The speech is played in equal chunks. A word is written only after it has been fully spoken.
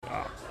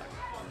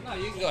No,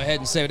 you can go ahead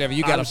and say whatever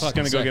you got to I'm just fucking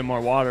going to go say. get more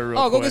water real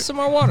quick. Go get some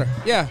more water.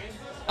 Yeah.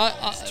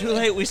 It's too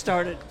late. We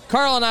started.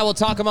 Carl and I will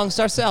talk amongst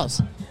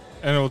ourselves.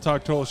 And we'll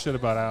talk total shit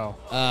about Al.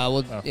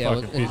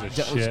 Fucking piece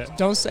of shit.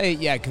 Don't say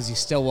because he's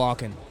still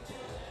walking.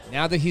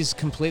 Now that he's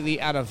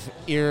completely out of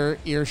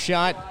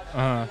earshot,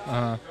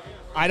 I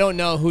don't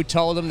know who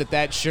told him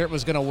that shirt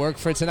was going to work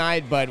for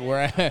tonight, but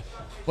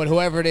but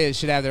whoever it is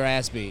should have their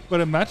ass beat. But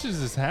it matches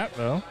his hat,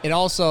 though. It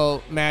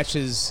also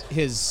matches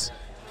his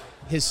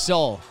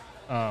soul.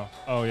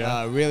 Oh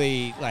yeah.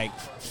 Really like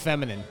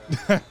feminine.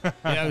 You know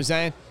what I'm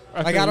saying?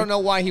 Like I don't know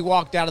why he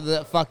walked out of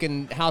the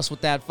fucking house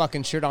with that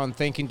fucking shirt on,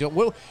 thinking,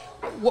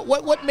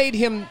 what made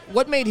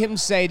him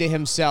say to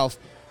himself,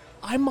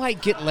 I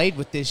might get laid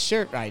with this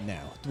shirt right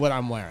now, what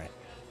I'm wearing.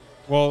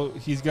 Well,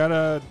 he's got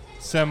a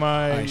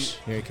semi.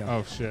 Here he comes.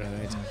 Oh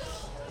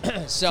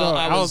shit.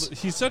 So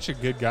he's such a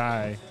good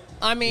guy.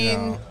 I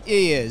mean,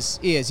 he is.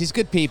 He's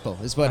good people,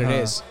 is what it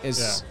is.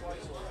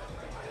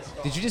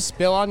 Did you just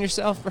spill on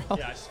yourself, bro?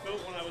 Yeah, I spilled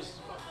when I was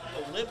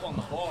a lip on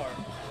the bar.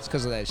 It's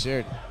because of that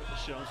shirt.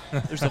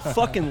 There's a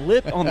fucking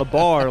lip on the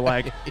bar.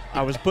 Like,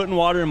 I was putting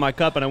water in my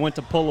cup, and I went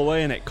to pull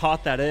away, and it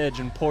caught that edge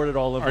and poured it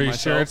all over myself. Are you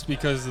sure it's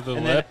because of the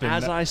lip? Then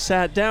as I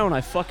sat down,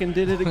 I fucking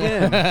did it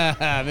again.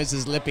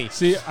 Mrs. Lippy.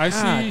 See,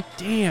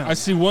 damn. I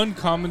see one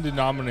common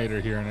denominator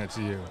here, and it's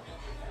you.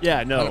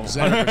 Yeah, no,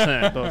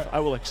 100%. Both. I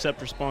will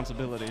accept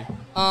responsibility.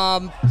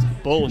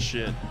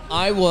 Bullshit.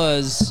 I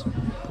was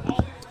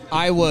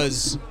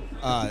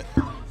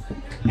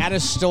at a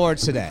store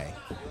today,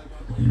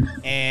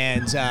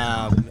 and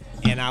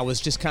I was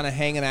just kind of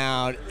hanging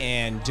out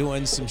and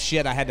doing some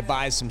shit. I had to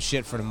buy some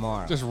shit for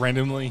tomorrow. Just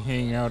randomly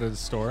hanging out at the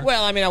store?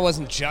 Well, I mean, I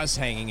wasn't just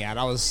hanging out.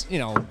 I was,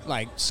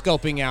 like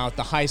scoping out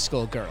the high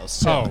school girls.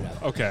 So,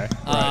 okay.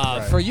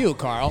 Right. For you,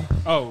 Carl.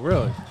 Oh,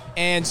 really?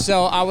 And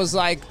so I was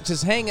like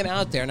just hanging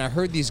out there, and I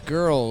heard these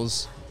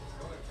girls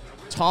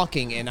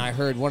talking, and I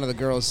heard one of the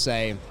girls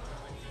say,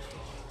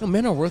 "No,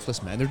 men are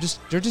worthless, man. They're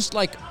just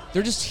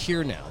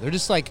here now. They're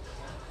just like,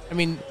 I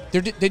mean,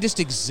 they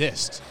just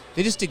exist.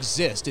 They just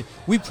exist.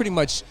 We pretty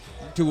much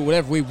do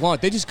whatever we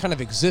want. They just kind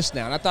of exist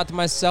now." And I thought to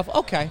myself,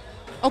 okay,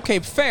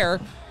 fair,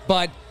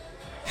 but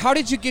how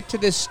did you get to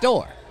this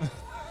store?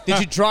 Did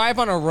you drive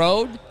on a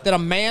road that a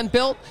man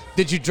built?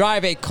 Did you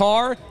drive a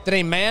car that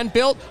a man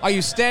built? Are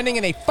you standing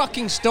in a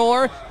fucking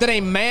store that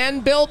a man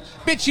built?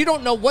 Bitch, you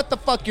don't know what the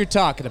fuck you're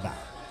talking about.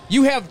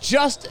 You have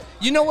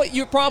you know what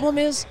your problem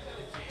is?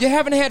 You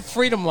haven't had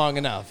freedom long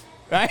enough,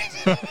 right?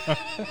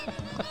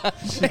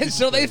 And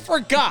so they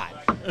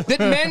forgot that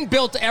men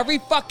built every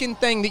fucking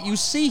thing that you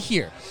see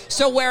here.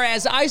 So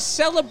whereas I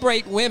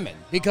celebrate women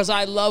because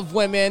I love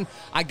women,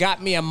 I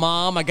got me a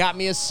mom, I got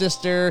me a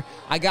sister,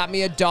 I got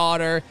me a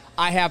daughter.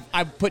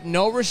 I've put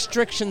no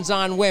restrictions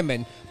on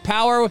women.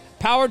 Power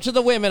to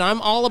the women. I'm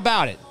all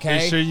about it. Okay.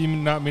 Are you sure you're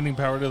not meaning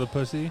power to the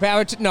pussy?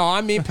 No,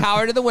 I mean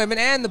power to the women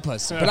and the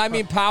pussy. But I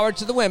mean power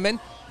to the women.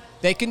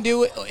 They can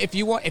do it if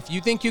you want. If you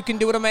think you can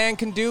do what a man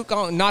can do,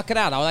 go knock it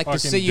out. I'd like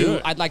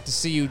to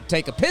see you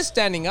take a piss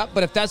standing up.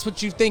 But if that's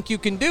what you think you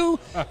can do,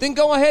 then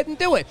go ahead and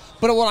do it.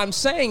 But what I'm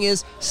saying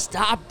is,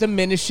 stop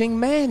diminishing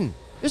men.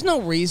 There's no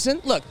reason.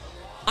 Look,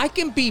 I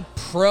can be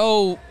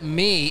pro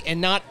me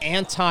and not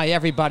anti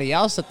everybody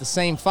else at the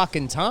same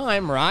fucking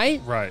time,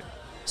 right? Right.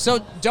 So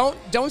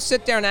don't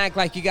sit there and act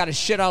like you got to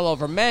shit all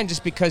over men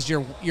just because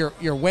your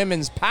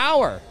women's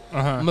power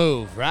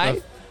move,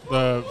 right?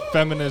 The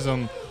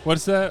feminism.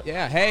 What's that?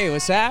 Yeah, hey,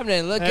 what's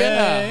happening? Look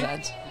Hey.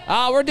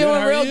 at we're doing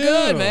Good, how real are you?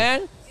 good,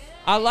 man.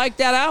 I like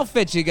that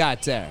outfit you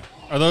got there.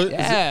 Are those?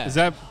 Yeah. Is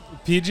that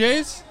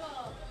PJs?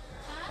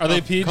 Are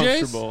they PJs?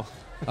 Comfortable.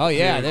 Oh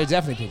yeah, they're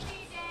definitely PJs.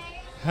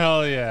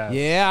 Hell yeah.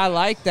 Yeah, I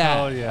like that.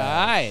 Hell yeah.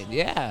 All right,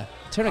 yeah.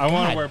 I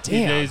want to wear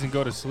PJs and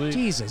go to sleep.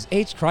 Jesus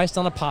H Christ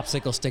on a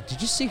popsicle stick.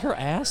 Did you see her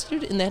ass,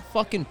 dude, in that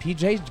fucking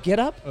PJs get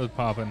up? I was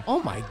popping.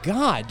 Oh my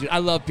God, dude, I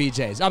love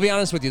PJs. I'll be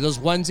honest with you, those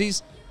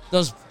onesies,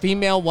 those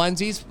female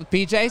onesies with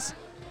PJs,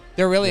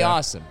 they're really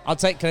awesome.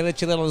 Can I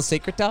let you a little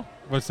secret though?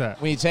 What's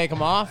that? When you take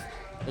them off,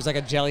 there's like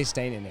a jelly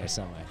stain in there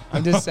somewhere.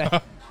 I'm just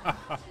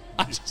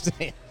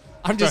saying.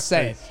 I'm just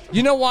saying.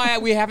 You know why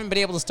we haven't been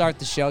able to start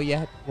the show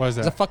yet? What is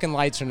that? The fucking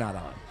lights are not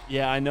on.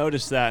 Yeah, I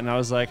noticed that, and I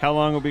was like, how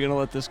long are we going to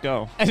let this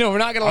go? I know, we're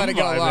not going to let it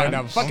go long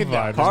enough. Fucking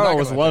vibing. Carl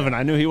was loving.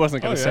 I knew he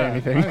wasn't going to say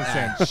anything.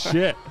 I ain't saying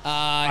shit.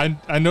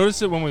 I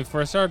noticed it when we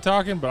first started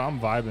talking, but I'm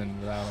vibing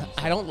without him.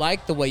 I don't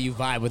like the way you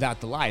vibe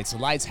without the lights. The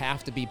lights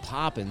have to be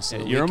popping. So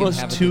You're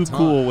almost too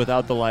cool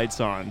without the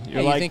lights on.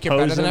 You're you like think you're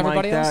better than posing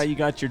everybody like that. else? You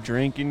got your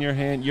drink in your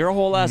hand. You're a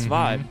whole ass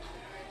vibe.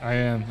 I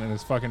am, and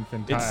it's fucking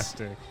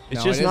fantastic. It's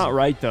No, just it not isn't.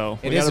 right, though.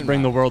 It We got to isn't bring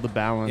right. the world to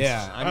balance.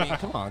 Yeah, I mean,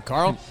 come on,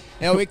 Carl.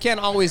 We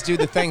can't always do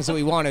the things that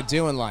we want to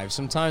do in life.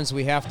 Sometimes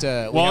we have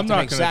to. Well, have I'm to not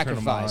make gonna turn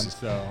 'em on, sacrifices.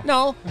 so.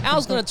 No,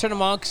 Al's going to turn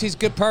them on because he's a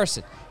good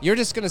person. You're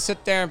just going to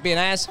sit there and be an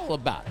asshole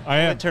about it. I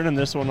I'm am. turning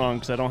this one on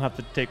because I don't have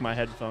to take my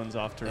headphones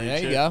off to reach There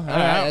you it. go. All right,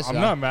 that's I'm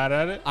right. not mad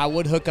at it. I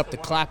would hook up the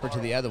clapper to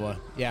the other one.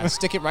 Yeah,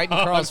 stick it right in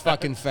Carl's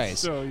fucking face.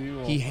 so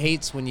evil. He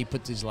hates when you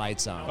put these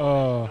lights on.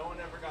 Oh,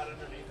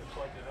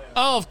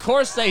 Oh, of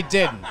course they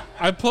didn't.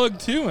 I plugged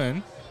 2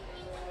 in.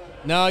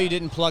 No, you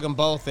didn't plug them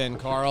both in,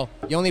 Carl.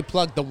 You only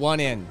plugged the one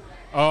in.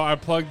 Oh, I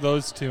plugged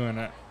those two in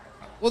it.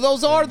 Well,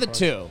 those are the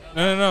two.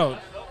 No.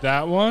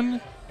 That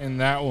one and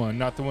that one,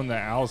 not the one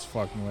that Al's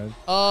fucking with.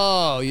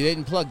 Oh, you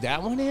didn't plug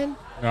that one in?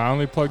 No, I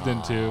only plugged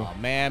in two. Oh,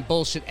 man,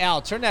 bullshit.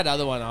 Al, turn that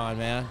other one on,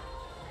 man.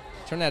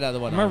 Turn that other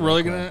one Am on. I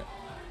really real going quick.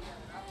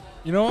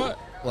 to... You know what?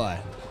 What?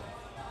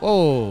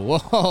 Whoa.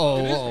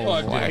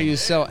 plugged Why in. are you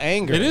so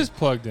angry? It is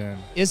plugged in.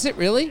 Is it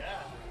really?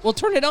 Well,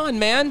 turn it on,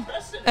 man.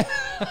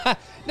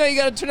 No, you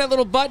got to turn that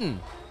little button.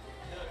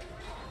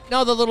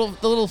 No, the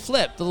little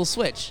flip, the little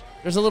switch.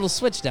 There's a little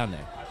switch down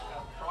there.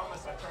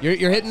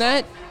 You're hitting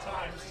that?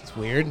 It's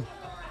weird.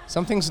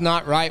 Something's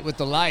not right with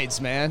the lights,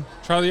 man.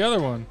 Try the other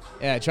one.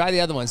 Yeah, try the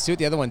other one. See what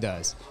the other one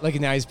does. Look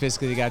at now, he's pissed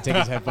because he got to take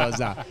his headphones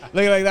off.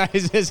 Look at that,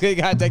 he's pissed 'cause he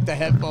got to take the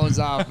headphones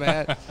off,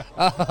 man.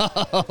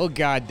 Oh,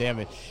 God damn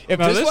it. If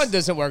Now this this- one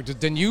doesn't work,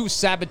 then you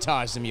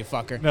sabotage them, you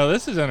fucker. No,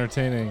 this is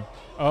entertaining.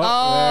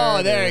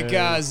 Oh, there it is.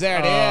 goes. There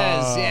it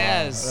is.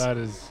 Yes. That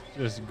is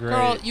just great.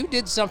 Carl, you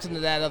did something to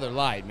that other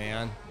light,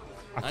 man.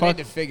 I need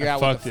to figure out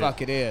what the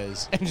fuck it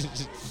is.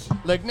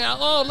 Look now.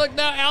 Oh, look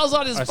now. Al's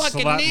on his I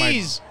fucking slapped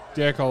knees. my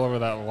dick all over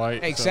that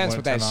light. Makes so it sense wouldn't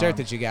with that turn shirt on.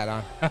 that you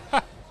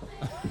got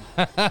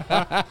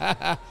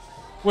on.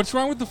 What's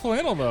wrong with the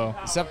flannel, though?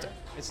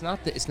 It's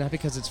not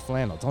because it's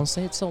flannel. Don't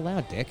say it so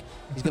loud, Dick.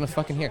 He's gonna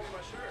fucking hear.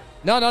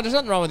 No, there's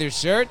nothing wrong with your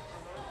shirt.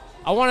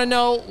 I want to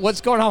know what's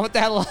going on with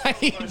that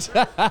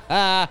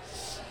light.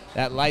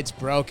 That light's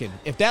broken.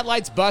 If that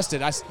light's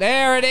busted,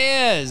 there it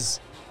is.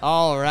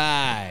 All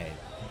right.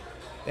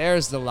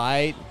 There's the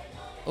light.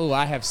 Oh,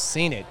 I have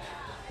seen it.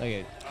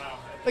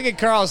 Look at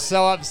Carl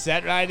so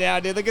upset right now,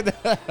 dude. Look at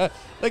the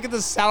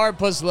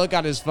sourpuss look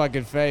on his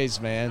fucking face,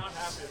 man.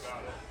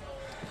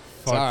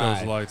 Fuck all those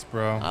right. lights,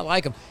 bro. I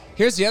like them.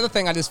 Here's the other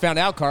thing I just found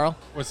out, Carl.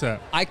 What's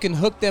that? I can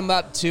hook them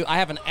up to. I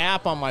have an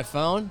app on my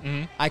phone.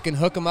 Mm-hmm. I can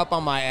hook them up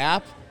on my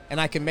app, and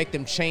I can make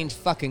them change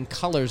fucking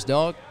colors,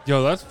 dog.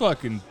 Yo, that's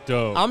fucking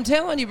dope. I'm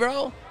telling you,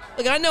 bro.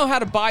 Look, I know how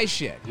to buy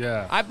shit.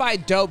 Yeah. I buy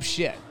dope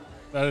shit.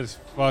 That is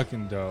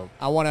fucking dope.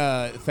 I want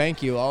to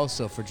thank you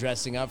also for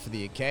dressing up for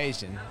the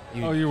occasion.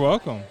 Oh, you're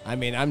welcome. I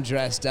mean, I'm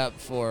dressed up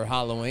for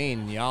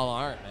Halloween. Y'all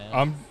aren't,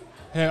 man.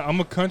 I'm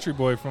a country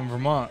boy from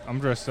Vermont. I'm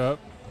dressed up.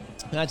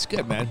 That's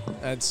good, man.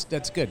 That's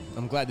good.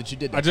 I'm glad that you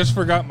did that. I just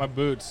forgot my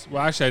boots.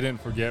 Well, actually, I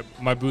didn't forget.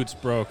 My boots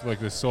broke. Like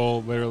the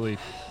sole literally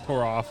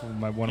tore off of one of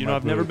my boots.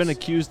 I've never been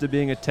accused of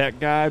being a tech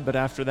guy, but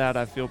after that,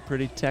 I feel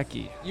pretty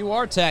techie. You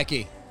are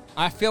tacky.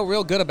 I feel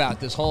real good about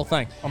this whole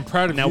thing. I'm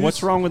proud of you. Now,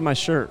 what's wrong with my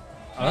shirt?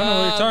 I don't know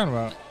what you're talking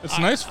about. It's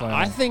nice flannel.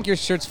 I think your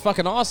shirt's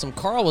fucking awesome.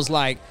 Carl was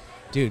like,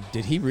 dude,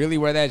 did he really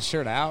wear that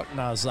shirt out?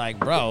 And I was like,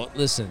 bro,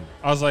 listen.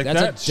 I was like,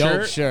 that's that a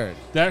dope shirt.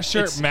 That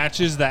shirt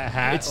matches that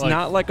hat. It's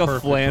not like a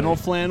perfectly.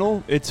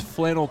 flannel. It's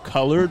flannel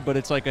colored, but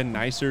it's like a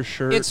nicer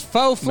shirt. It's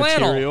faux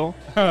flannel. Material.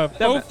 Faux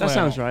That flannel.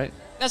 sounds right.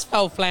 That's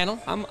faux flannel.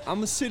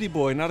 I'm a city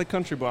boy, not a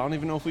country boy. I don't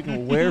even know if we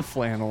can wear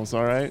flannels,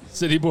 all right?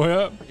 City boy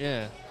up.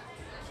 Yeah.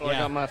 So I Yeah.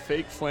 got my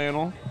fake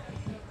flannel,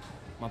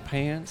 my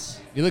pants.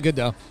 You look good,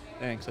 though.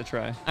 Thanks, I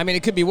try. I mean,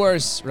 it could be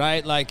worse,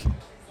 right? Like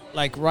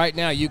right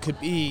now, you could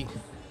be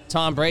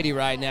Tom Brady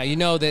right now. You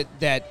know that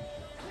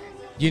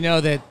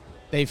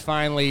they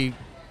finally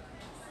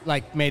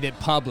made it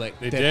public.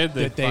 They that, did.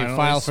 They that they finally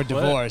filed for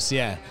split. divorce.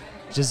 Yeah,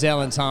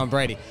 Giselle and Tom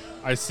Brady.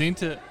 I seen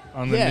it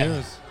on the Yeah,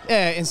 news.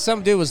 yeah. And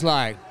some dude was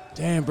like,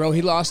 "Damn, bro,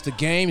 he lost the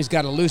game. He's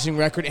got a losing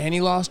record, and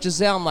he lost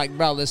Giselle." I'm like,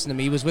 "Bro, listen to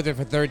me. He was with her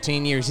for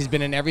 13 years. He's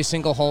been in every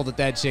single hole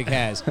that chick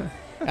has.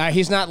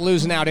 He's not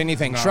losing out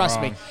anything. Not Trust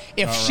wrong. me.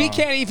 If Not she wrong.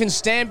 can't even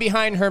stand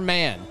behind her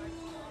man."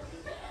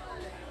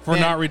 For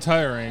Man. not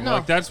retiring. No.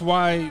 Like, that's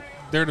why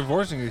they're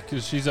divorcing,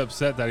 because she's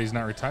upset that he's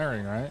not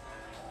retiring, right?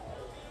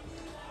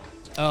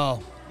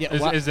 Oh, yeah.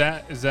 Is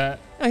that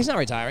No, he's not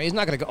retiring. He's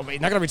not gonna go. He's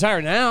not gonna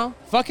retire now.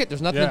 Fuck it.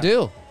 There's nothing Yeah. to do.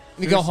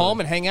 You go Seriously. home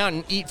and hang out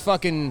and eat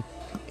fucking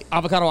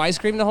avocado ice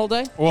cream the whole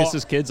day. well, Kiss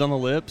his kids on the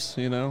lips,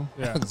 you know?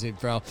 yeah. Dude,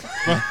 bro,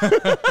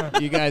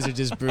 you guys are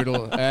just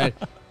brutal.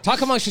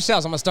 Talk amongst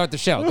yourselves. I'm gonna start the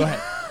show. Go ahead.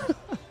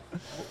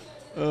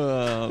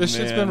 Oh, This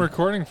shit's been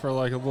recording for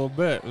like a little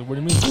bit. What do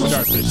you mean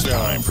start this show?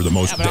 Time for the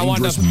most but I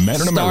wanted dangerous to men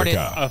in start it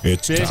America.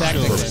 It's officially. time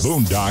for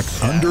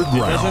Boondock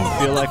Underground.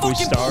 Doesn't feel like we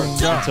start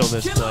until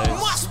this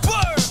plays.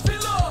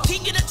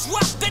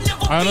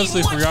 I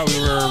honestly forgot we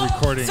were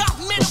recording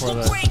before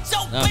this.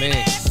 Not me.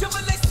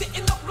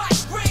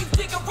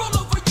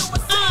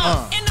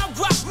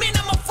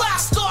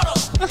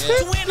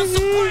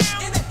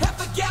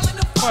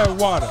 Fire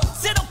water.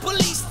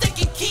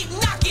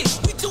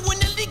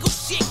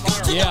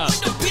 Yeah.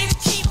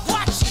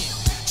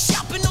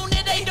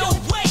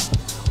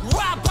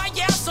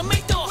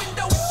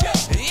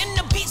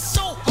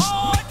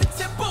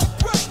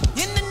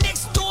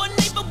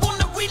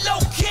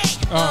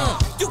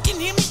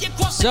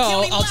 So,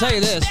 I'll tell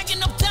you this.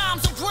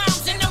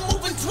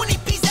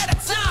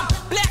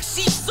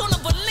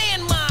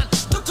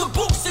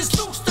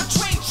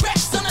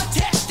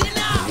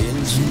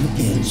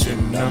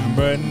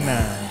 Number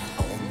 9.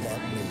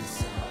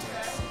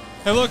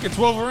 Hey, look, it's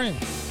Wolverine.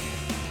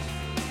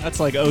 That's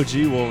like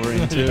OG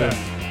Wolverine, too.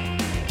 Yeah.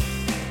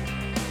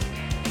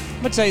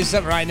 I'm gonna tell you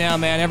something right now,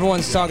 man.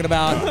 Everyone's talking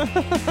about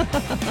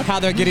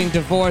how they're getting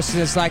divorced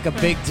and it's like a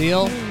big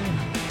deal.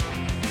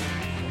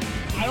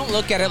 I don't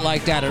look at it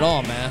like that at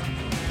all, man.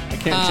 I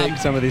can't take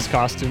some of these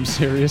costumes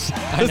serious.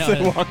 I know. As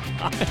they walk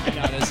by. I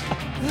know this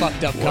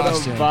fucked up What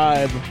costume. a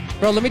vibe.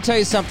 Bro, let me tell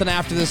you something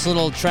after this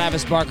little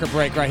Travis Barker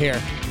break right here.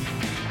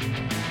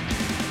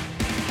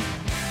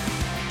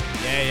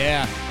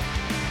 Yeah.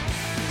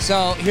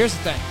 So here's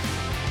the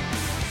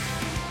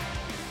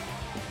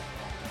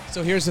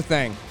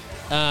thing.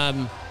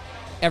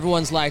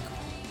 Everyone's like,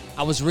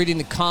 I was reading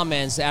the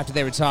comments after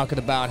they were talking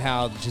about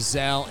how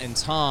Giselle and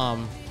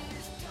Tom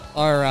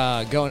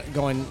are going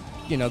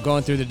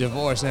through the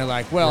divorce, and they're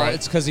like, well, Right.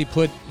 it's because he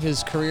put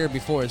his career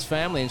before his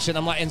family and shit.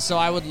 I'm like, and so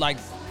I would like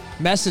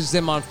message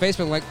them on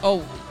Facebook like,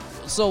 oh,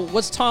 so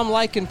what's Tom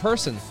like in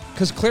person?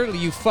 Because clearly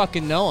you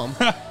fucking know him,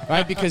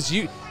 right? Because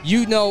you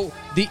know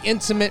the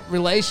intimate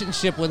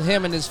relationship with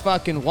him and his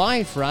fucking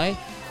wife, right?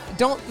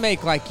 Don't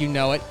make like you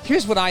know it.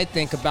 Here's what I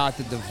think about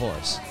the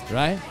divorce,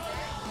 right?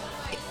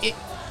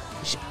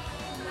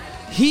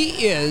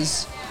 He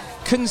is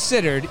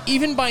considered,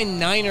 even by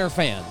Niner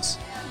fans,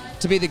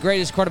 to be the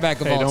greatest quarterback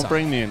of all time. Don't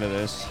bring me into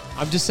this.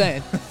 I'm just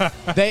saying.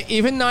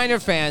 Even Niner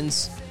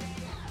fans,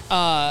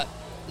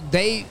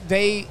 they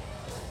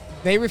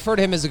refer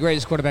to him as the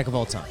greatest quarterback of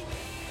all time.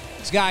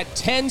 He's got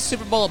 10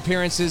 Super Bowl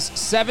appearances,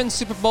 7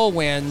 Super Bowl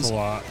wins, That's a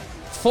lot.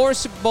 4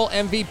 Super Bowl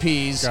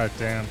MVPs, God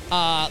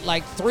damn.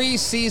 like 3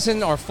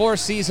 season or 4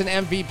 season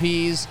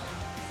MVPs.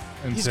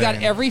 Insane. He's got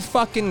every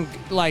fucking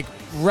like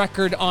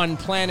record on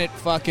planet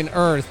fucking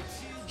Earth.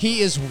 He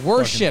is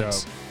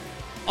worshipped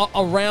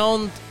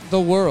around the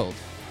world,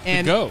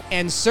 and goat.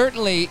 and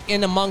certainly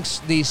in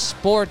amongst the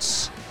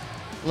sports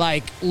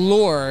like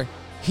lore,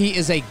 he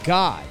is a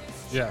god.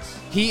 Yes.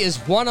 He is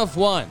one of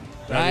one.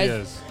 That Right? he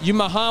is. You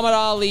Muhammad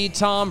Ali,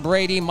 Tom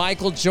Brady,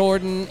 Michael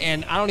Jordan,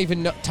 and I don't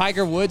even know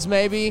Tiger Woods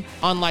maybe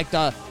on like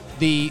the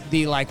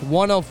like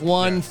one of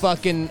one Yes.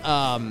 fucking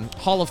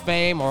Hall of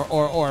Fame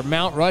or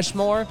Mount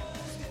Rushmore.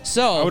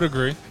 So I would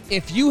agree.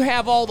 if you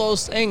have all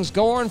those things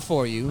going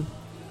for you,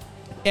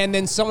 and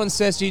then someone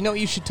says, you know what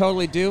you should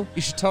totally do?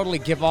 You should totally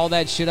give all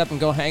that shit up and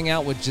go hang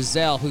out with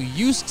Giselle, who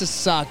used to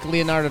suck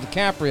Leonardo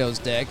DiCaprio's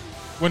dick.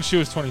 When she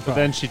was 25. But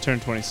then she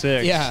turned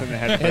 26. Yeah, and they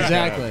had to break up.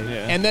 exactly.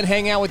 Yeah. And then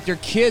hang out with your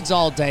kids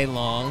all day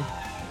long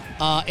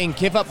and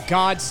give up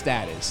God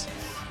status.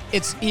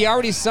 He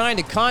already signed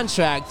a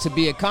contract to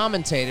be a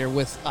commentator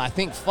with, I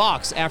think,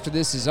 Fox after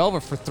this is over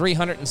for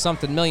 $300 and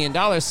something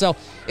million. So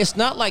it's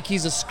not like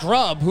he's a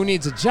scrub who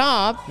needs a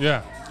job.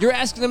 Yeah. You're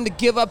asking him to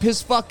give up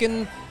his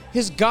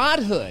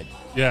godhood.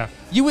 Yeah.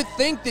 You would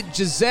think that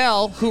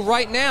Giselle, who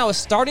right now is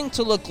starting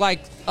to look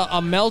like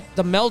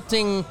the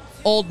melting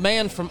old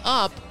man from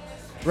Up,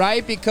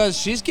 right? Because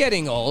she's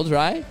getting old,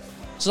 right?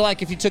 So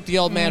like if you took the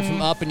old man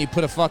from Up and you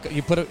put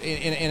you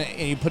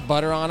put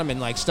butter on him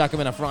and like stuck him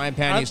in a frying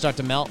pan and you start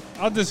to melt.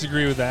 I'll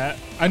disagree with that.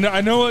 I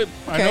know what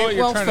Okay,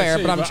 you're well, trying fair,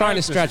 to say, but I'm trying I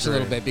to stretch a disagree.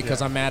 little bit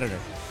because I'm mad at her.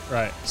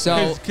 Right.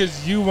 So-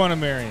 because you want to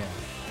marry him,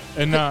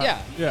 and not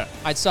Yeah.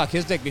 I'd suck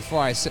his dick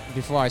before I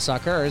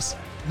suck hers.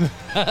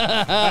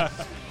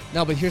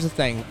 No, but here's the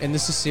thing, and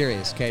this is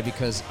serious, okay?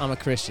 Because I'm a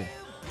Christian.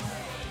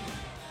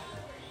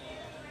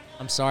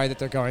 I'm sorry that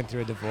they're going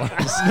through a divorce.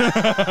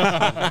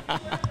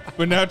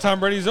 But now Tom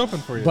Brady's open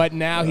for you. But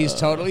now he's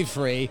totally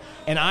free,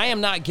 and I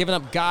am not giving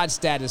up God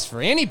status for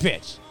any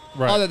bitch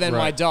other than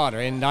my daughter.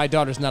 And my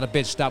daughter's not a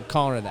bitch. Stop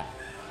calling her that.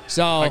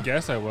 So I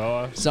guess I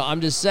will. So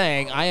I'm just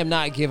saying I am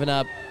not giving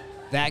up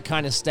that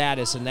kind of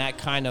status and that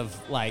kind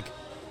of like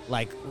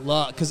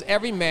love, because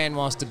every man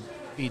wants to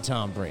be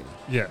Tom Brady.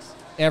 Yes.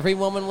 Every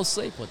woman will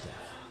sleep with him.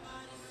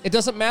 It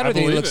doesn't matter I that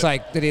he believe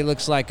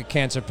looks it. like a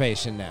cancer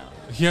patient now.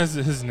 He has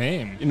his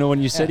name. You know,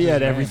 when you said he Yeah.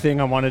 had everything,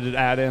 I wanted to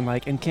add in,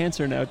 like, and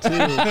cancer now, too. But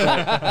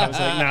I was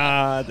like,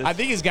 nah. I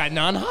think he's got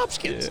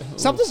non-Hopkins.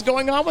 Something's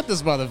going on with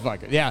this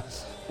motherfucker. Yeah.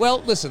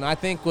 Well, listen, I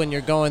think when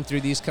you're going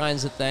through these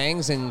kinds of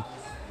things and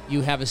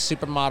you have a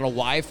supermodel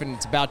wife and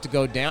it's about to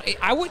go down,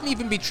 I wouldn't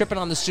even be tripping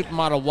on the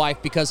supermodel wife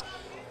because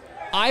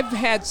I've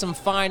had some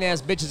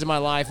fine-ass bitches in my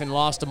life and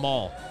lost them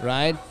all,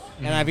 right?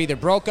 And I've either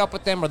broke up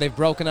with them or they've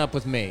broken up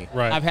with me.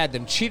 Right. I've had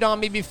them cheat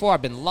on me before.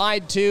 I've been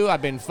lied to.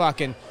 I've been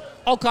fucking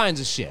all kinds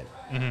of shit.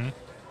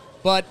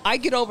 But I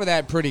get over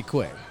that pretty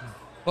quick.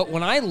 But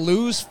when I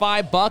lose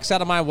 $5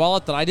 out of my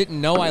wallet that I didn't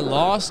know I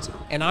lost,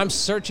 and I'm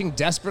searching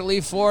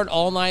desperately for it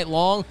all night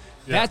long,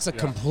 that's a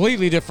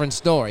completely different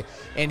story.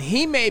 And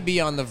he may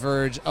be on the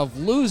verge of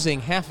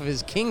losing half of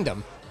his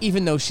kingdom,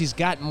 even though she's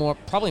got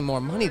probably more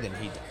money than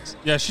he does.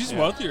 Yeah, she's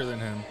wealthier than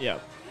him. Yeah.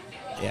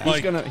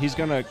 Yeah. He's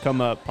gonna come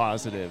up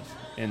positive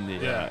in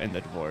the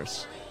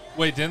divorce.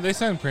 Wait, didn't they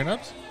sign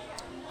prenups?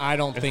 I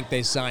don't think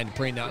they signed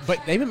prenup, but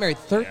they've been married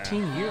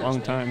 13 years.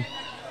 Long time.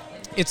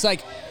 It's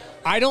like,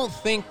 I don't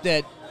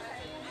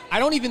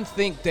even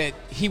think that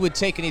he would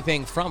take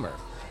anything from her.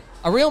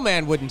 A real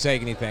man wouldn't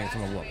take anything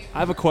from a woman. I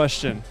have a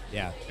question.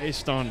 Yeah.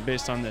 Based on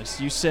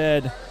this, you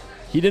said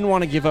he didn't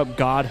want to give up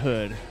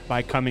godhood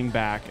by coming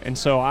back, and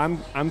so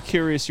I'm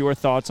curious your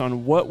thoughts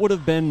on what would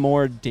have been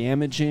more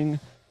damaging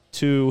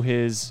to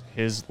his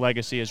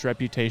legacy, his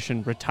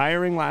reputation,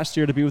 retiring last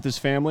year to be with his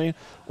family,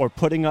 or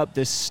putting up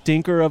this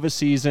stinker of a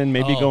season,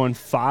 maybe going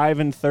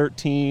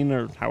 5-13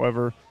 or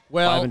however,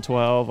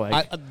 5-12.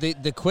 Like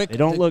the quick, they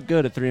don't look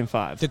good at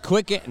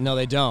 3-5. No,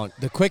 they don't.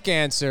 The quick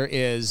answer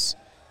is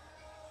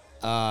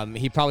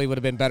he probably would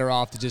have been better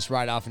off to just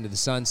ride off into the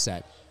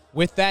sunset.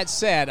 With that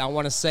said, I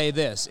want to say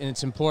this, and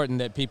it's important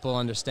that people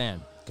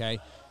understand. Okay,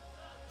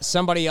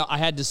 I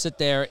had to sit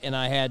there and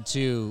I had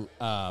to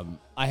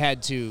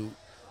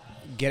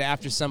get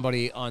after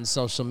somebody on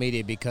social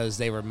media because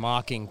they were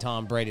mocking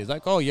Tom Brady. It's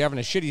like, oh, you're having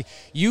a shitty.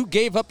 You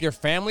gave up your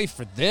family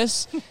for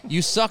this?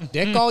 You suck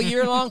dick all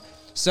year long?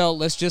 So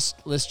let's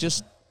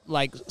just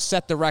like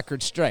set the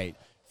record straight.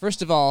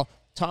 First of all,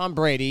 Tom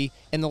Brady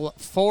in the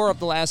 4 of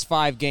the last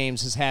 5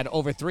 games has had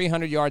over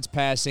 300 yards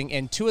passing.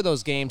 In 2 of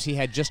those games, he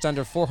had just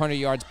under 400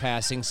 yards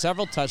passing,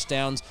 several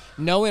touchdowns,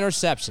 no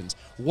interceptions.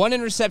 1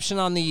 interception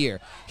on the year.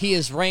 He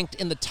is ranked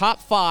in the top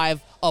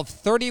 5 of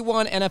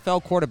 31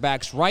 NFL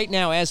quarterbacks right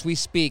now as we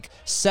speak,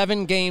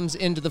 7 games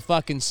into the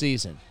fucking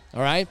season.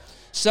 All right?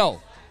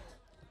 So,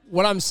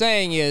 what I'm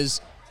saying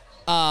is,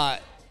 and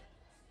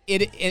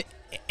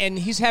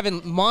he's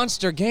having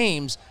monster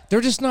games. They're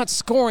just not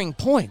scoring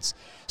points.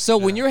 So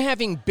when you're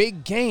having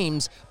big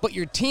games, but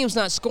your team's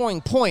not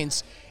scoring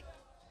points,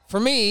 for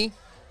me,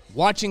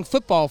 watching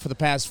football for the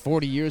past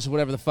 40 years or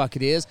whatever the fuck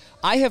it is,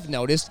 I have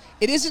noticed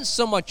it isn't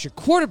so much your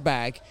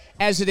quarterback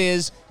as it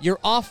is your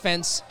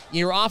offense,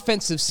 your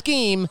offensive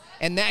scheme,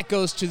 and that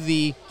goes to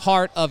the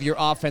heart of your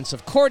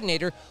offensive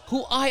coordinator,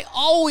 who I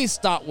always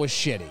thought was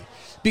shitty.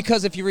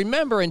 Because if you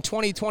remember in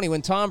 2020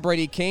 when Tom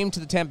Brady came to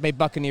the Tampa Bay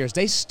Buccaneers,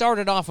 they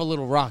started off a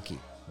little rocky,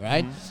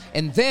 right? Mm-hmm.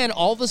 And then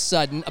all of a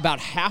sudden, about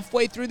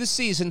halfway through the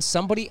season,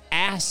 somebody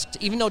asked,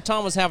 even though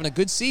Tom was having a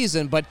good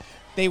season, but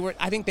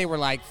I think they were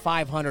like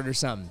 500 or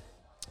something.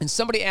 And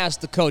somebody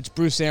asked the coach,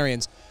 Bruce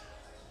Arians,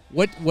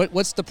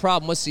 what's the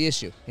problem? What's the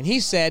issue? And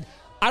he said,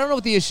 I don't know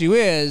what the issue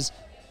is,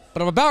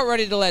 but I'm about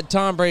ready to let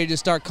Tom Brady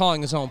just start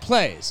calling his own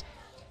plays.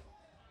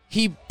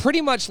 He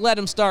pretty much let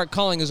him start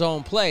calling his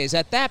own plays.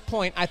 At that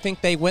point, I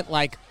think they went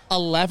like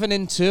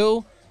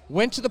 11-2,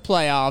 went to the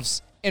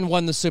playoffs, and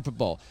won the Super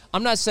Bowl.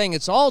 I'm not saying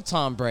it's all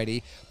Tom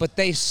Brady, but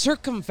they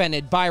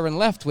circumvented Byron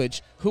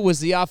Leftwich, who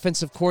was the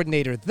offensive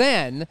coordinator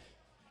then,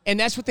 and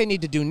that's what they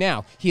need to do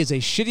now. He is a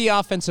shitty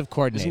offensive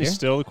coordinator. Isn't he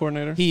still the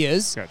coordinator? He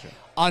is. Gotcha.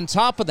 On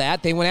top of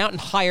that, they went out and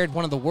hired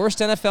one of the worst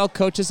NFL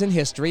coaches in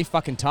history,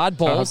 fucking Todd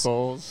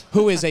Bowles.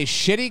 Who is a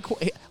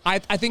shitty I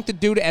think the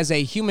dude as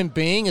a human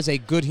being is a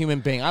good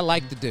human being. I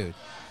like the dude.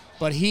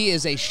 But he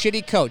is a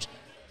shitty coach.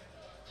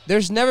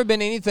 There's never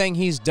been anything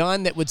he's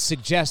done that would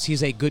suggest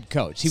he's a good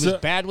coach. He was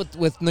bad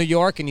with New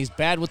York, and he's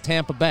bad with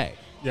Tampa Bay.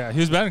 Yeah,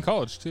 he was bad in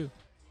college, too.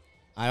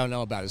 I don't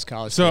know about his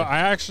college career. I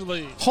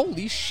actually...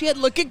 Holy shit,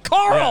 look at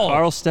Carl! Yeah,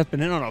 Carl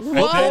stepping in on a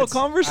football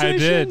conversation? I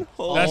did.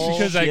 Oh, that's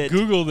because shit. I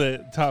Googled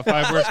it. Top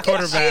 5 worst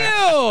quarterbacks.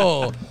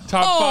 You!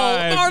 Top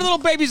 5. Our little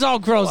baby's all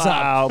grows up.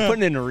 Wow,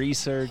 putting in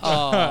research.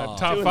 Top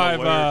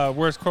 5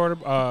 worst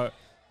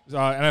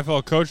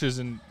NFL coaches,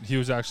 and he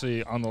was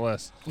actually on the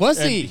list. Was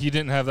and he? He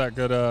didn't have that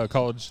good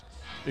college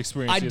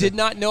experience either. Did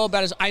not know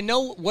about his... I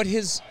know what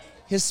his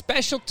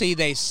specialty,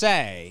 they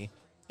say...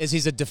 is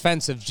he's a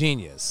defensive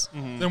genius.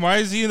 Mm-hmm. Then why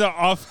is he the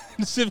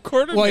offensive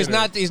coordinator? Well, he's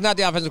not the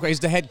offensive coordinator. He's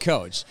the head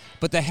coach.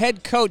 But the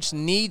head coach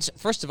needs,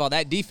 first of all,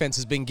 that defense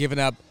has been given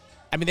up.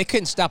 I mean, they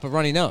couldn't stop a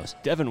runny nose.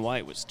 Devin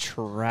White was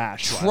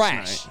trash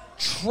last night.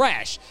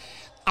 Trash.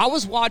 I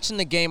was watching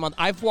the game.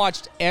 I've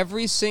watched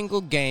every single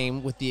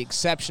game with the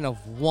exception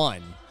of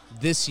one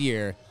this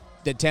year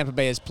that Tampa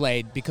Bay has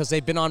played because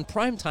they've been on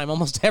primetime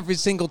almost every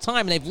single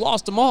time, and they've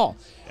lost them all,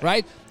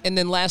 right? And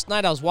then last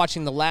night I was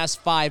watching the last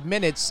 5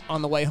 minutes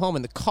on the way home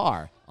in the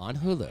car on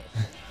Hulu,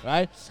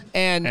 right?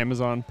 And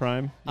Amazon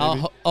Prime, maybe?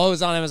 It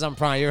was on Amazon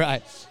Prime, you're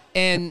right.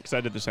 And because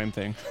I did the same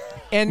thing.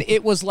 And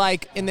it was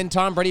like, and then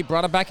Tom Brady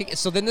brought it back again.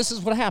 So then this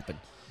is what happened.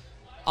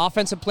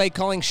 Offensive play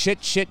calling,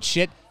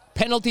 shit,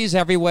 penalties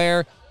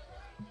everywhere,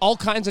 all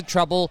kinds of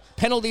trouble,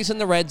 penalties in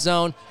the red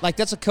zone. Like,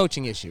 that's a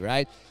coaching issue,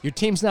 right? Your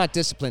team's not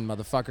disciplined,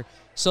 motherfucker.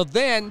 So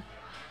then,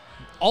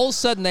 all of a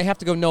sudden, they have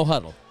to go no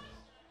huddle.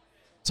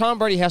 Tom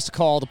Brady has to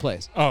call all the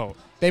plays. Oh.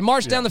 They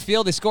march down the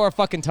field, they score a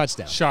fucking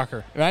touchdown.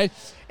 Shocker. Right?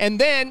 And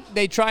then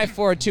they try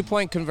for a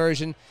 2-point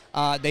conversion.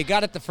 They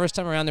got it the first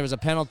time around. There was a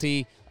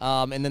penalty,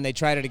 and then they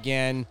tried it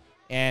again,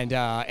 and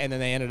then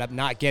they ended up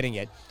not getting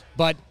it.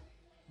 But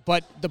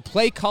the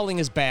play calling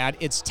is bad.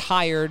 It's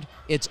tired.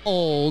 It's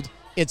old.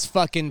 It's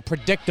fucking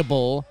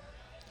predictable.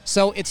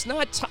 So it's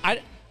not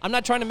I'm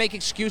not trying to make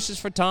excuses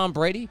for Tom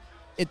Brady.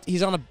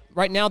 He's on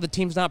right now the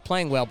team's not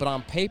playing well, but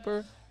on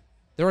paper,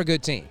 they're a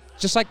good team.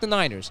 Just like the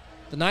Niners.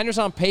 The Niners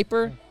on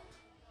paper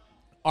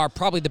are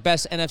probably the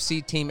best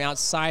NFC team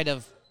outside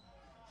of,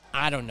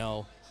 I don't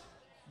know,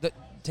 the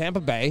Tampa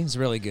Bay is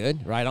really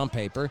good, right, on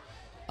paper.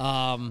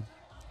 The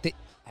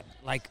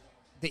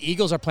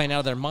Eagles are playing out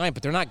of their mind,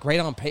 but they're not great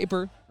on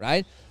paper,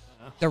 right?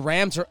 The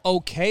Rams are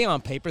okay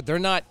on paper. They're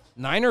not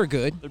Niner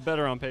good. They're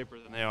better on paper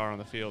than they are on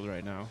the field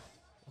right now.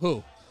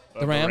 Who?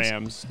 The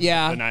Rams?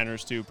 Yeah. The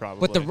Niners too,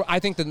 probably. But I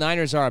think the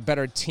Niners are a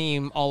better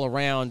team all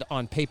around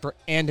on paper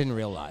and in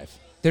real life.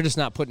 They're just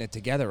not putting it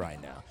together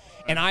right now.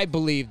 And I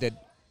believe that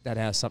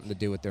has something to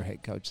do with their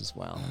head coach as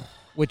well,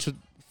 which would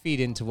feed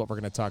into what we're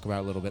going to talk about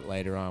a little bit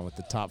later on with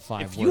the top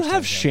 5 worst. If you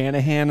have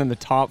Shanahan in the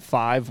top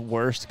 5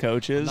 worst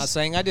coaches. I'm not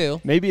saying I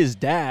do. Maybe his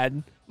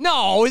dad.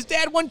 No, his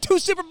dad won 2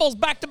 Super Bowls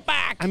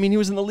back-to-back. I mean, he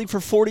was in the league for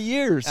 40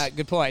 years.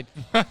 Good point.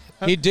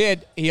 He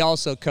did. He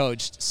also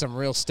coached some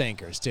real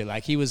stinkers, too.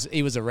 Like, he was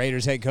a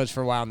Raiders head coach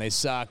for a while, and they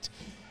sucked.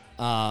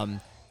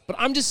 But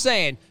I'm just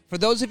saying, for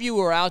those of you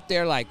who are out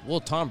there like,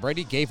 well, Tom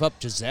Brady gave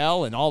up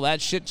Giselle and all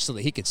that shit so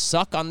that he could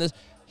suck on this.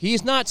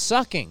 He's not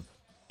sucking.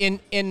 In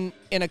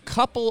a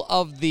couple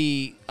of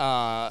the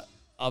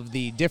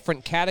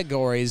different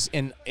categories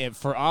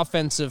for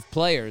offensive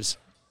players,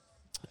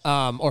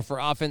 or for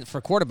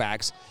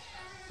quarterbacks,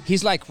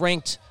 he's like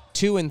ranked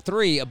 2 and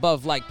 3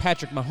 above like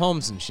Patrick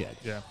Mahomes and shit.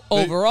 Yeah.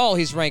 Overall,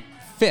 he's ranked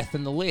 5th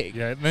in the league.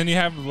 Yeah. And then you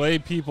have lay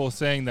people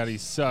saying that he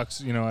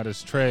sucks, at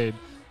his trade,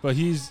 but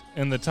he's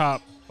in the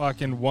top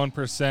fucking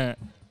 1%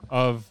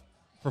 of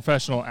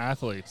professional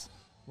athletes.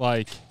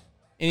 Like,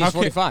 and he's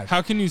 45.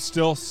 How can you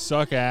still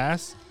suck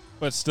ass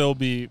but still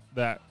be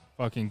that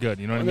fucking good?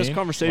 You know what I mean? This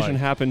conversation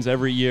happens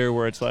every year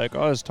where it's like,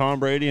 oh, it's Tom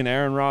Brady and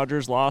Aaron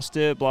Rodgers lost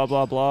it, blah,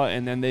 blah, blah,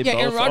 and then they both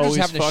Aaron Rodgers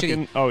always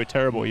fucking a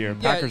terrible year.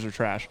 Packers are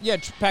trash. Yeah,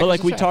 Packers but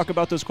like we trash. talk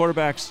about those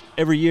quarterbacks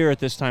every year at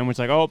this time. It's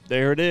like, oh,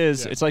 there it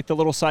is. Yeah. It's like the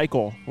little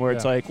cycle where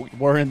it's like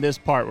we're in this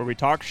part where we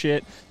talk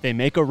shit. They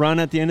make a run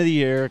at the end of the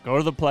year, go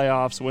to the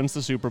playoffs, wins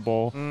the Super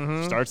Bowl,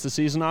 starts the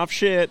season off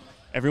shit.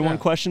 Everyone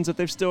questions if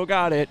they've still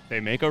got it.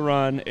 They make a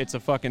run. It's a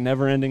fucking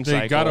never-ending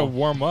cycle. They got to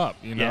warm up,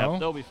 Yeah,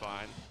 they'll be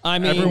fine. I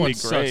mean, everyone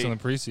sucks in the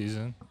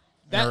preseason.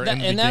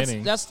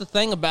 That's the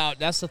thing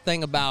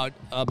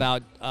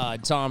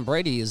about Tom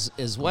Brady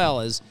as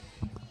well is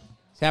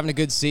he's having a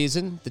good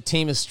season. The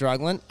team is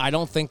struggling. I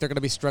don't think they're going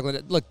to be struggling.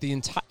 Look,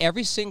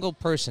 every single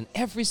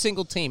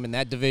team in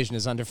that division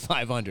is under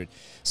 500.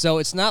 So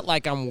it's not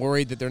like I'm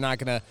worried that they're not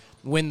going to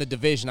win the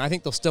division. I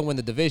think they'll still win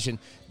the division.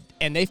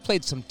 And they've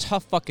played some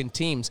tough fucking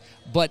teams.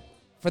 But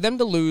for them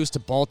to lose to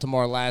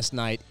Baltimore last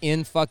night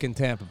in fucking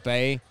Tampa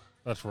Bay,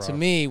 that's rough. To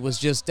me was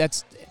just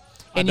that's.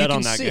 And I bet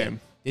on that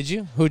game. Did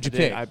you? Who'd you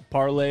pick? I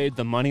parlayed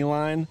the money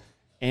line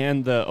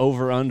and the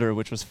over/under,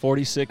 which was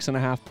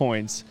 46.5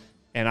 points.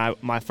 And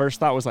my first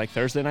thought was like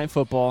Thursday Night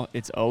Football.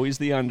 It's always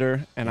the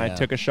under, and I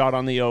took a shot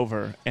on the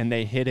over, and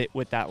they hit it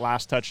with that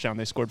last touchdown.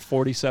 They scored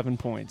 47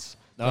 points.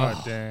 Oh,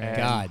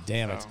 God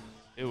damn it!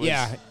 It was,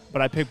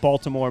 but I picked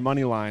Baltimore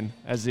money line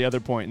as the other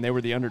point, and they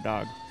were the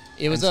underdog.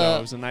 It was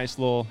a nice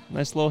little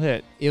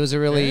hit. It was a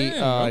really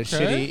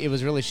shitty. It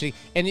was really shitty,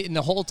 and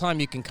the whole time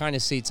you can kind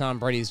of see Tom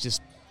Brady's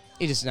just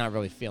not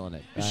really feeling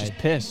it. He's just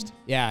pissed.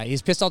 Yeah,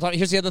 he's pissed all the time.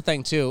 Here's the other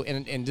thing too,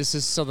 and this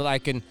is so that I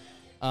can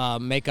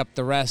make up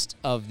the rest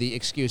of the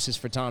excuses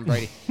for Tom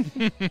Brady.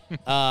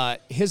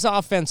 His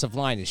offensive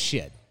line is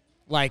shit.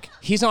 Like,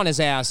 he's on his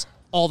ass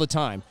all the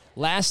time.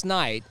 Last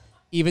night,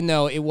 even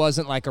though it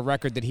wasn't like a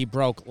record that he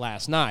broke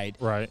last night,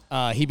 right?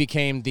 He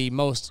became the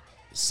most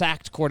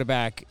sacked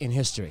quarterback in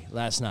history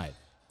last night.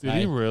 Did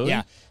he really?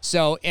 Yeah.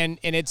 So and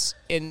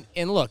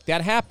look,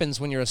 that happens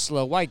when you're a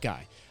slow white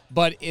guy,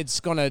 but it's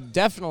going to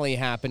definitely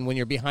happen when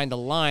you're behind a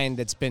line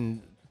that's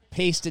been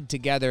pasted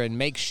together and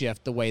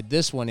makeshift the way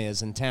this one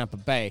is in Tampa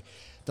Bay.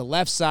 The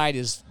left side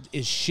is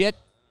shit.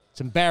 It's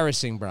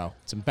embarrassing, bro.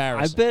 It's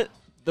embarrassing. I bet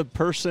the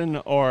person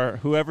or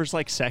whoever's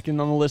like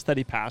second on the list that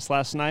he passed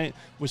last night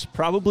was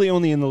probably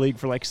only in the league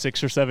for like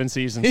 6 or 7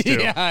 seasons too.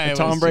 Yeah,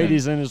 Tom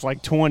Brady's in his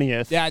like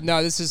 20th. Yeah,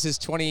 no, this is his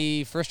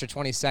 21st or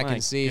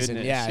 22nd season.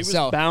 Goodness. Yeah, he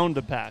was bound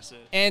to pass it.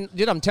 And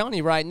dude, I'm telling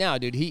you right now,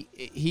 dude, he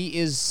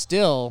is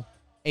still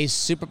a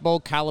Super Bowl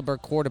caliber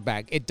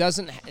quarterback. It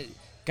doesn't.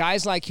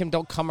 Guys like him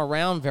don't come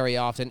around very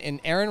often,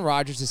 and Aaron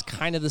Rodgers is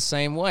kind of the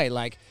same way.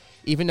 Like,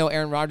 even though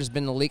Aaron Rodgers has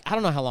been in the league, I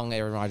don't know how long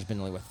Aaron Rodgers has been in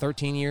the league. What,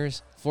 13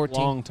 years? 14?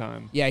 Long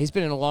time. Yeah, he's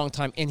been in a long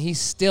time, and he's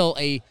still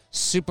a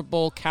Super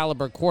Bowl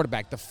caliber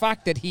quarterback. The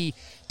fact that he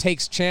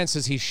takes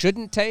chances he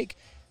shouldn't take,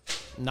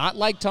 not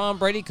like Tom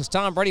Brady, because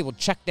Tom Brady will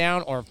check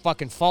down or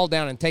fucking fall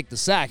down and take the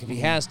sack if he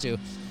has to,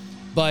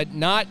 but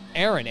not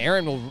Aaron.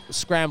 Aaron will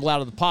scramble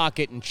out of the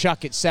pocket and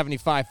chuck it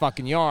 75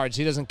 fucking yards.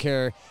 He doesn't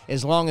care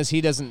as long as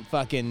he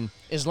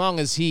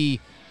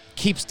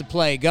keeps the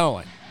play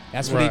going.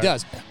 That's what he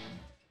does.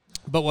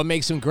 But what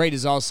makes him great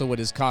is also what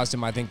has caused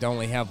him, I think, to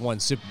only have one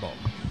Super Bowl,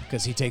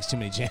 because he takes too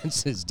many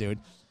chances, dude.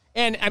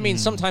 And, I mean,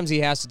 sometimes he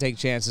has to take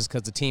chances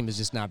because the team has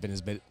just not been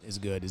as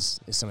good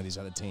as some of these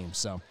other teams.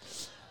 So,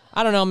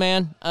 I don't know,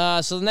 man.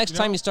 So the next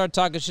time you start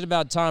talking shit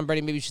about Tom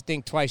Brady, maybe you should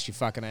think twice, you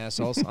fucking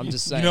assholes. I'm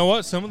just saying. You know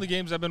what? Some of the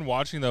games I've been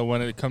watching, though,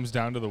 when it comes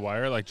down to the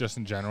wire, like just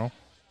in general,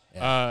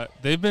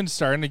 they've been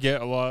starting to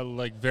get a lot,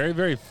 like, very,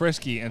 very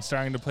frisky and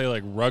starting to play,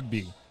 like,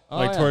 rugby.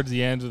 Towards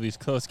the end of these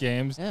close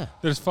games. Yeah.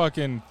 They're just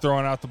fucking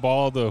throwing out the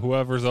ball to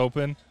whoever's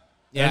open.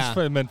 Yeah.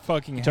 It's been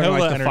fucking hella hella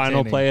like the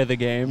final play of the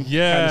game kind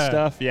of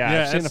stuff.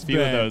 Yeah, I've seen a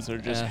few of those. They're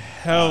just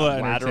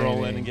hella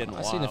lateral in and getting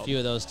I've wild. seen a few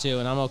of those, too,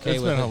 and I'm okay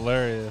with it. It's been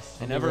hilarious.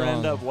 They never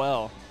end up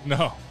well.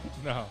 No.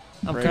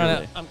 I'm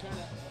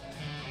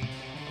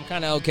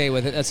kind of okay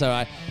with it. That's all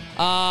right.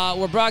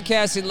 We're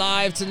broadcasting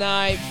live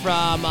tonight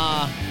from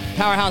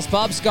Powerhouse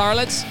Pub,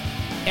 Scarlett's.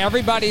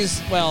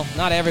 Everybody's, well,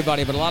 not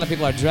everybody, but a lot of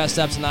people are dressed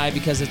up tonight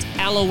because it's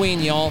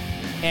Halloween, y'all.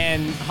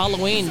 And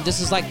Halloween,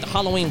 this is like the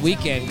Halloween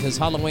weekend because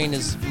Halloween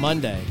is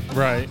Monday.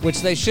 Right.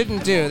 Which they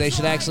shouldn't do. They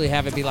should actually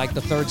have it be like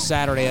the third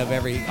Saturday of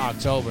every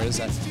October.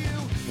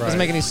 Doesn't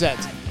make any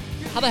sense.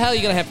 How the hell are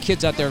you going to have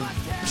kids out there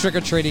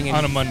trick-or-treating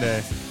on a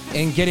Monday?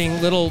 And getting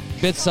little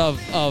bits of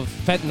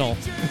fentanyl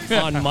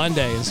on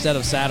Monday instead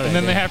of Saturday. And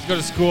then they have to go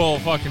to school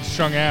fucking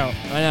strung out.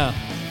 I know.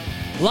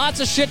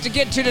 Lots of shit to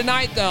get to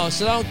tonight, though,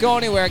 so don't go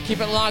anywhere. Keep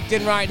it locked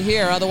in right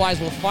here.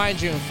 Otherwise, we'll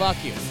find you and fuck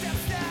you.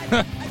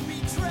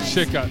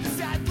 Shit got.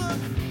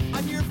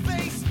 On your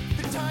face,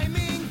 the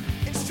timing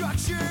and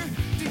structure.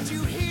 Did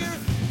you hear?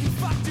 He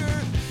fucked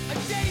her. A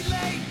day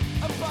late,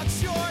 a buck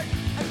short.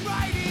 I'm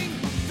writing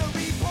the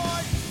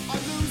report on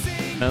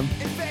losing and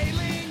failing.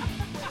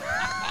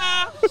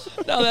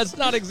 No, that's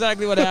not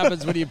exactly what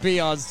happens when you pee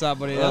on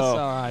somebody. That's all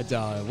right,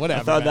 darling.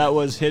 Whatever. I thought that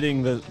was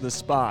hitting the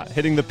spot,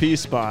 hitting the P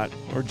spot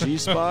or G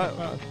spot.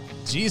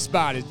 G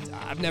spot.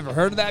 I've never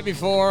heard of that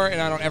before, and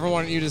I don't ever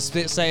want you to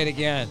say it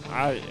again.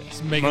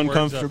 It's making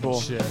uncomfortable.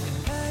 Words up and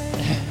shit.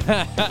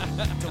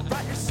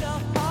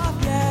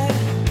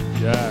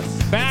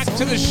 Yes. Back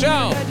to the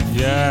show.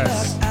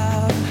 Yes.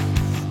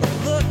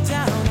 Look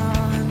down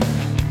on.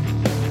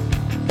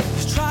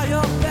 Just try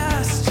your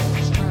best.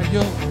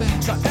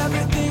 Try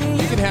everything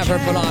You can have her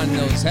put on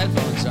those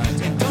headphones,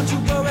 right? Don't you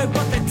worry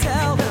what they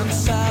tell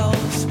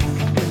themselves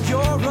when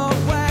you're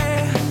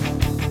away.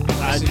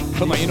 I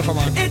put my uniform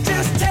on. It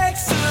just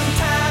takes some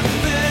time.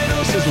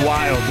 This is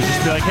wild to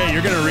just be like, hey,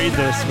 you're gonna read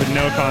this with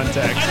no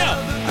context. I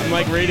know. I'm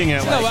like reading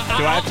it. Like,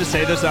 do I have to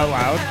say this out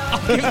loud?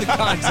 I'll give the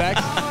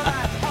context.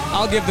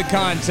 I'll give the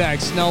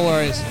context. No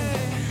worries.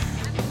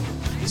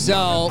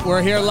 So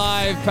we're here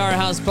live,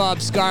 Powerhouse Pub,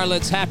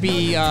 Scarlett's.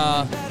 Happy.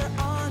 I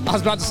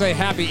was about to say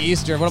Happy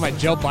Easter. What am I,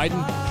 Joe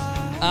Biden?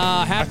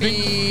 Happy.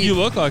 You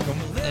look like him.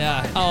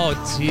 Yeah. Oh,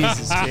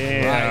 Jesus Christ,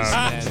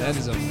 man. That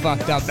is a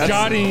fucked up.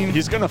 Got him.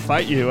 He's gonna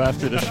fight you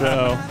after the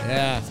show.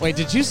 Yeah. Wait,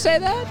 did you say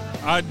that?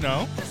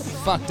 No.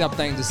 Fucked up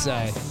thing to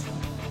say.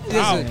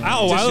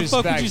 Ow, why the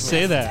fuck would you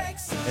say that?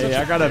 Hey,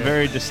 I got a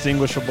very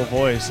distinguishable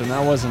voice, and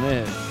that wasn't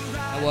it.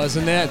 That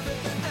wasn't it.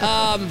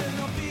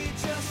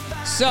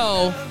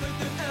 So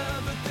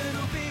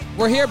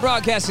we're here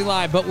broadcasting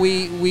live, but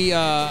we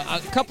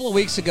a couple of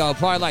weeks ago,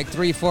 probably like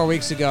 3-4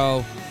 weeks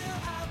ago,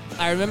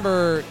 I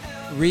remember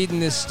reading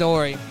this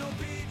story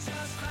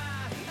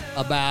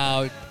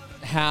about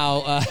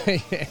how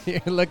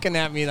you're looking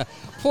at me.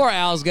 Poor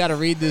Al's got to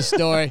read this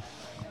story.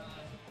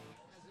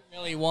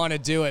 Really want to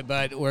do it,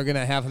 but we're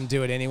gonna have him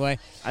do it anyway.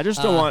 I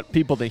just don't want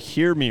people to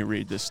hear me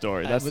read this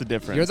story. That's the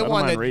difference. You're the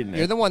one that reading it.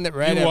 You're the one that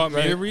read it. You want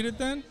me to read it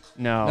then?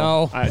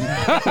 No.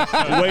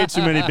 Way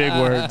too many big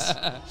words.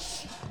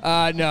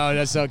 No,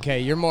 that's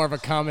okay. You're more of a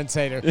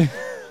commentator.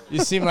 You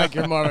seem like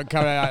you're more of a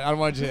commentator. I don't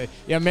want you to.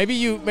 Yeah, maybe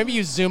you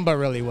Zumba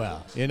really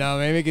well. You know,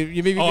 maybe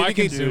you can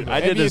Zumba.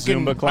 I did a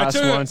Zumba class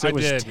once. It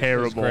was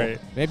terrible. It was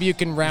maybe you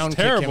can round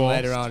kick him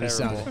later on or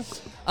something.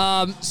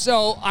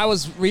 So I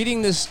was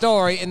reading this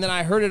story, and then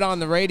I heard it on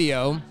the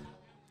radio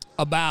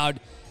about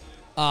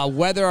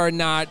whether or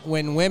not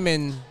when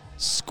women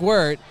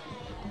squirt,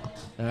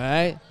 all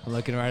right? I'm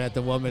looking right at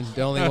the woman,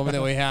 the only woman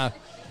that we have.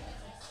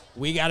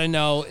 We got to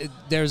know,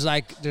 there's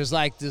like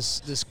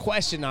this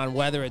question on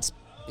whether it's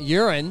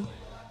urine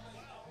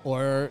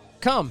or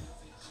cum,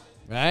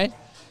 right?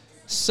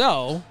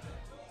 So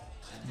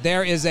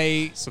there was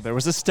a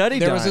study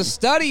done. There was a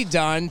study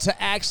done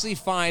to actually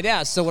find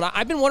out. So what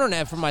I've been wondering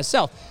that for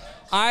myself.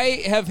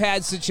 I have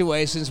had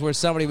situations where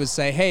somebody would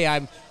say, "Hey,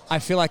 I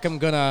feel like I'm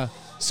gonna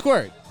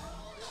squirt."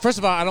 First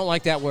of all, I don't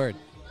like that word,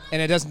 and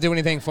it doesn't do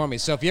anything for me.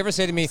 So if you ever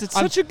say to me, "It's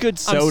such a good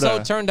soda,"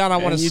 I'm so turned on, I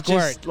want to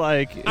squirt. Just,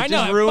 like, I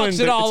know, just ruins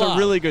it all It's up. a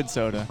really good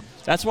soda.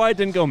 That's why it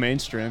didn't go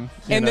mainstream.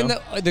 And then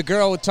the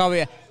girl would tell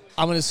me,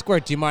 "I'm gonna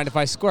squirt. Do you mind if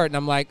I squirt?" And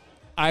I'm like,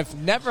 I've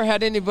never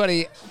had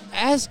anybody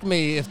ask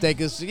me if they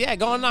could. Yeah,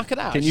 go and knock it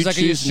out. Can She's you like,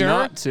 choose "Are you sure?"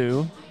 not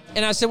to?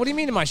 And I said, "What do you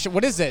mean, am I sure?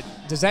 What is it?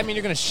 Does that mean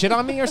you're gonna shit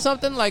on me or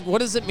something? Like, what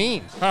does it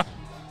mean?"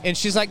 And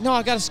she's like, "No,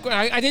 I gotta squirt.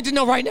 I need to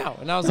know right now."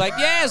 And I was like,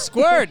 "Yeah,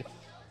 squirt."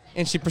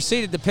 And she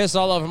proceeded to piss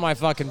all over my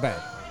fucking bed.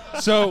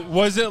 So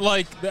was it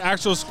like the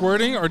actual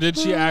squirting, or did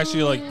she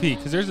actually like pee?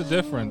 Because there's a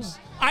difference.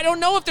 I don't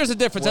know if there's a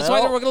difference. That's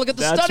why we're gonna look at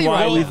the study right now. right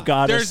That's why we've now.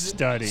 got a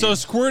study. So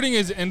squirting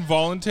is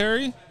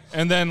involuntary,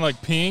 and then like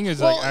peeing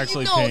is like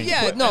actually peeing.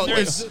 Yeah, no.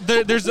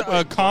 There's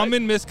a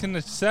common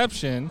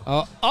misconception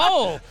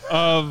of.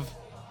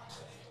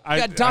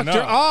 Got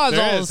Dr. Oz all of a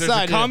There's a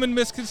sudden. common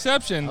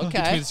misconception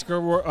between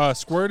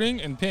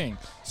squirting and peeing.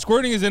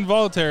 Squirting is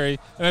involuntary,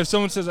 and if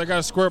someone says, "I got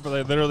to squirt," but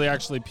they literally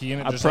actually pee in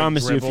it, I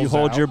promise you, if you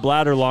hold your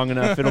bladder long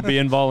enough, it'll be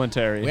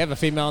involuntary. We have a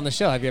female on the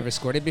show. Have you ever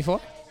squirted before?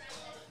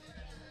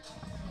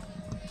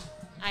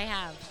 I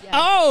have. Yes.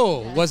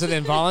 Oh, Yes. was it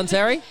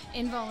involuntary?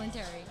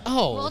 Involuntary.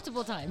 Oh.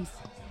 Multiple times.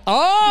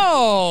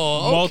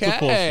 Oh, okay.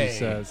 Multiple, she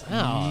says.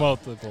 Oh.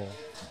 Multiple.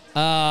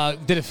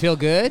 Did it feel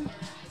good?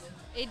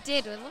 It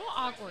did. It was a little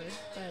awkward,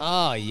 but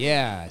Oh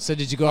yeah. So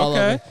did you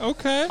go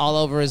Okay. all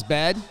over his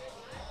bed?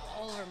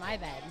 all over my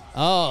bed.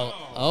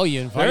 Oh, you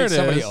There invited it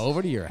somebody is.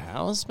 over to your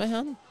house,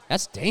 man?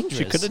 That's dangerous.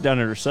 She could have done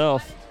it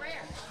herself.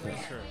 It's rare. Very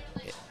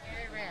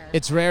rare.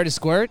 It's rare to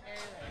squirt?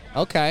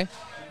 Okay.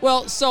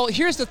 Well, so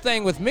here's the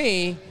thing with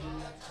me.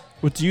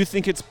 Well, do you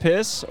think it's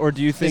piss or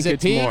do you think it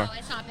it's pee? more? No,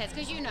 it's not piss,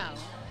 because you know.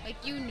 Like,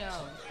 you know.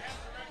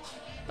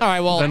 All right,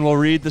 well, Then we'll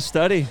read the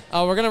study.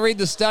 we're going to read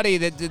the study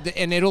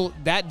and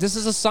this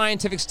is a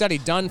scientific study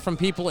done from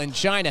people in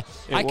China.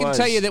 I can was.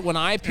 tell you that when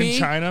I pee, In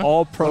China?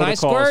 All when I protocols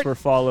squirt, were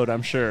followed,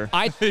 I'm sure.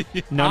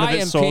 None of I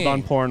it am sold peeing.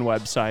 on porn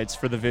websites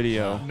for the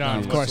video. None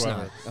Of course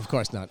whatsoever. not. Of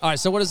course not. All right,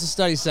 so what does the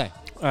study say?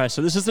 All right,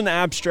 so this is an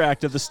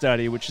abstract of the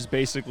study, which is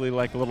basically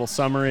like a little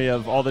summary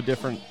of all the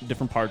different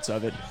parts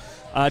of it.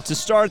 To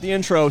start the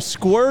intro,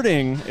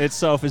 squirting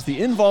itself is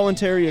the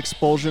involuntary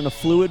expulsion of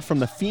fluid from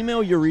the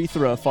female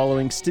urethra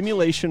following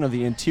stimulation of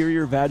the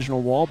anterior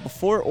vaginal wall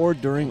before or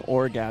during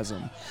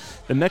orgasm.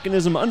 The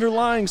mechanism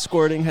underlying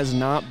squirting has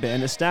not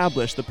been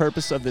established. The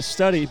purpose of this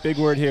study, big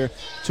word here,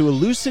 to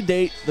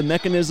elucidate the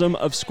mechanism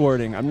of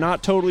squirting. I'm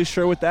not totally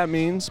sure what that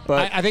means,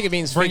 but I think it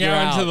means Bring it figure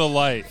out out. into the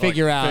light.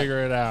 Figure out.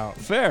 Figure it out.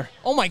 fair.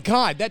 Oh my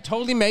God, that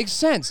totally makes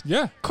sense.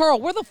 Yeah. Carl,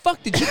 where the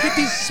fuck did you get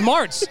these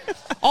smarts?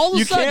 All of a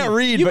You sudden, can't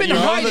read, you've but been you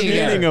know the hiding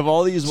meaning there. of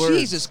all these words.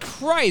 Jesus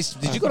Christ!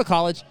 Did you go to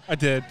college? I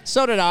did.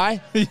 So did I.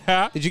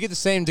 Yeah. Did you get the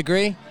same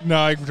degree? No,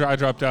 I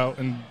dropped out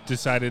and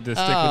decided to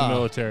stick with the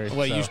military.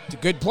 Well, so.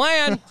 good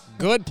plan.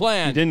 Good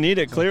plan. You didn't need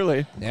it,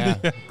 clearly. Yeah.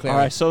 Clearly. All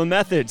right, so the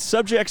method.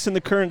 Subjects in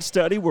the current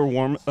study were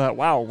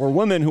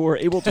women who were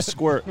able to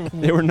squirt.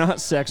 They were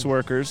not sex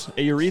workers.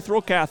 A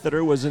urethral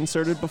catheter was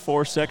inserted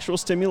before sexual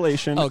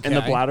stimulation, and the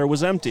Okay. bladder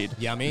was emptied.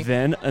 Yummy.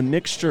 Then a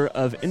mixture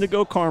of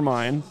indigo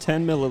carmine,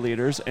 10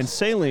 milliliters, and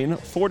saline,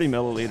 40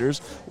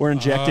 milliliters, were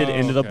injected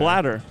into the okay.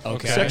 bladder.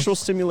 Okay. Sexual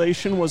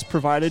stimulation was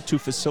provided to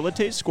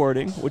facilitate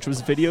squirting, which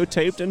was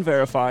videotaped and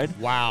verified.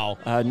 Wow.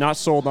 Not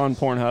sold on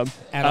Pornhub.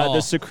 At all.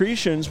 The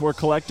secretions were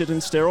collected in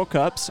sterile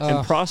cups,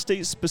 and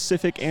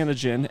prostate-specific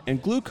antigen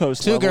and glucose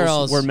Two levels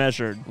girls. were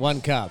measured.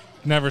 1 cup.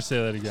 Never say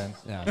that again.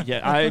 Yeah.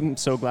 Yeah, I'm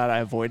so glad I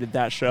avoided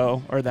that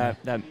show or that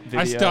video.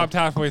 I stopped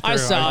halfway through. I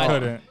saw it.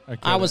 couldn't.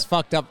 I was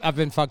fucked up. I've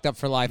been fucked up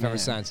for life ever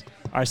since.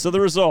 All right, so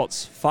the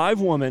results: 5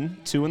 women,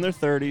 2 in their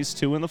 30s,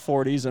 2 in the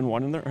 40s, and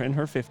 1 in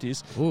her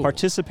 50s, Ooh.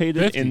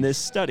 participated in 50s. this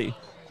study.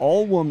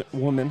 All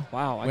women,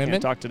 wow, I Women?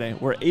 can't talk today,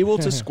 were able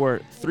to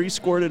squirt. 3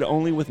 squirted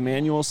only with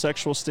manual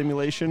sexual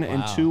stimulation,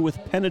 and 2 with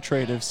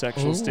penetrative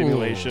sexual Ooh.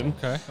 stimulation.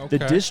 Okay. The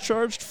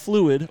discharged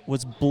fluid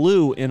was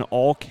blue in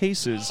all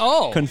cases,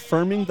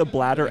 confirming the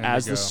bladder There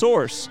as we the go.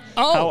 source.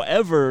 Oh.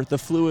 However, the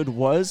fluid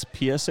was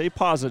PSA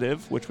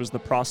positive, which was the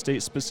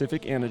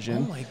prostate-specific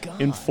antigen, Oh my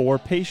God. in 4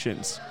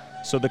 patients.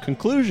 So the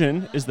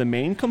conclusion is the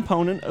main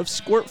component of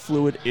squirt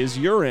fluid is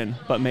urine,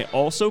 but may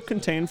also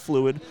contain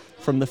fluid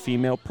from the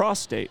female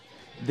prostate.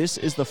 This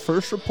is the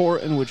first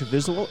report in which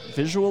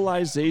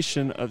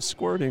visualization of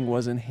squirting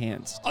was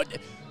enhanced.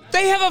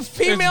 They have a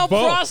female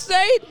both.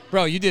 prostate?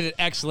 Bro, you did an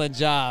excellent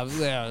job.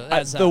 Yeah,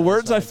 that's The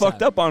words I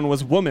fucked up on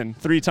was woman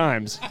 3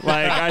 times.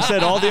 Like I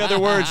said all the other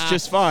words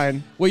just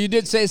fine. Well, you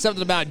did say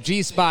something about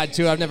G-spot,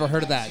 too. I've never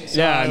heard of that. So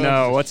Yeah,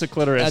 no, what's a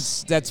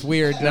clitoris? That's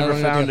weird. Never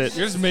No, found no. it.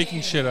 You're just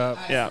making shit up.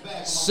 Yeah.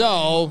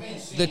 So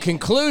the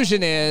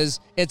conclusion is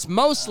it's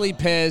mostly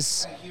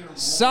piss,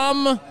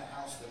 some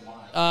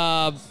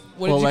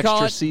what did Well, you call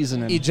extra it?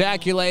 seasoning.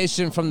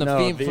 Ejaculation from the, No,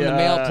 from the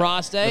male The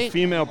prostate.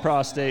 female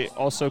prostate,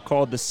 also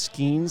called the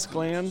Skene's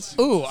glands.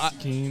 Ooh,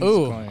 Skene's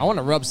ooh! gland. I want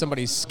to rub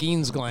somebody's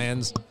Skene's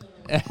glands.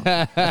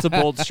 That's a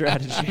bold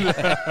strategy.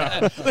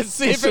 Let's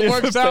see if it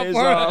works out pays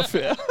for off.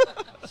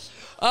 us.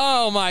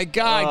 Oh my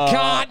God,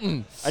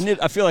 cotton!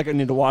 I feel like I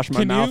need to wash my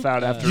Can mouth you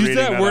out after use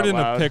reading that word out in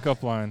a loud.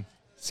 pickup line?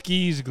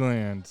 Skis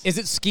glands. Is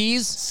it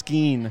skis?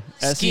 Skene.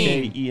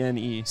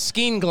 S-K-E-N-E.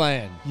 Skene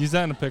gland. Use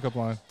that in a pickup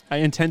line. I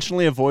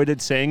intentionally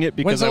avoided saying it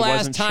When's because the I last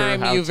wasn't sure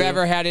time how you've to.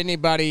 ever had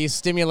anybody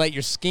stimulate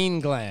your Skene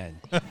gland?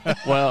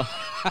 Well,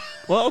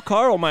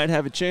 Carl might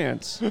have a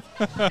chance.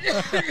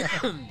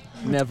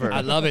 Never.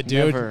 I love it,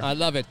 dude. Never. I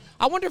love it.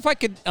 I wonder if I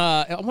could.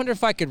 I wonder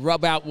if I could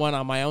rub out one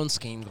on my own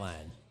Skene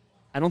gland.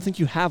 I don't think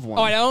you have one.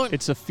 Oh, I don't?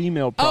 It's a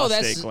female Oh,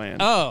 prostate that's.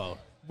 gland. Oh,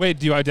 Wait,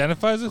 do you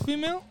identify as a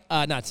female?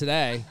 not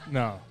today.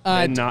 No.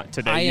 And not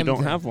today. I You am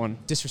don't have one.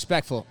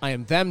 Disrespectful. I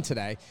am them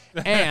today,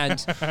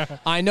 and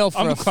I know for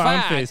I'm a clown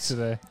fact face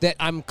today. that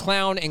I'm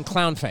clown and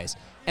clown face,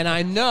 and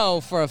I know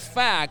for a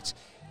fact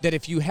that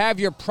if you have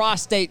your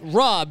prostate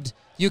rubbed,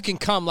 you can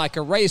come like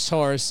a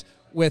racehorse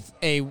with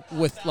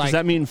like Does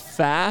that mean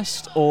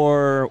fast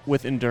or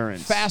with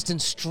endurance? fast and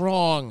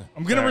strong.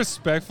 I'm going to Fair.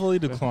 respectfully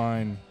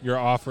decline your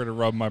offer to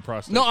rub my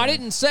prostate. No, I gland.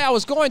 didn't say I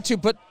was going to,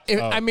 but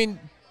I mean,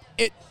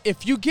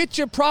 if you get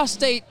your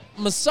prostate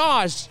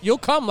massaged, you'll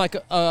come like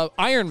a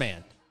Iron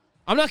Man.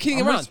 I'm not kidding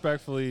I'm around.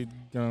 respectfully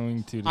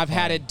going to I've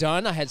had decline. it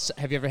done.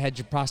 Have you ever had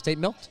your prostate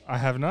milked? I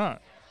have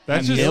not.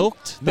 That's just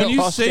milked? When you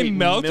say Prostate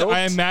milked, milked?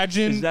 I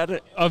imagine Is that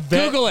a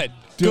vet Google it.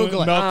 doing-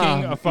 Google it.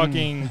 milking a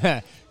fucking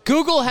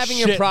Google having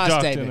your shit duct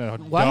prostate. in a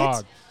What?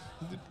 dog.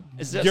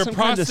 Is that your some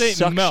kind of prostate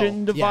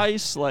suction milk.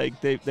 device? Like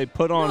they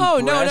put on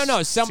No. breasts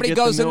to Somebody get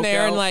goes the in milk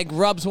there and out? like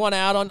rubs one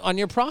out on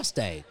your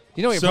prostate.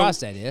 You know what your So,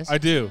 prostate is? I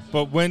do,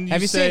 but when you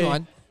Have you say, seen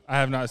one? I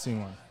have not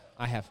seen one.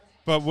 I have.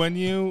 But when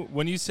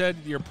you said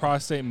your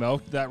prostate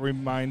milk, that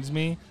reminds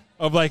me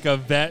of like a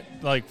vet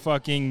like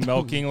fucking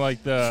milking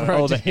like the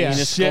Oh, the Yeah.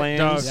 anus shit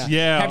glands. dogs.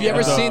 Yeah. Have you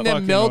ever the seen them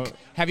fucking milk?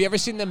 Have you ever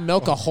seen them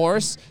milk a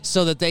horse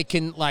so that they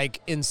can like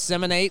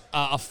inseminate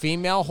a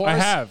female horse? I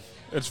have.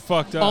 It's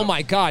fucked up. Oh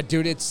my god,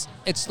 dude! It's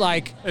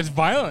like It's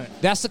violent.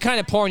 that's the kind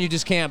of porn you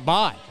just can't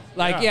buy.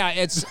 Like, Yeah.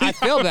 it's. I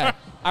feel that.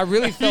 I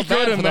really feel You go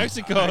bad to for them.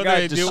 Mexico, I they got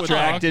do it with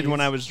distracted when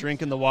donkeys. I was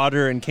drinking the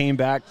water and came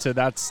back to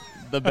that's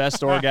the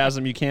best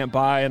orgasm you can't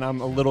buy, and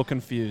I'm a little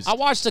confused. I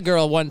watched a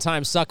girl one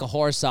time suck a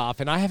horse off,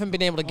 and I haven't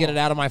been able to get it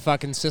out of my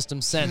fucking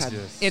system since. God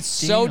It's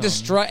so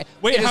distraught.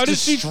 Wait, how did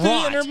she fit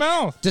it in her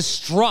mouth?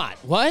 Distraught.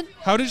 What?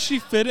 How did she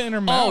fit it in her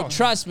Oh, mouth?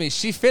 trust me,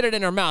 she fit it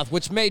in her mouth,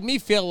 which made me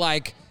feel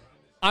like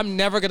I'm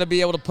never going to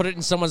be able to put it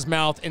in someone's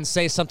mouth and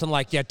say something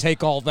like, yeah,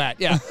 take all that.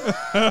 Yeah.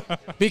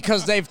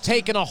 Because they've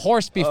taken a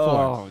horse before.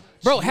 Oh,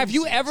 Bro, have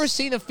you ever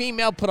seen a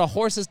female put a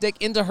horse's dick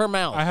into her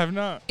mouth? I have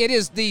not. It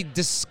is the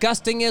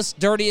disgustingest,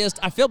 dirtiest.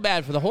 I feel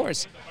bad for the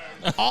horse.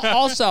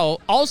 Also,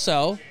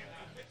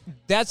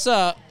 that's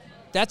a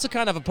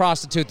kind of a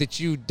prostitute that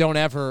you don't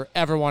ever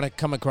want to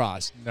come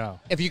across. No.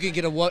 If you can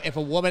get if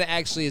a woman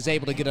actually is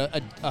able to get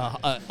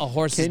a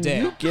horse's Can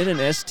dick, you get an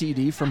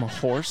STD from a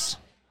horse?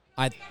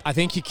 I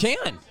think you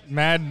can.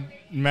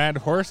 Mad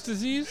horse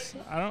disease?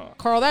 I don't.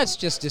 Carl, that's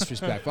just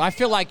disrespectful. I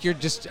feel like you're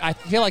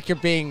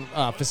being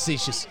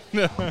facetious.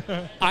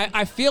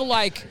 I feel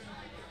like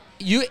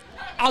you.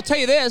 I'll tell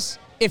you this: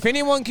 if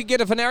anyone could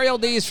get a venereal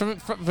disease from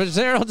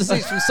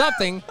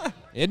something,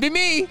 it'd be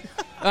me.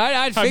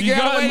 I'd Have figure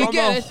you out a way to From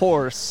get a it.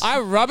 horse.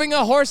 I'm rubbing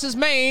a horse's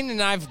mane,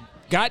 and I've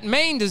got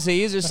mane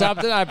disease or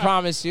something. I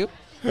promise you,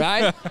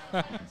 right?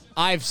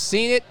 I've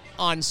seen it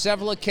on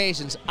several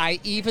occasions. I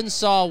even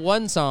saw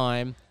one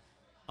time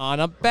on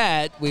a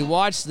bet. We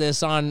watched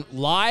this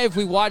live.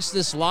 We watched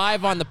this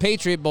live on the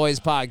Patriot Boys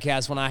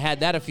podcast when I had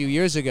that a few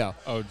years ago.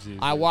 Oh, geez.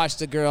 I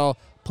watched a girl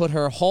put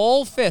her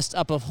whole fist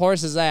up a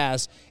horse's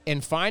ass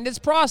and find its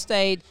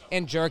prostate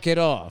and jerk it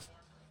off.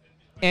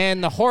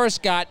 And the horse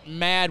got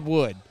mad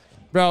wood.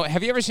 Bro,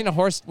 have you ever seen a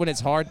horse when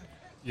it's hard?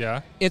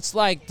 Yeah. It's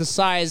like the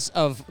size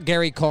of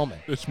Gary Coleman.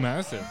 It's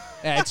massive.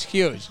 Yeah, it's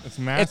huge. It's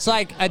massive. It's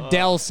like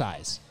Adele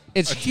size.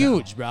 It's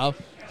huge, bro.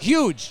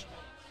 Huge.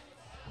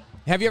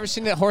 Have you ever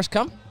seen that horse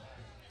come?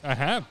 I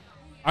have.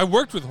 I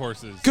worked with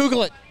horses.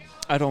 Google it.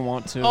 I don't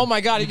want to. Oh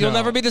my God, you'll don't.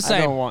 never be the I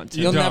same. don't want to.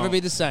 You You'll never don't. be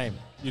the same.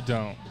 You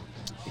don't.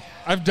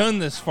 I've done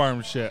this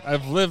farm shit.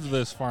 I've lived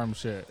this farm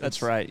shit.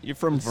 That's right. You're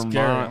from It's Vermont.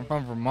 scary. I'm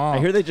from Vermont. I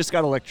hear they just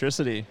got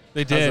electricity.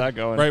 they How's did. that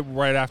going?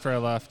 Right after I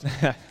left.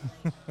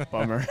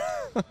 Bummer.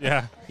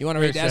 Yeah. You want to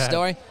Very read that sad.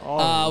 story?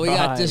 All We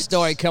got this right.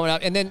 story coming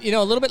up. And then,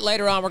 a little bit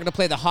later on, we're going to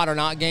play the Hot or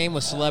Not game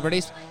with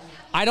celebrities.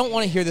 I don't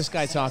want to hear this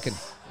guy talking.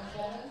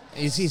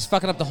 He's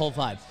fucking up the whole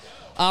vibe.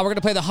 We're going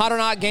to play the Hot or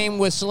Not game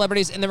with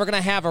celebrities, and then we're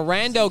going to have a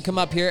rando come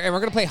up here, and we're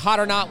going to play Hot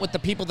or Not with the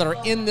people that are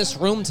in this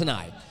room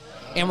tonight.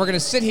 And we're going to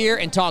sit here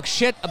and talk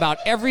shit about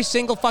every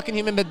single fucking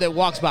human being that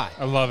walks by.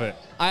 I love it.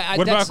 that's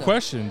What about a-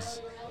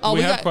 questions? Oh,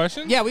 we have got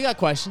questions? Yeah, we got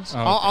questions. Oh,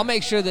 I'll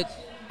make sure that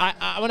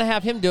I want to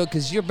have him do it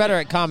because you're better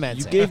at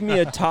comments. You gave me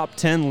a top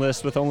 10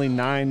 list with only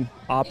 9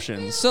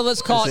 options. So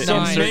let's call Is it it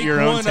 9. insert Make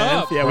your own one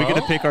 10th? up, Yeah, we bro.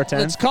 get to pick our 10th.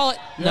 Let's call it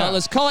Yeah.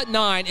 Let's call it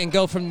 9 and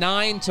go from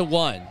 9 to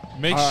 1.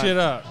 Make shit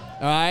up.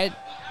 All right,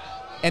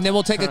 and then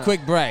we'll take a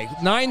quick break.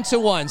 9 to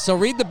 1. So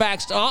read the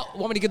backstory. Oh,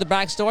 want me to give the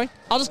backstory?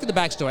 I'll just give the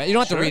backstory. You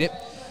don't have to read it.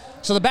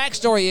 So the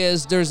backstory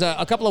is there's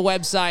a couple of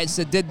websites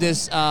that did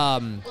this.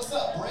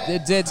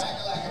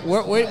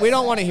 We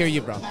don't want to hear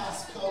you, bro.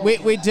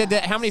 We did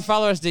that. How many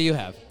followers do you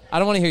have? I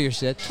don't want to hear your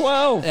shit.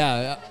 12.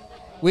 Yeah,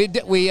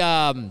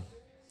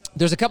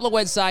 there's a couple of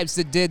websites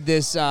that did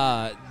this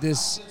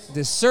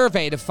this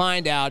survey to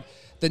find out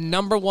the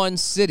number one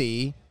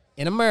city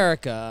in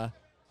America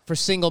for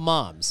single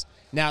moms.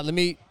 Now, let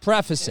me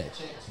preface it.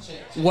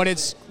 What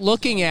it's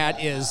looking at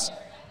is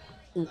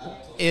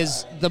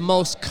the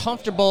most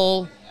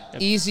comfortable,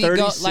 easy go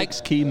 36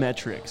 like key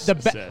metrics. the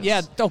it says.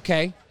 yeah,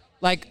 okay.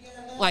 Like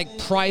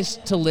price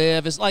to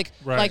live is like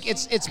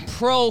it's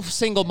pro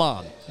single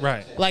mom.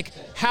 Right. Like,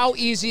 how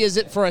easy is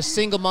it for a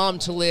single mom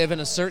to live in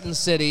a certain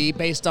city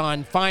based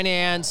on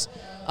finance,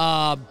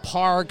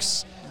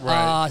 parks,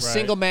 Right.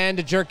 single man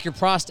to jerk your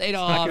prostate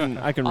off,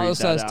 I can all read this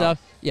that other out. stuff?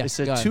 Yeah, They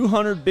said go ahead.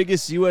 200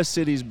 biggest U.S.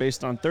 cities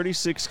based on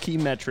 36 key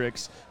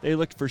metrics. They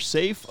looked for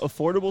safe,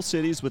 affordable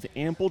cities with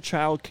ample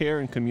child care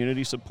and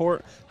community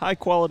support,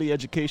 high-quality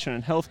education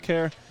and health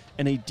care,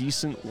 and a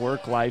decent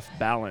work-life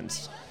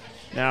balance.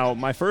 Now,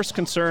 my first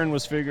concern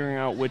was figuring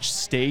out which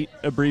state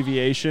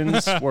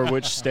abbreviations were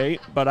which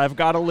state, but I've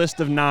got a list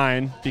of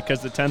 9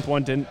 because the 10th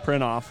one didn't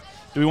print off.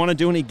 Do we want to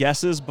do any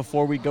guesses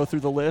before we go through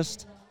the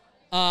list?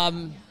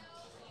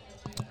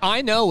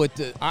 I know what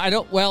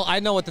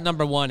the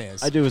number one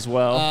is. I do as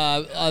well.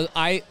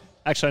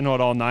 Actually, I know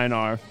what all 9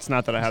 are. It's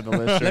not that I have the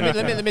list.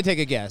 let me take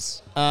a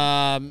guess.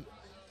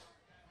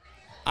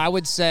 I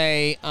would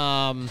say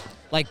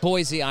like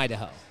Boise,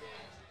 Idaho.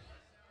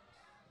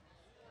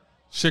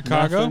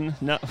 Chicago?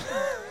 Nothing? No.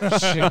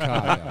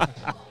 Chicago.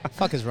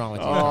 Fuck is wrong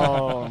with you?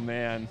 Oh,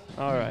 man.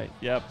 All right.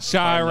 Yep.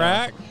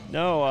 Chirac?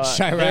 No.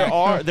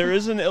 Chirac. There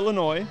is an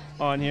Illinois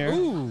on here.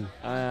 Ooh.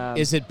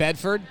 Is it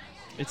Bedford?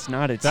 It's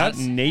not. It's That's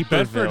Naperville.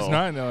 Bedford's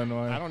not in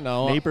Illinois. I don't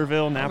know.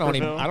 Naperville, I don't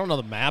Naperville. know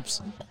the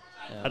maps.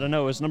 I don't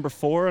know. It's number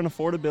 4 in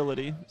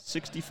affordability,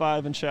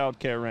 65 in child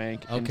care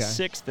rank, and Okay.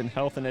 6th in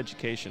health and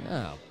education.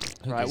 Oh.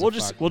 All right, we'll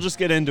just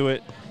get into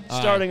it.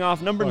 Starting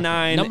off, number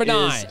 9 Number is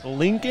 9.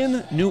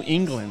 Lincoln, New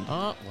England.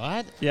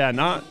 What? Yeah,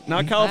 not I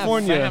have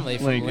California. family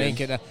from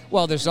Lincoln.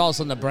 Well, there's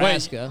also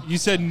Nebraska. Wait, you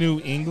said New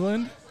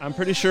England? I'm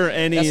pretty sure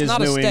any That's is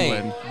not New a state,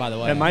 England. by the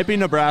way. It might be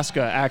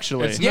Nebraska,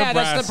 actually. It's Yeah,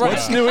 that's Nebraska.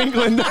 What's New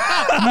England?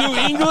 New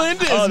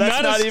England is Oh,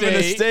 that's not a even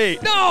a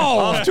state. No!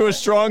 Off to a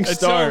strong It's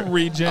start. a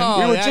region.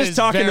 Oh, We were that just is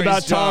talking very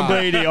about strong. Tom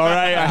Brady, all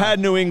right? I had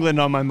New England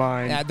on my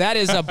mind. Yeah, that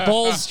is a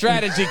bold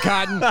strategy,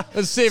 Cotton.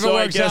 Let's see if it So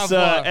I works guess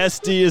out for him.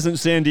 SD isn't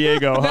San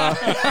Diego, huh?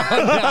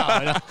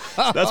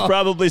 That's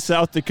probably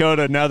South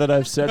Dakota now that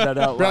I've said that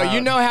out Bro, loud.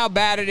 you know how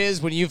bad it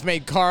is when you've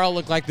made Carl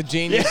look like the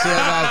genius here?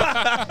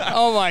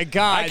 Oh, my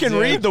God. I can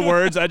dude. read the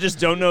words, I just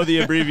don't know the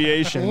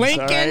abbreviations.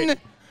 Lincoln, all right?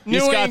 New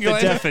He's got England.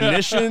 the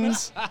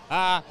definitions.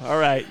 All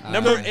right,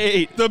 number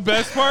 8. The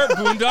best part,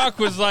 Boondock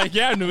was like,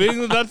 yeah, New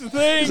England, that's the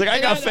thing. He's like,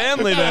 I got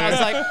family I was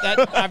there.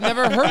 like, I've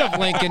never heard of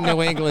Lincoln,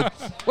 New England.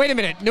 Wait a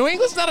minute. New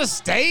England's not a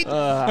state? All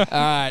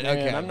right,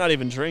 okay. Man, I'm not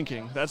even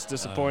drinking. That's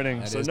disappointing.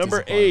 that So is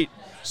number disappointing. 8,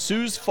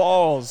 Sioux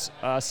Falls,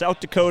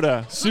 South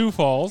Dakota. Sioux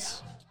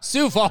Falls.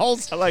 Sioux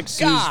Falls. I like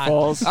Sioux God.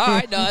 Falls. All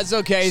right, no, that's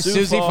okay. Sioux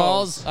Susie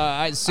Falls. Falls. All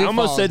right, Sioux I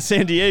almost Falls. said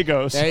San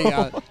Diego. There you so-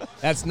 go.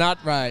 That's not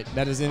right.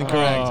 That is Oh,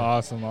 incorrect.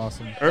 awesome.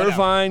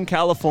 Irvine,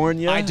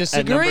 California. I At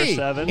disagree. number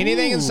 7.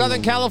 Anything in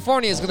Southern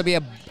California is going to be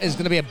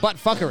a butt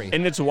fuckery.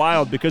 And it's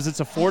wild because its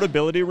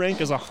affordability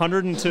rank is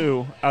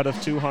 102 out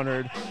of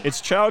 200. Its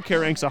child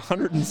care rank's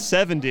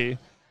 170,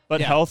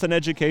 but Yeah. health and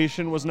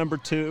education was number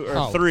 2 or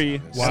Oh,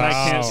 3. wow. And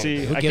I can't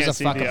see. Who I gives can't a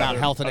see fuck the about other-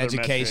 health and other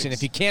education metrics.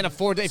 if you can't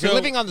afford it? If So- you're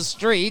living on the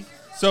street,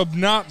 So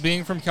not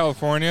being from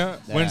California,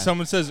 Yeah. when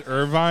someone says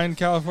Irvine,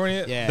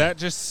 California, Yeah. that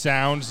just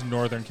sounds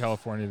Northern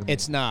California to me.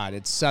 it's not.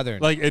 It's Southern.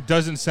 like it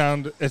doesn't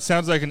sound. It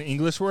sounds like an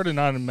English word and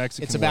not a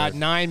Mexican. it's about word.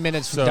 9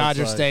 minutes from So it's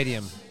Dodger like-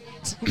 Stadium.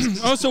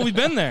 Oh, so we've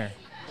been there.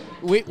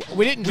 We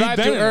didn't drive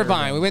been through in Irvine.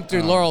 Irvine. We went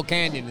through Laurel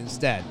Canyon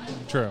instead,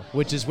 True.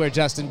 which is where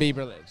Justin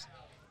Bieber lives.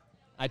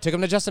 I took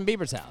him to Justin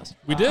Bieber's house.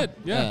 We did.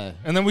 Yeah.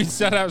 And then we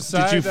sat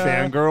outside. Did you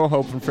fangirl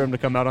hoping for him to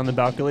come out on the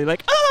balcony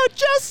like, oh,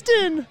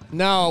 Justin?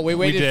 No, we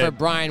waited did. for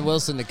Brian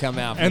Wilson to come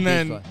out. And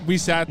then we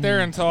sat there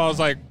until I was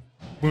like,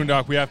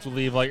 Boondock, we have to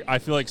leave. Like, I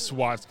feel like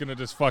SWAT's gonna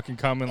just fucking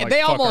come and like. they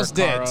fuck almost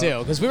our did car too, up.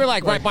 because we were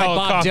like right Like by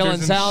Bob helicopters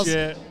Dylan's and house.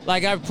 shit.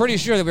 Like I'm pretty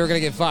sure that we were gonna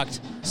get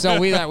fucked. So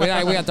we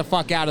got the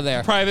fuck out of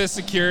there. Private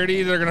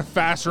security. They're gonna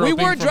fast rope. We were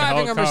from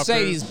driving a helicopters.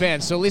 Mercedes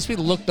Benz, so at least we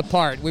looked the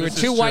part. We were This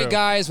two is white true.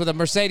 guys with a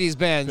Mercedes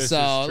Benz, This so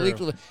is at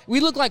true. least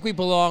we look like we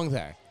belong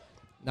there.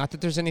 Not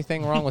that there's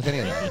anything wrong with any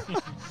of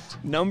that.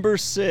 Number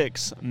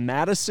 6,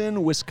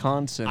 Madison,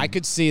 Wisconsin. I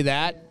could see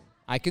that.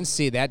 I can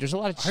see that. There's a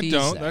lot of I cheese.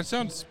 don't. there. That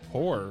sounds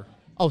poor.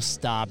 Oh,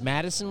 stop.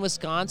 Madison,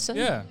 Wisconsin?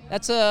 Yeah.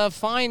 That's a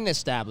fine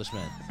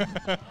establishment.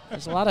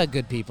 There's a lot of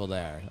good people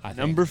there, I think.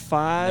 Number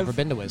 5, Never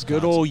been to Wisconsin.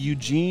 good old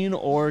Eugene,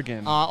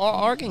 Oregon.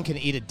 Oregon can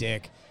eat a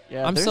dick.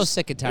 Yeah, I'm so there's-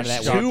 sick and tired of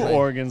that there's 2 word.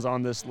 Oregons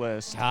on this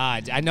list.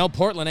 God, I know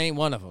Portland ain't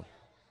one of them.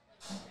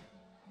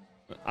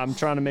 I'm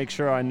trying to make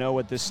sure I know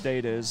what this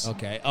state is.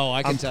 Okay. Oh,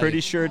 I can I'm tell pretty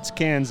you. sure it's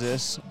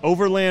Kansas.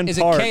 Overland Is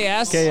Park. it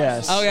KS?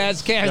 KS. Oh, yeah,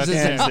 it's Kansas.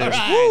 That's All Kansas.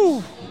 right.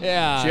 Woo!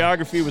 Yeah.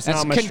 Geography was That's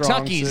not my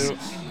Kentucky's. strong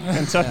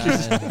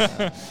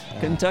suit.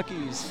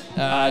 Kentucky's.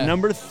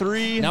 Number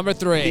 3. Number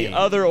 3. The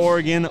other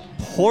Oregon,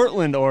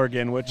 Portland,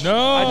 Oregon, which No.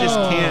 I just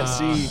can't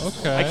see.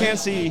 Okay. I can't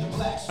see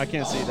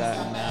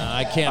that. No,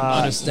 I can't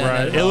understand right.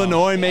 that at all.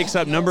 Illinois makes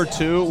up number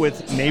 2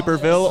 with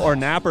Naperville or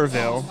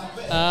Naperville.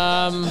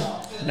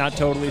 Not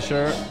totally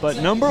sure, but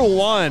number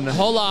 1.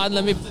 Hold on,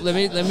 let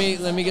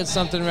me get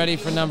something ready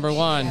for number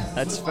 1.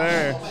 That's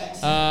fair.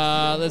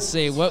 Let's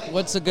see,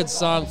 what's a good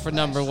song for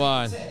number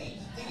 1?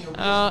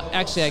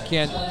 Actually, I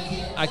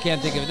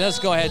can't think of it. Let's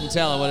go ahead and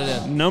tell it what it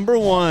is. Number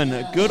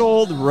 1, good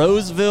old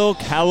Roseville,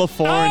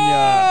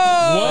 California.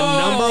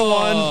 The number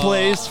 1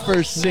 place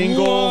for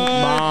single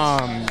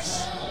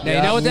moms. Now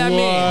you know what that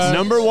means.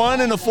 Number 1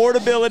 in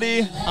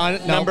affordability.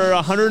 No. Number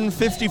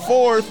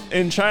 154th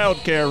in child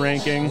care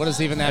ranking. What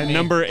does even that and mean?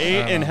 number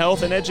 8 in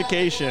health and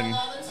education.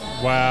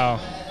 Wow.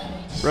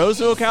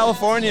 Roseville,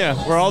 California,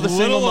 where all the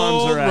single Little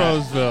moms old are at.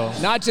 Roseville.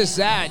 Not just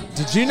that.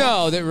 Did you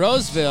know that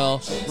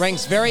Roseville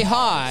ranks very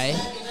high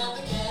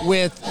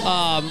with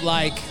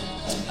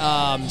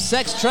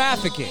sex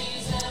trafficking?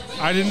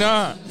 I did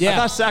not. I Yeah.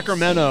 thought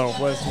Sacramento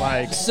was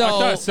like. So I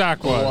thought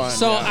Sac was. one.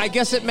 So Yeah. I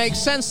guess it makes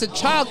sense that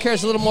childcare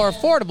is a little more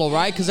affordable,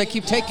 right? Because they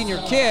keep taking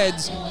your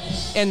kids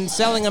and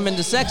selling them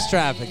into sex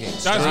trafficking.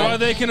 That's why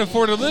they can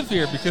afford to live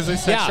here, because they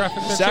sex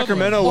traffic their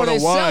Sacramento Or would they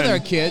have won. sell their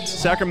kids.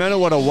 Sacramento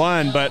would have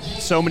won, but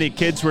so many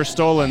kids were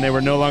stolen, they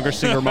were no longer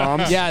single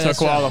moms Yeah, to that's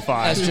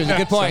qualify. True. That's true.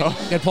 Good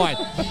point. Good point.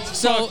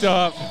 So, Fucked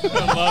up.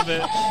 I love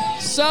it.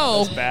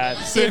 so Bad.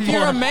 if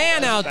you're a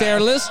man out there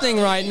listening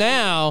right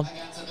now,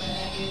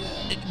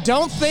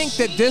 don't think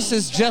that this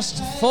is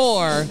just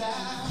for.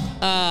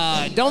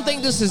 Don't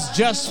think this is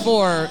just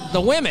for the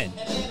women,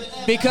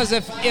 because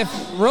if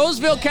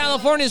Roseville,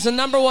 California is the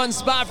 #1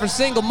 spot for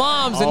single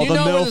moms, All and you the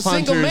know where MILF the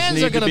single hunters men's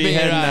need are going to to be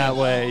heading right? that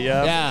way.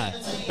 Yep. Yeah.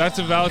 That's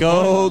a valid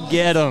Go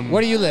get them.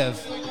 Where do you live?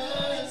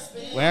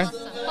 Where?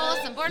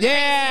 Folsom, born and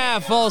Yeah,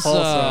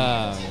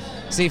 Folsom.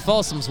 See,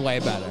 Folsom's way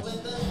better,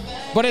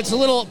 but it's a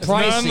little It's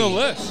pricey. not on the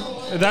list.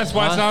 That's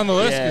why it's not on the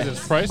list, because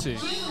it's pricey.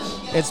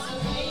 It's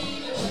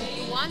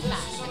raised. You want that.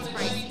 It's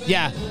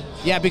pricey.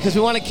 yeah, because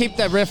we want to keep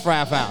that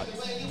riffraff out.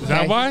 Is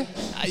that why?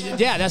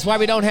 Yeah, that's why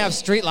we don't have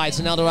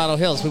streetlights in El Dorado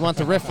Hills. We want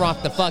the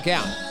riffraff the fuck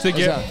out. To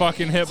get So,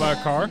 fucking hit by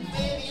a car?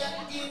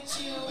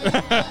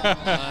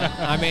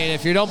 I mean,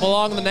 if you don't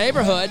belong in the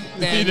neighborhood,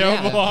 then You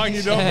don't yeah. belong,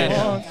 you don't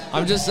belong.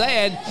 I'm just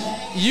saying,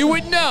 you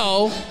would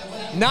know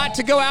not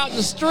to go out in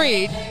the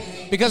street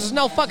because there's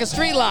no fucking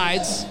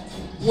streetlights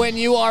when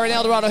you are in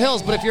El Dorado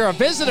Hills. But if you're a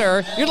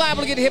visitor, you're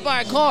liable to get hit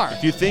by a car.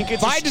 If you think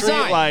it's By a street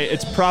design. light,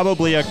 it's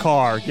probably a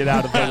car. Get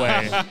out of the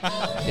way.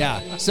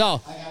 Yeah.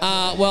 So,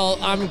 well,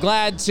 I'm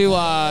glad to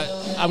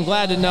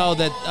know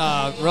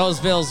that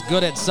Roseville's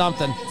good at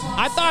something.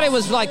 I thought it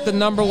was like the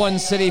 #1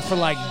 city for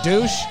like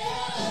douche,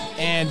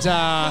 and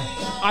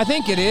I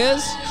think it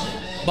is.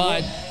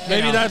 But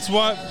Maybe you know, that's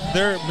what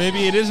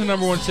maybe it is a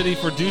 #1 city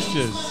for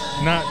douches,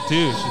 not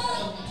douche.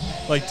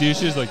 Like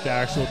douches, like the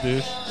actual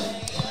douche.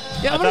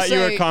 Yeah, I thought you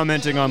were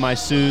commenting on my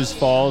Sue's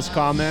Falls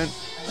comment.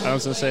 I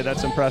was going to say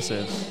that's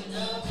impressive.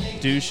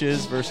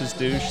 Douches versus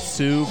douche.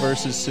 Sue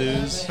versus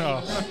Sue's.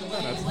 Oh.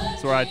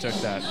 That's where I took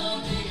that.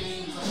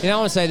 You know, I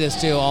want to say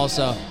this too.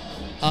 Also,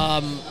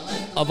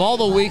 of all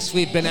the weeks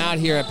we've been out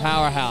here at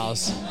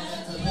Powerhouse,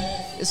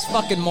 this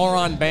fucking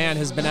moron band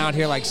has been out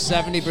here like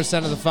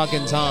 70% of the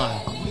fucking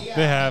time.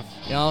 They have.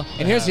 You know,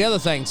 and here's the other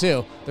thing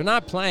too. They're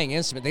not playing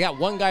instrument. They got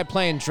one guy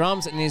playing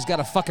drums, and he's got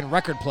a fucking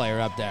record player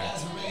up there.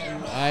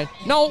 All right?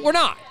 No, we're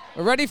not.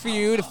 We're ready for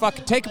you to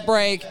fucking take a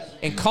break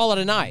and call it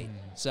a night.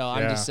 So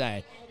I'm just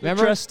saying.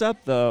 Remember? Dressed up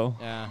though.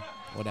 Yeah,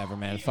 whatever,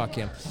 man. Fuck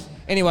him.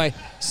 Anyway,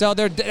 so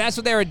that's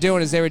what they were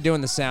doing, is they were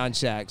doing the sound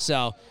check.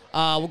 So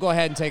we'll go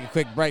ahead and take a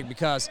quick break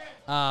because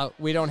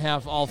we don't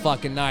have all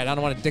fucking night. I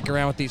don't want to dick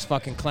around with these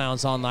fucking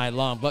clowns all night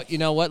long. But you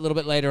know what? A little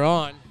bit later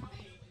on,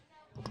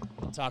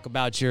 I'm gonna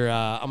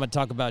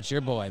talk about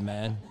your boy,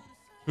 man.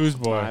 Whose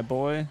boy? My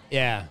boy.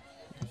 Yeah,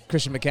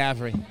 Christian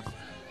McCaffrey.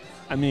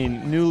 I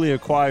mean, newly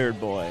acquired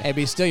boy. Hey, but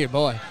he's still your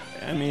boy.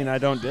 I mean, I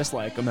don't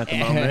dislike him at the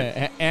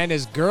moment. And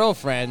his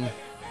girlfriend,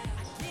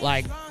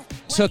 like,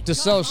 took to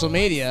social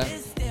media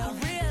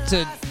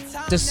to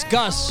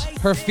discuss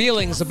her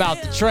feelings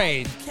about the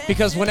trade.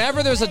 Because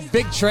whenever there's a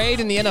big trade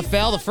in the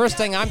NFL, the first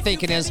thing I'm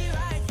thinking is,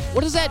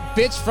 what is that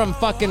bitch from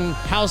fucking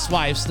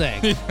Housewives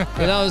thing? You know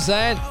what I'm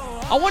saying?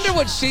 I wonder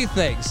what she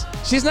thinks.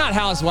 She's not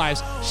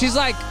Housewives. She was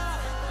like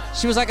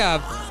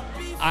a,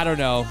 I don't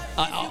know,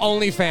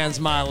 OnlyFans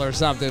model or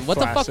something. What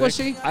the fuck was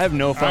she? I have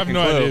no fucking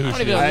no clue. idea who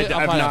she is. I've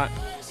I'll find not. out.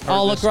 heard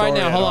I'll this look right story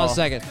now. at Hold on all. a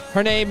second.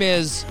 Her name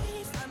is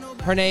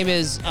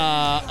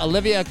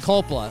Olivia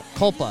Culpa.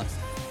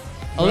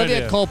 Olivia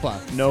idea. Culpa.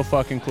 No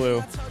fucking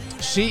clue.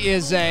 She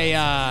is a.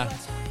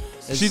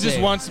 let's She just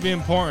see. wants to be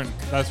important.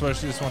 That's why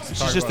she just wants to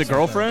talk She's just about a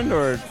girlfriend,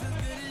 or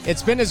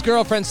It's been his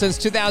girlfriend since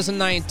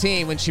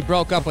 2019 when she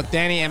broke up with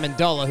Danny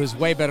Amendola, who's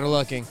way better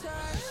looking.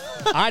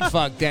 I'd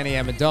fuck Danny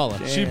Amendola.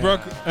 something. She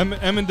broke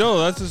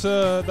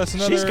Amendola. That's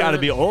another. she's got to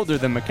be older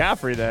than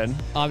McCaffrey then.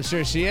 I'm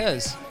sure she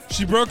is.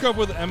 She broke up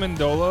with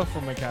Amendola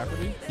from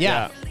McCaffrey.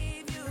 Yeah.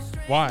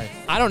 Why?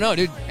 I don't know,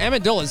 dude.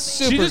 Amendola is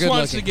super She just good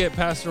wants looking. to get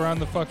passed around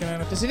the fucking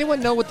NFL. Does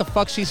anyone know what the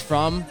fuck she's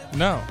from?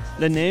 No.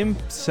 The name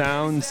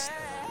sounds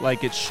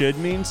like it should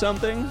mean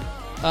something.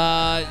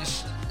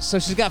 So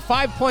she's got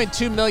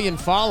 5.2 million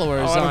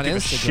followers Oh, I don't on give a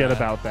Instagram. shit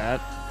about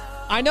that.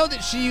 I know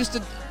that she used to.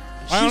 She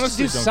I used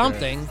to honestly do don't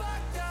something.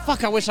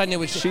 Fuck, I wish I knew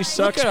what She Look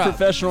sucks her up.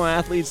 professional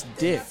athletes'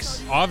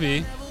 dicks.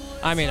 Avi.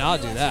 I mean, I'll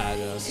do that.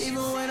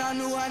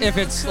 If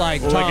it's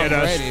like Look Tom at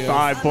us, Brady.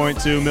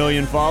 5.2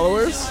 million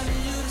followers.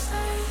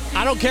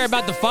 I don't care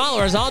about the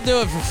followers. I'll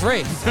do it for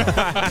free.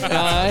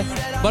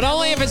 But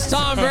only if it's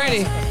Tom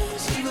Brady.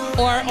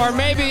 Or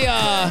maybe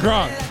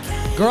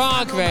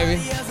Gronk, baby.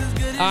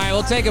 All right,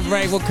 we'll take a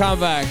break. We'll come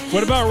back.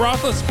 What about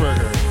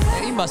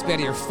Roethlisberger? You must be out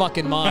of your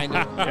fucking mind.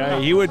 Yeah,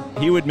 he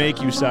would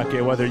make you suck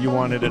it whether you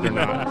wanted it or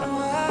not.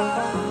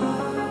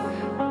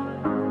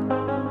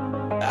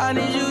 I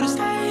need you to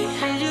stay.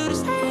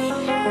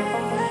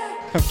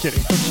 I'm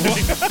kidding.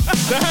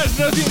 That has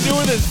nothing to do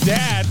with his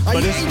dad.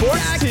 But his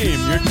sports team,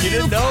 you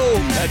didn't know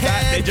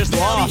that they just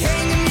lost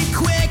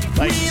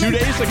like 2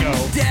 days ago.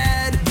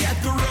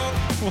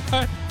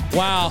 What?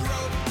 Wow.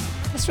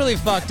 That's really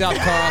fucked up,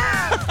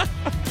 Carl.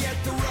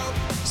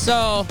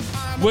 So,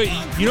 Wait,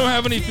 you don't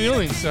have any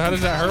feelings, so how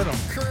does that hurt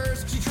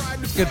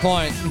them? Good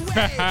point.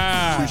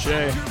 Touche.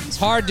 It's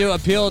hard to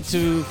appeal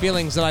to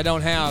feelings that I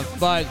don't have,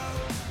 but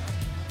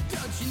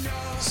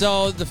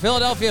so the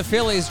Philadelphia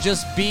Phillies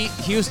just beat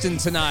Houston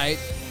tonight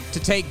to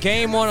take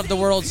Game 1 of the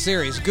World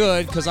Series.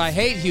 Good, because I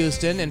hate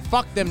Houston and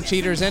fuck them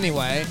cheaters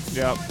anyway.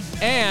 Yep.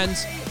 And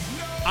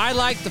I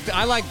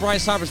like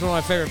Bryce Harper's one of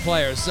my favorite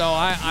players, so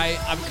I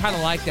kind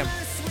of like them.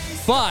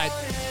 But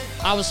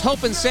I was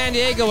hoping San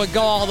Diego would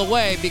go all the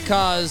way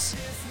because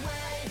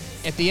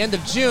at the end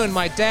of June,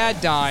 my dad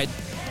died,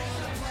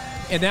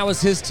 and that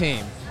was his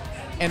team.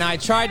 And I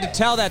tried to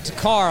tell that to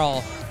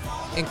Carl,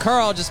 and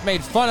Carl just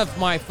made fun of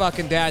my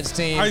fucking dad's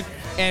team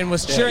and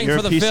was cheering you're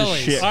for a the piece of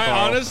Phillies. shit. I Carl.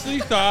 honestly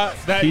thought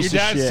that Piece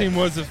your of dad's shit. team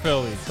was the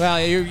Phillies. Well,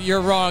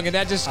 you're wrong, and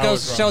that just I goes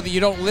was to show wrong. that you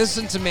don't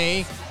listen to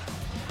me,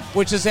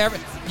 which is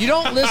you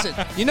don't listen.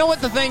 You know what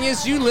the thing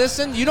is? You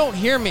listen, you don't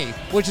hear me,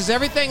 which is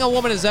everything a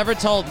woman has ever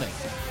told me,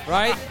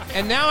 right?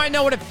 And now I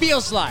know what it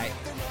feels like,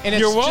 and it's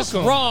You're just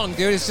welcome. wrong,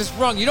 dude. It's just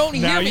wrong. You don't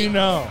Now hear me. you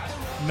know.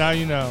 Now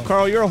you know.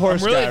 Carl, you're a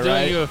horse I'm really guy, doing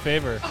right? you a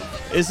favor.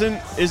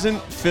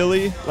 Isn't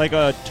Philly like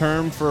a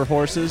term for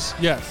horses?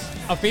 Yes.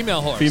 A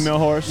female horse. Female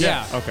horse?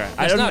 Yeah. Okay. It's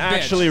I didn't not bitch,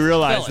 actually it's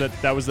realize Philly.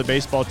 that was the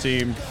baseball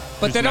team.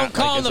 But who's they don't not,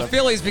 call like, them the is a-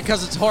 Phillies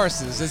because it's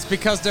horses. It's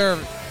because they're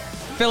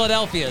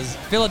Philadelphians.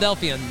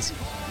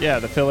 Yeah,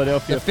 the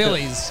Philadelphia. The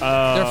Phillies.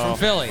 Oh. They're from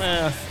Philly.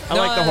 I No,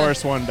 like the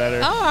horse one better.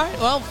 All right,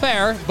 well,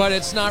 fair, but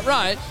it's not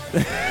right.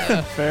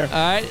 Fair. All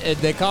right,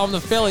 they call them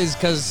the Phillies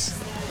because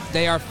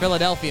they are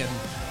Philadelphian.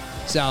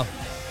 So,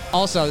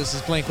 also, this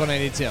is Blink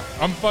 182.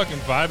 I'm fucking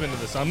vibing to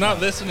this. I'm not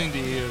listening to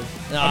you.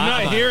 No, I'm not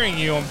I'm not. hearing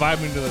you. I'm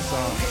vibing to the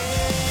song.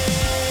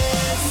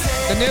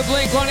 The new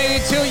Blink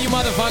 182, you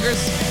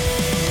motherfuckers.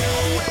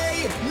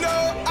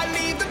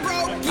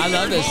 I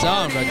love this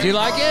song, bro. Do you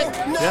like it?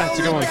 Yeah, it's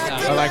a good one.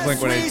 I like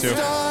Blink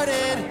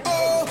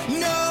 182.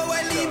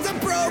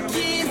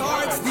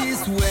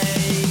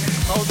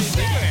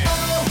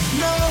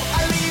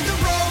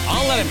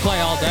 I'll let it play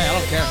all day. I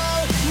don't care.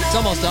 It's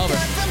almost over.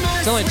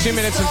 It's only 2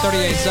 minutes and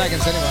 38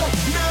 seconds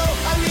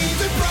anyway.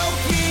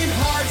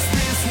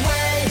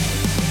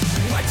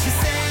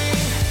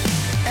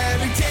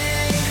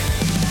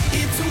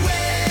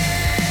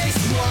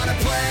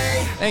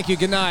 Thank you.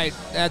 Good night.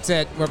 That's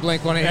it. We're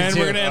Blink 182. And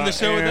we're going to end the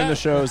show with And that. the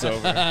show's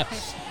over.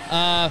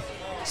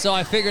 So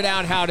I figured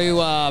out how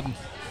to.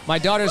 My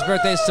daughter's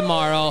birthday's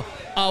tomorrow.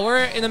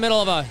 We're in the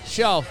middle of a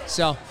show,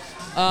 so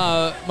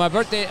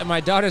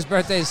my daughter's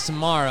birthday's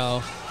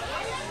tomorrow.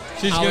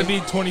 She's going to be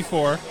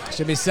 24.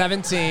 She'll be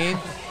 17.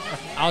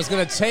 I was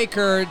gonna take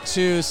her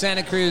to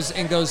Santa Cruz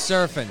and go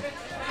surfing.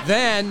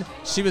 Then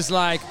she was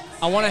like,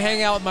 "I want to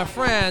hang out with my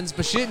friends,"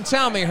 but she didn't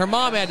tell me. Her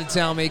mom had to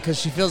tell me because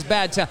she feels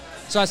bad.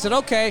 So I said,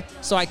 "Okay."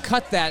 So I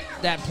cut that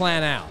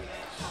plan out.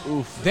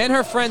 Oof. Then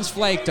her friends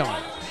flaked on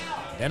it.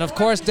 Then, of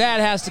course,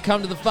 Dad has to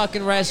come to the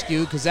fucking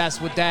rescue because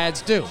that's what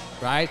dads do,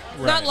 right?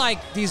 Not like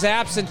these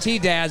absentee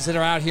dads that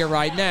are out here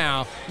right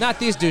now. Not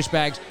these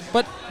douchebags,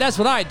 but that's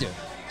what I do.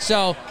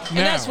 So, and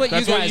Now, that's what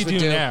that's you what guys you would do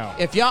do. now.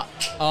 If y'all,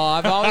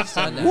 I've always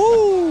done that.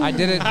 Woo! I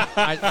did it.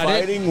 I did.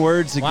 Fighting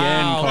words again,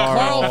 Wow,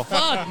 Carl.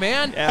 fuck,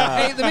 man. Yeah.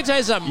 Hey, let me tell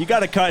you something. You got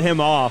to cut him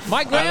off. My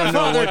I don't know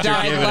grandfather what you're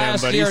died giving him,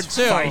 last but year he's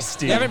too.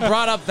 feisty. You haven't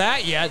brought up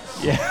that yet.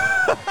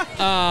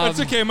 That's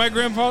okay. My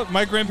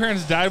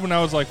grandparents died when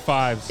I was like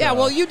 5. So. Yeah,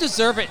 well, you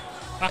deserve it.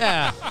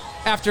 Yeah.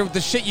 After the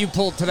shit you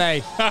pulled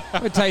today,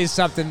 let me tell you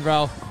something,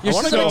 bro. You're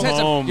wanna let me go tell you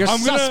something. home. You're I'm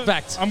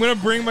suspect. I'm gonna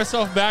bring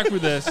myself back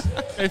with this.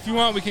 If you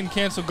want, we can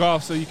cancel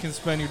golf so you can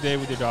spend your day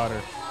with your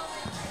daughter.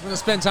 I'm gonna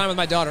spend time with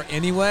my daughter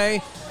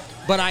anyway,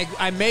 but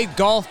I made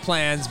golf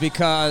plans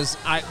because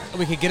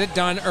we could get it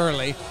done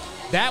early.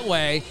 That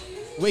way,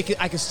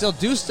 I could still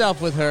do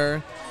stuff with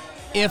her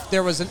if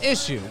there was an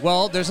issue.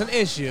 Well, there's an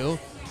issue.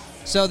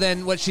 So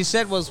then what she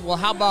said was, well,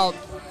 how about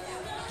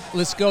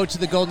let's go to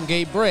the Golden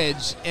Gate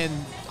Bridge and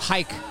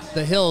hike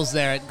the hills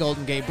there at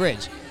Golden Gate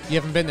Bridge. You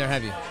haven't been there,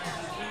 have you?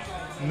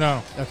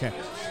 No, Okay.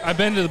 I've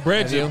been to the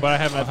bridge, Have you? but I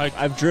haven't hiked.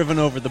 I've driven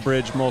over the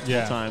bridge multiple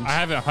Yeah, times. I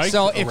haven't hiked.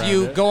 So if around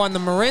you it. go on the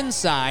Marin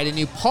side and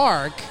you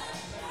park,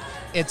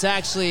 it's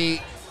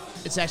actually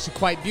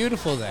quite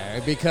beautiful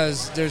there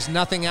because there's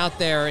nothing out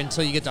there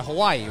until you get to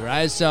Hawaii,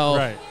 right? So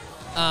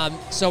right.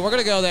 so we're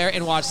gonna go there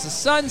and watch the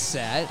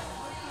sunset,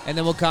 and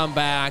then we'll come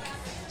back,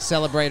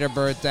 celebrate her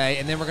birthday,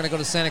 and then we're gonna go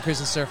to Santa Cruz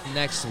and surf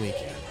next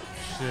weekend.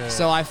 Shit.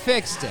 So I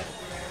fixed it,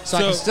 so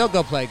I So- can still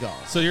go play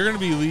golf. So you're gonna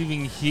be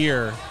leaving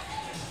here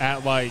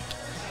at like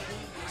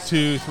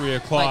 2, 3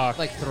 o'clock.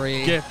 Like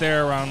 3. Get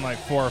there around like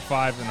 4 or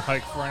 5 and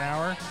hike for an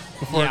hour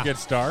before Yeah. it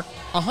gets dark.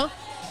 Uh-huh.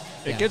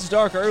 It gets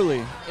dark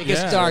early. It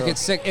gets Yeah. dark.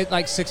 It's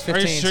like 6:15. Are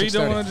you sure you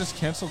don't 6:30. want to just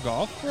cancel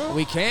golf, bro?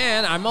 We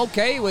can. I'm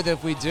okay with it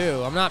if we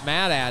do. I'm not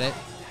mad at it.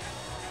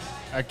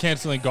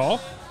 Canceling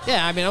golf?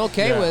 Yeah, I mean, I'm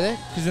okay with it.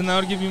 Because then that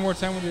would give you more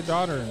time with your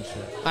daughter and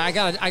shit. I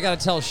gotta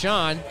tell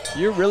Sean.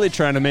 You're really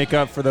trying to make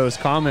up for those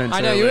comments.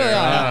 I know, you earlier. really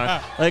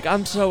are. Like,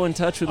 I'm so in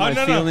touch with Oh, my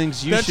no.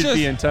 feelings. You That's should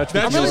be just- in touch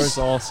with that's yours just-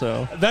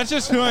 also. That's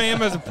just who I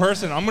am as a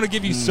person. I'm going to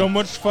give you so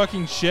much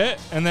fucking shit,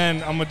 and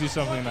then I'm going to do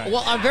something nice.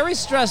 Well, I'm very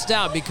stressed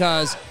out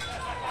because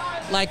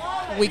like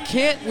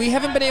we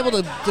haven't been able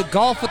to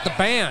golf with the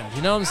band.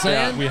 You know what I'm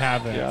saying? Yeah, we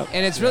haven't. Yep.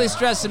 And it's really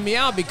stressing me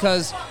out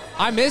because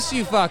I miss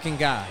you fucking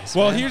guys.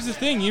 Well, man. here's the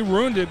thing. You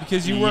ruined it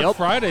because you work Yep.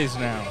 Fridays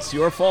now. It's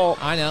your fault.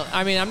 I know.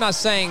 I mean, I'm not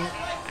saying.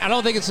 I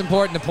don't think it's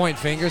important to point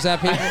fingers at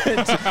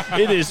people.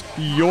 It is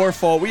your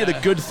fault. We had a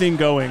good thing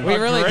going. We A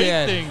really great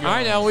did. thing going.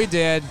 I know we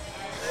did.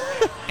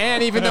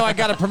 And even though I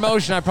got a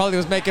promotion, I probably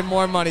was making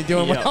more money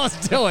doing what Yep. I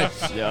was doing.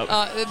 Yep.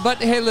 But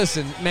hey,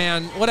 listen,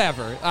 man,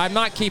 whatever. I'm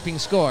not keeping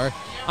score.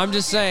 I'm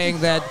just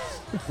saying that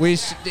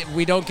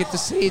we don't get to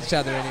see each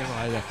other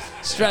anymore.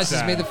 It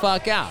stresses me the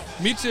fuck out.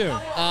 Me too.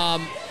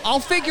 I'll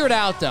figure it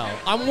out though.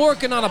 I'm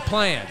working on a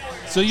plan.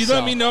 So you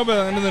let me know by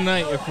the end of the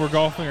night if we're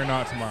golfing or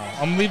not tomorrow.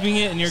 I'm leaving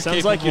it in your Sounds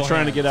capable like you're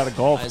trying to hands. get out of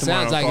golf It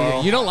tomorrow, sounds like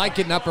Carl. you don't like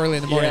getting up early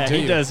in the morning, Yeah, do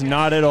he you? does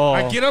not at all.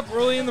 I get up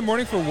early in the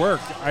morning for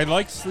work. I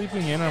like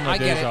sleeping in on my I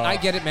days get it. off. I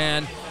get it,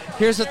 man.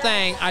 Here's the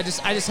thing. I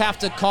just have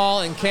to call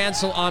and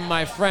cancel on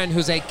my friend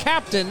who's a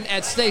captain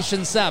at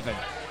Station 7.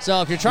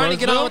 So if you're trying to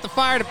get on Roseville? with the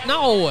fire,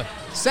 no,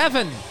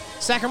 7,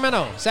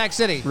 Sacramento, Sac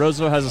City.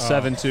 Roseville has a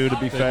 7-2, to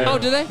be fair. Oh,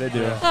 do they? They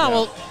do. Oh,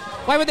 well,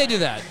 why would they do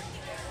that?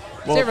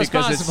 Well, they're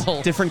because responsible.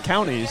 it's different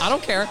counties. I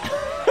don't care.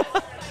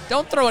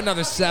 Don't throw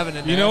another 7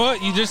 in there. You know what?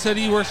 You just said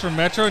he works for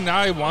Metro. Now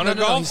I want No, to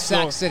no, golf. he's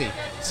Sac so- City.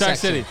 Sac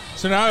City.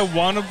 So now I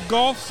want to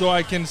golf so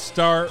I can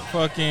start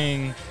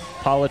fucking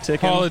Politicking.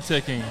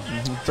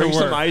 politicking. Bring to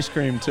some work. ice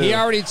cream, too. He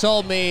already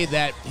told me,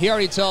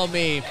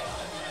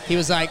 he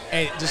was like,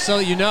 hey, just so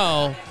you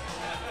know,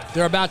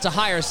 they're about to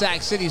hire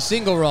Sac City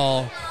single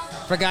roll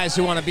for guys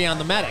who want to be on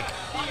the medic.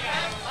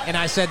 And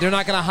I said, they're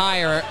not going to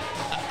hire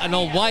an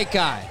old white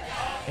guy.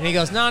 And he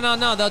goes, no,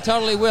 they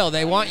totally will.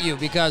 They want you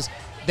because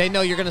they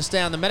know you're going to stay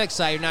on the medic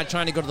side. You're not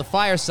trying to go to the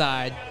fire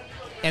side.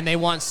 And they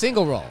want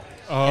single roll.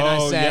 Oh, and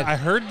I said, yeah, I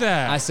heard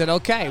that. I said,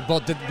 okay,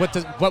 well,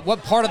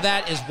 what part of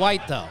that is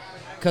white, though?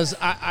 Because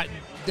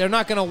they're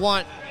not going to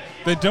want...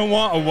 They don't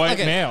want a white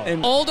Okay, male.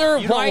 And older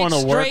you don't white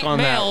wanna work straight on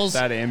that- males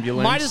that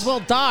ambulance. might as well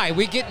die.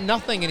 We get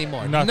nothing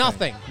anymore.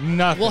 Nothing.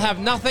 We'll have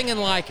nothing and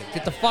like it.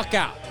 Get the fuck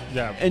out.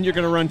 yeah. And you're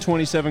going to run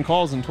 27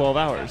 calls in 12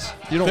 hours.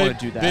 You don't want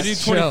to do that. They do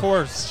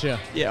 24s. Sure.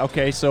 Yeah,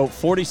 okay, so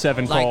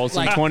 47 calls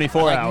in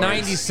 24 like hours.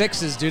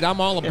 96s, dude.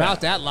 I'm all about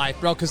that life,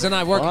 bro. Because then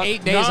I work Well,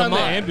 8 days Not a on the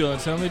month.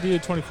 ambulance. They only do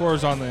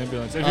 24s on the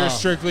ambulance. If Oh. you're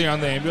strictly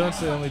on the ambulance,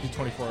 they only do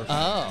 24s.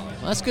 Oh,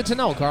 that's good to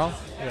know, Carl.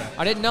 Yeah.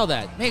 I didn't know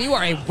that. Man, you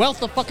are a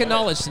wealth of fucking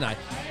knowledge tonight.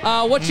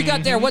 What you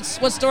got there? What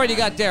story do you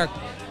got there?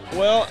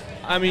 Well,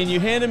 I mean, you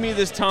handed me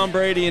this Tom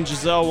Brady and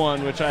Giselle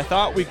one, which I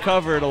thought we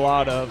covered a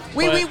lot of.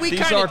 We but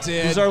kinda these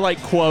did. These are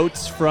like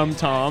quotes from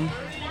Tom.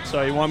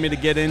 So you want me to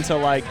get into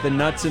like the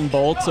nuts and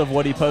bolts of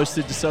what he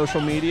posted to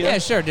social media? Yeah,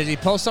 sure. Did he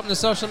post something to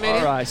social media?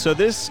 All right. So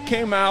this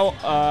came out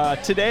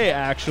today,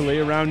 actually,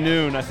 around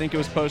noon. I think it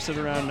was posted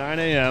around 9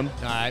 a.m.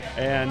 All right.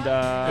 And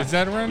Is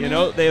that around you noon?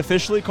 know, they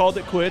officially called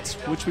it quits,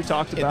 which we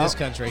talked In about this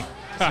country.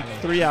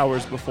 3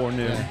 hours before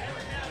noon. Yeah.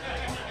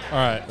 All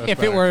right. That's If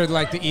it better. were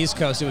like the East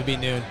Coast, it would be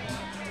noon.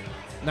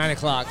 9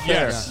 o'clock.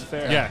 Yes. Yeah.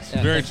 Fair. Yes.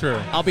 Yeah. Very true.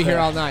 I'll be here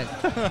all night.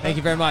 Thank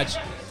you very much.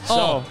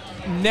 So-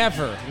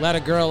 Never let a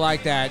girl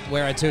like that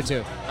wear a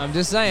tutu. I'm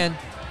just saying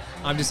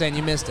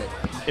you missed it.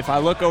 If I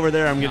look over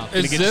there, I'm going to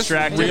Is get this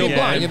distracted real again.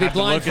 blind? You'll be Have to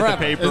blind look forever. at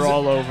the paper Is it-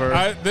 all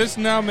over. This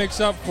now makes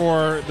up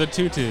for the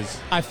tutus.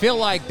 I feel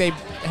like they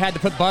had to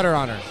put butter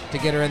on her to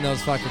get her in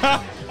those fucking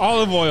things.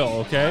 Olive oil,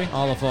 okay?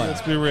 Olive oil.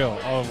 Let's be real.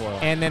 Olive oil.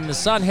 And then the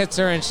sun hits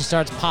her and she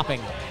starts popping.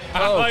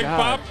 I like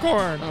God.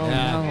 popcorn.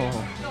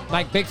 Yeah.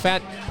 Like big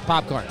fat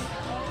popcorn.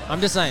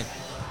 I'm just saying.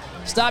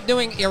 Stop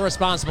doing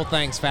irresponsible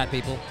things, fat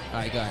people. All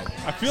right, go ahead.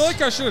 I feel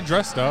like I should have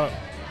dressed up.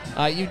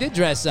 You did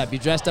dress up. You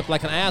dressed up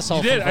like an asshole.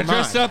 You did. From I Vermont.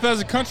 dressed up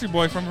as a country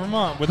boy from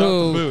Vermont without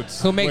the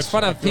boots. Who makes which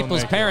fun I of feel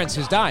people's naked. parents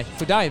who die.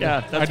 Yeah,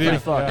 that's I pretty do.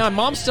 fucked. No, my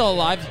mom's still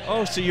alive.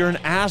 Oh, so you're an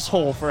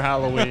asshole for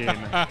Halloween.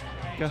 I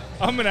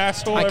I'm an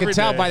asshole. I every could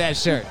tell day. by that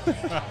shirt. was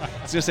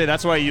going to say,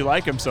 that's why you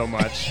like him so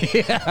much.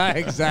 Yeah,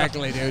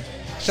 exactly, dude.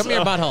 Show me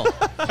your butthole.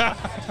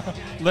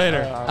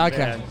 Later. Okay.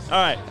 Man. All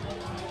right.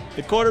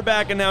 The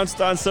quarterback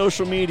announced on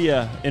social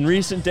media, in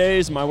recent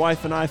days, my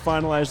wife and I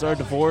finalized our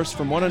divorce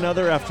from one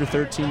another after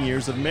 13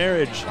 years of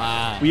marriage.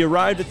 Wow. We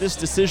arrived at this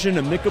decision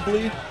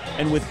amicably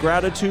and with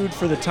gratitude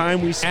for the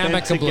time we spent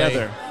Amicably.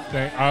 together.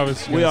 I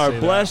was. We gonna are say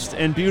that. blessed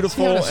and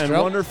beautiful Is he on a and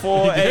stroke?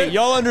 wonderful. Hey,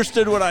 y'all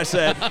understood what I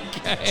said.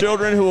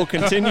 Children who will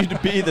continue to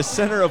be the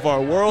center of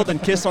our world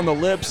and kiss on the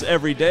lips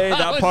every day.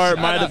 That Oh, part shut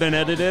might have up. been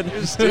edited.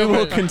 We stupid.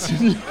 will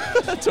continue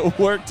to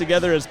work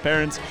together as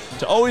parents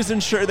to always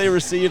ensure they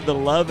receive the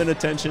love and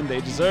attention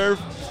they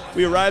deserve.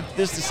 We arrived at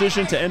this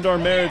decision to end our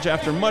marriage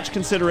after much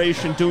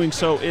consideration. Doing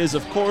so is,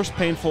 of course,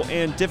 painful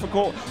and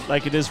difficult,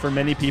 like it is for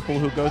many people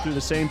who go through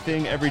the same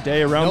thing every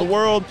day around Nope. the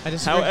world. I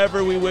disagree.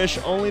 However, we wish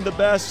only the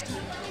best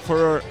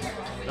for...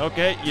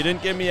 Okay, you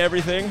didn't give me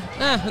everything.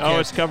 Who Oh, cares?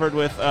 it's covered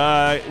with,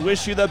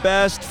 wish you the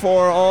best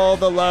for all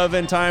the love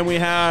and time we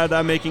had.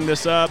 I'm making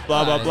this up,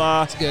 blah, blah,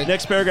 blah. That's good.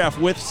 Next paragraph.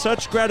 With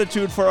such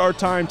gratitude for our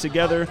time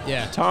together,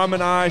 Yeah. Tom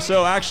and I,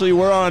 so actually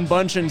we're on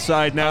Bunchen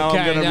side now. Okay,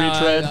 I'm going to no,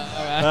 retread.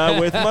 all right.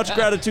 With much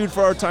gratitude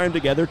for our time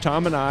together,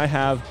 Tom and I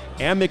have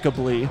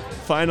amicably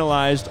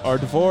finalized our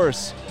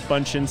divorce.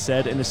 Bündchen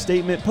said in a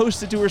statement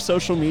posted to her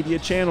social media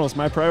channels.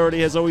 My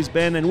priority has always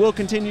been and will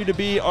continue to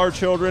be our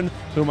children,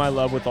 whom I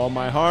love with all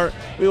my heart.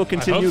 We will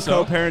continue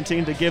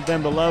co-parenting to give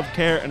them the love,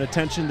 care, and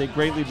attention they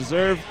greatly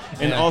deserve,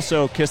 and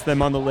also kiss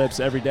them on the lips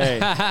every day.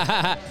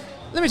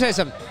 Let me tell you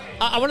something.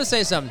 I want to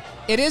say something.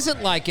 It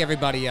isn't like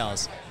everybody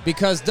else,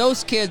 because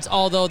those kids,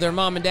 although their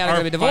mom and dad are going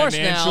to be divorced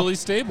financially now,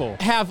 stable,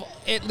 have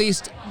at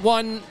least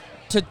 $1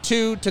 to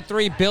 $2 to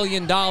 $3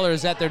 billion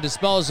at their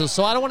disposal.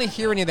 So I don't want to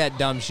hear any of that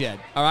dumb shit.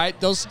 All right,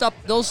 those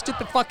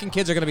stupid fucking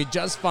kids are going to be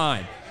just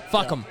fine.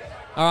 Fuck them.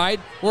 All right,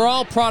 we're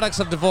all products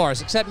of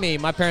divorce, except me.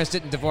 My parents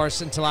didn't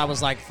divorce until I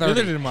was like 30.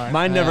 Neither did mine.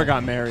 Mine never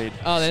got married.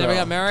 Oh, they never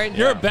got married?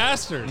 You're a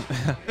bastard.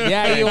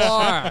 Yeah, you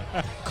are,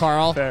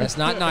 Carl. Fair. That's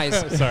not nice.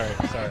 Sorry.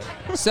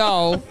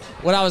 So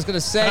what I was going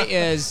to say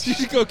is, You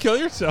should go kill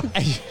yourself.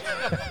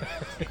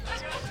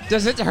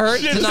 does it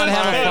hurt to not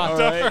have a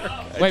father?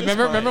 Right. Wait,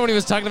 remember when he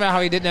was talking about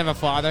how he didn't have a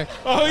father?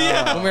 Oh,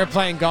 yeah. When we were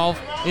playing golf,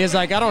 he was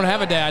like, I don't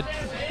have a dad.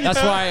 That's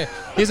why.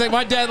 He's like,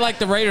 my dad liked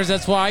the Raiders.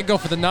 That's why I go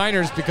for the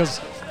Niners, because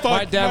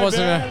my dad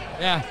wasn't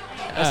dad.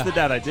 That's the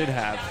dad I did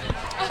have.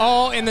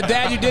 Oh, and the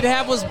dad you did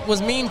have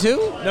was mean too?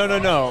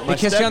 No. My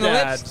kissed you on the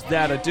stepdad's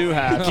dad I do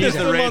have. He's Kissed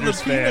the him on the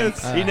Raiders fan.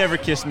 penis. He never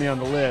kissed me on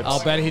the lips.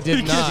 I'll bet he did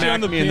He kissed not. you on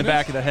Smacked the me in the penis?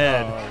 back of the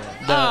head.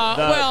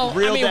 The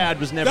real dad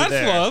was never that's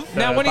there. love. The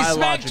Now, when he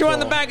smacked you on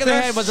the biological. back of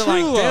the head, was it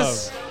like true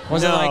this?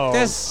 Was it like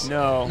this?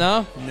 No.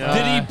 No?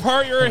 Did he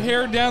part your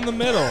hair down the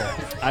middle?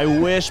 I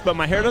wish, but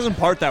my hair doesn't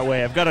part that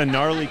way. I've got a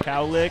gnarly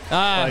cowlick,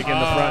 like in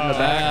the front and the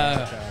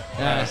back.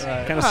 Yes.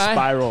 Kind of All right.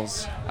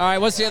 spirals. All right,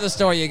 what's the other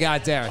story you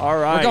got there? All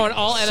right. We're going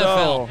all NFL. So,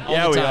 all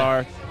yeah, the we time.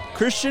 are.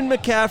 Christian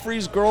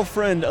McCaffrey's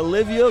girlfriend,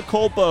 Olivia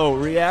Culpo,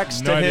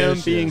 reacts No to idea him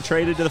who she being is.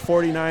 traded to the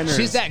 49ers.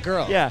 She's that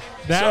girl. Yeah.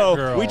 That so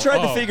girl. we tried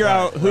to Oh, figure right,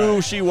 out who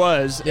right. she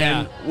was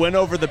Yeah. and went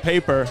over the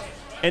paper.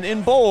 And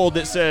in bold,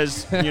 it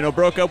says,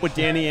 broke up with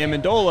Danny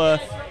Amendola,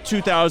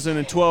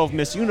 2012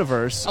 Miss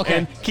Universe. Okay.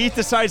 And Keith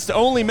decides to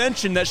only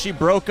mention that she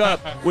broke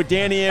up with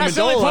Danny That's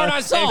the only part I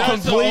Amendola saw. and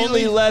That's the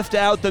completely only- left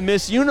out the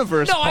Miss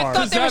Universe No, I part.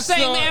 thought they were that's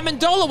saying not-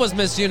 Amendola was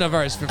Miss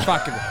Universe for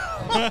fucking.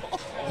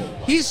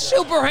 He's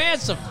super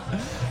handsome.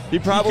 He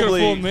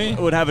probably fooled me.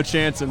 would have a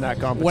chance in that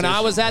competition. When I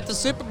was at the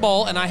Super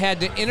Bowl and I had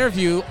to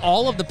interview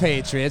all of the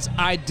Patriots,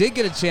 I did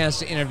get a chance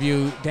to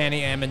interview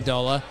Danny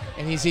Amendola,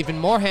 and he's even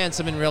more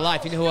handsome in real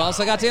life. You know who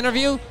else I got to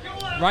interview?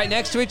 Right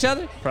next to each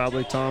other?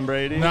 Probably Tom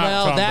Brady. No.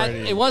 Tom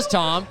Brady. It was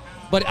Tom,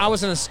 but I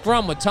was in a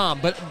scrum with Tom.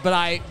 But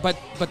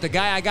the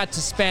guy I got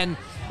to spend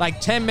like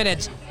 10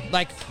 minutes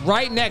like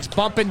right next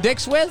bumping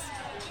dicks with?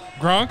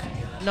 Gronk?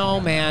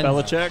 No, man.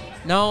 Belichick.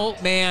 No,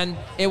 man.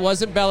 It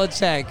wasn't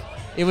Belichick.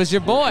 It was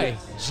your boy,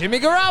 Jimmy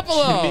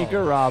Garoppolo. Jimmy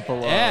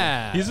Garoppolo.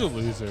 Yeah. He's a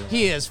loser.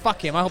 He is.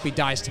 Fuck him. I hope he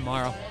dies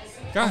tomorrow.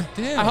 God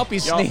damn. I hope he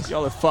sneezes.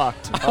 Y'all are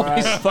fucked. All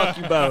right, fuck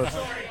you both.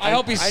 I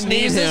hope he I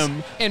need sneezes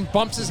him. and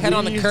bumps his head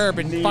on the Please curb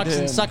and need fucks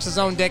him. and sucks his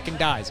own dick and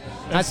dies.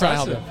 That's what I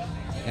hope. Impressive.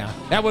 Yeah,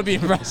 that would be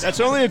impressive. That's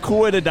only a cool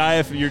way to die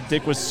if your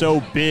dick was so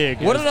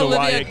big What as did to why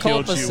Olivia it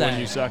killed Culpo you say? when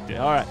you sucked it.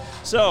 All right,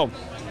 so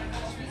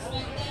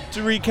to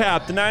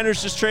recap, the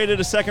Niners just traded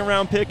a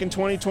second-round pick in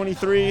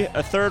 2023,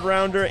 a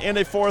third-rounder, and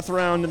a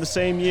fourth-round in the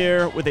same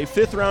year, with a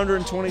fifth-rounder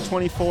in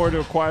 2024 to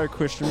acquire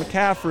Christian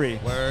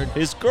McCaffrey. Word.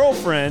 His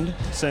girlfriend,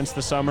 since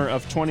the summer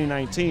of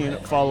 2019,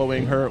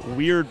 following her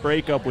weird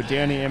breakup with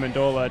Danny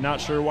Amendola, not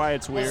sure why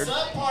it's weird,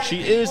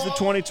 she is the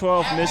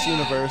 2012 Miss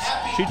Universe.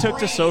 She took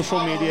to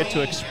social media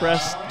to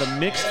express the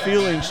mixed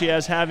feelings she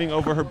has having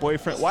over her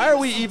boyfriend. Why are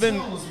we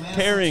even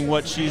caring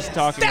what she's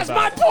talking That's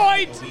about? my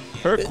point.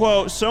 Her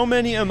quote, "So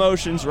many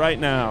emotions right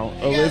now,"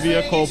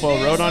 Olivia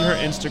Culpo wrote on her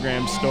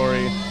Instagram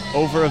story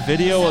over a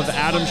video of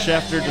Adam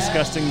Schefter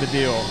discussing the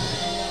deal.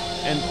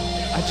 And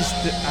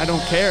I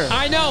don't care.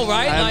 I know,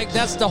 right? Like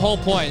that's the whole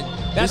point.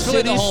 That's The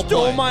really the city whole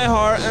stole point. my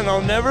heart, and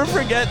I'll never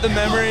forget the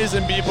memories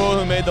and people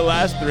who made the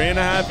last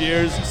 3.5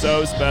 years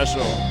so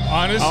special.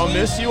 Honestly, I'll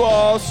miss you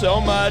all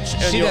so much,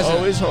 and She you'll doesn't-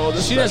 always hold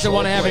a She doesn't special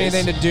want to have place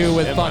anything to do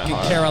with in my fucking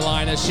heart.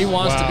 Carolina. She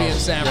wants to be in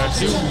San Yeah,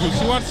 Francisco.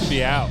 she wants to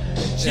be out.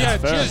 She Yeah, she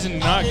fair. does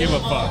not give a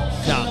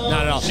fuck. No,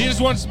 not at all. She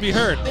just wants to be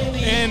heard.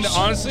 And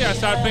honestly, I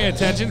stopped paying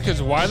attention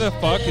because why the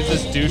fuck is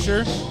this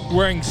doucher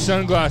wearing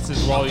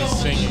sunglasses while he's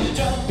singing?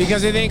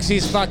 Because he thinks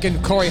he's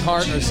fucking Corey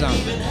Hart or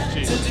something.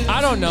 Jeez. I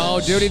don't know,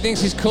 dude. He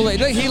thinks he's cool.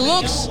 He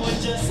looks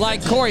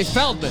like Corey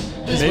Feldman.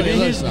 is what Maybe he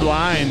looks he's like.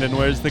 blind and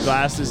wears the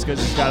glasses because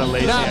he's got a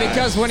lazy Nah, eye.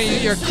 because when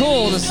you're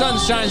cool, the sun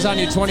shines on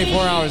you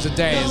 24 hours a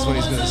day is what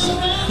he's going to say.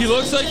 He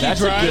looks like That's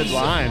he a drives good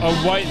line. a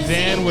white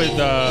van with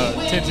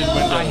tinted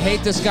windows. I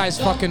hate this guy's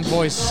fucking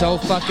voice so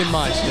fucking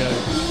much,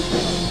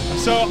 dude.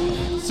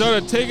 So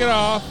to take it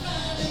off,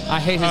 I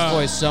hate his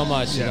voice so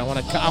much, dude. yeah.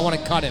 I want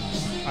to cut him.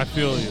 I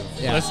feel you.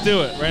 Yeah. Let's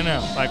do it right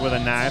now. like with a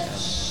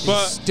knife.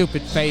 But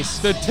Stupid face.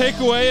 the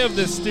takeaway of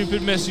this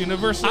stupid Miss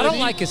Universe I don't lady,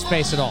 like his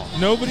face at all.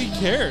 nobody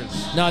cares.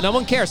 No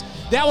one cares.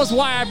 That was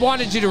why I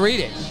wanted you to read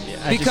it.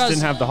 I just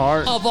didn't have the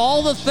heart. Of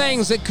all the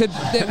things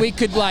that we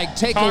could like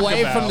take Talk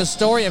away about. from the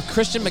story of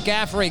Christian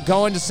McCaffrey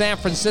going to San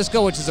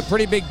Francisco, which is a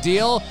pretty big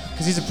deal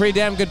because he's a pretty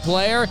damn good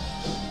player,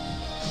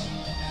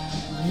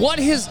 what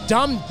his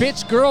dumb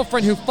bitch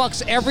girlfriend who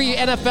fucks every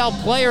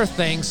NFL player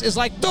thinks is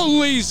like the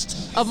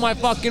least of my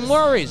fucking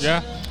worries.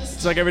 Yeah.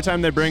 It's like every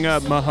time they bring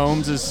up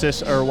Mahomes'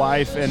 sister or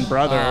wife and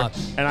brother,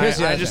 and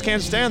I just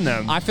can't stand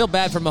them. I feel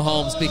bad for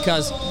Mahomes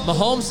because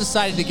Mahomes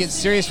decided to get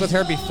serious with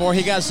her before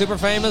he got super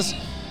famous,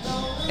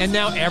 and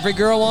now every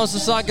girl wants to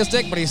suck his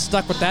dick, but he's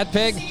stuck with that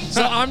pig.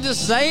 So I'm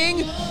just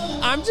saying,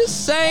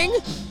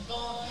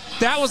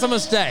 that was a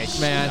mistake,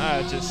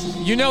 man.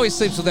 You know he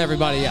sleeps with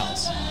everybody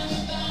else.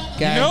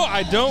 Okay? You know,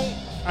 I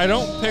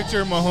don't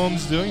picture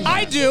Mahomes doing that.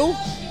 I do.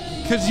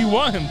 Because you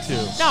want him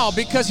to. No,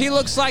 because he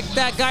looks like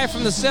that guy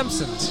from The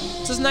Simpsons.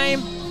 What's his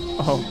name?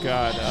 Oh,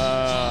 God.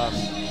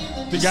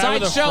 The guy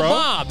with the Sideshow fro?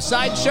 Bob.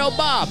 Sideshow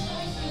Bob.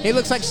 He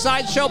looks like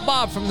Sideshow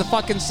Bob from the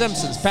fucking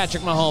Simpsons.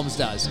 Patrick Mahomes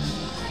does.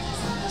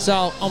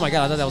 So, oh my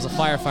God, I thought that was a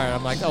firefighter.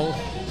 I'm like, oh.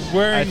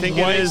 Wearing I think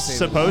it is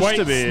supposed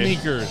to be.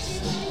 Sneakers.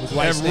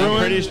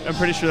 I'm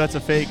pretty sure that's a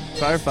fake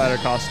firefighter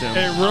costume.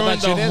 It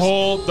ruined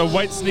the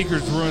white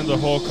sneakers ruined the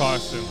whole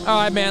costume. All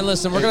right, man,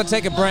 listen, we're going to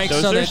take a break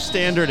Those so are that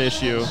standard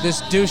issue.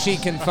 this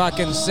douchey can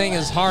fucking sing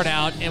his heart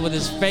out and with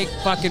his fake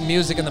fucking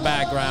music in the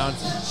background.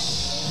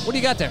 What do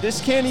you got there?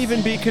 This can't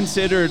even be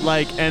considered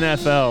like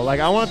NFL. Like,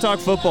 I want to talk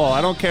football.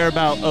 I don't care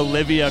about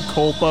Olivia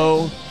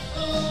Culpo.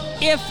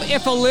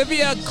 If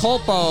Olivia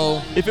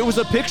Culpo, if it was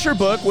a picture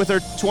book with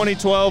her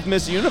 2012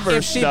 Miss Universe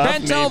if she stuff,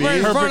 bent maybe. over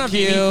in Her front of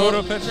bikini you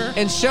photo picture?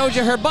 and showed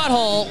you her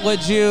butthole,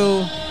 would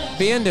you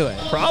be into it?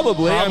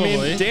 Probably. I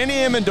mean, Danny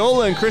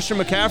Amendola and Christian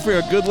McCaffrey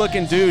are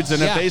good-looking dudes,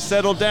 and if they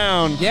settle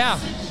down, yeah,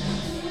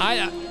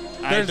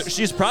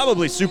 she's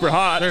probably super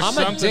hot. I'm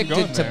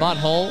addicted to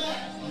butthole.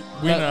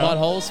 We know.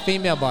 Buttholes,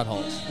 female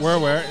buttholes.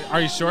 Where? Are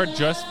you sure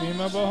just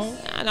female butthole?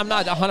 And I'm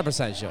not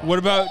 100% sure. What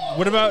about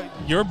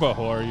your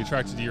butthole? Are you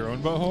attracted to your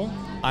own butthole?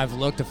 I've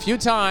looked a few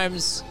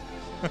times.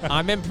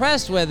 I'm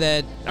impressed with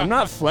it. I'm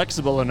not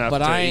flexible enough but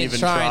to I ain't even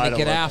trying try to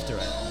get look. after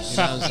it. You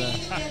know what I'm saying?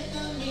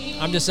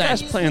 I'm just saying.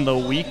 Guys playing The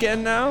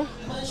Weeknd now?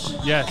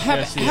 Yes. Have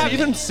Is he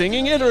even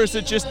singing it, or is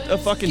it just a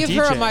fucking Give DJ?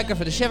 her a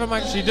microphone. Does she have a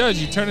microphone? She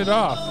does. You turn it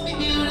off.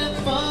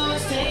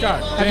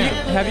 God damn.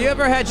 Have you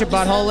ever had your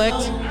butthole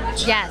licked?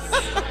 Yes.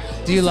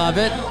 Do you love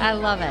it? I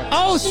love it.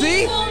 Oh,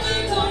 see?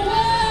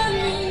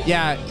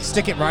 Yeah,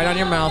 stick it right on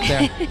your mouth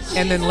there,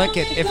 and then lick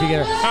it if you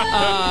get it.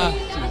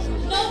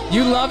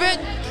 You love it?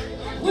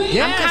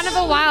 Yes. I'm kind of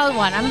a wild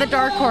one. I'm the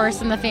dark horse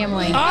in the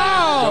family. Have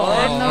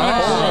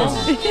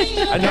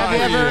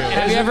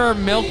you ever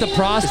milked a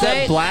prostate? Is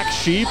that black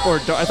sheep or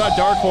I thought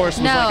dark horse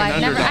was No, like an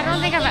I've never. underdog. I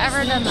don't think I've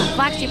ever done that.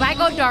 Black sheep. I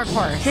go dark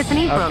horse.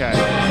 Tiffany. Okay.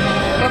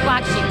 Or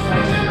black sheep.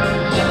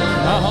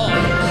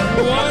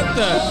 What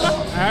the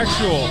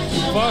actual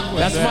fuck was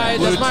That's that?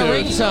 my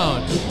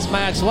ringtone. It's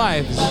my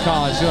ex-wife. She's in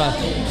college. She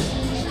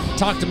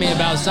talk to me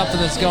about something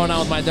that's going on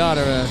with my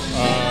daughter.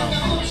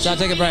 So I'll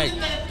take a break.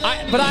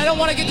 But I don't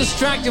want to get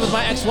distracted with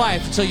my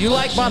ex-wife. So you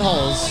like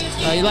buttholes?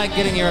 You like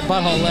getting your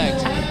butthole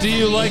licked? Do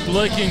you like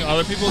licking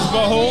other people's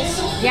buttholes?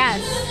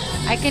 Yes.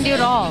 I can do it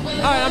all. All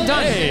right, I'm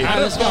done. Hey, All right,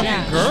 let's go.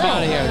 Yeah. Get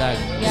out of here, then.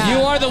 Yeah.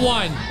 You are the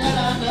one.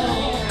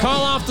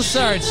 Call off the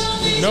search.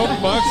 No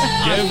fucks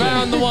I given.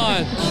 found the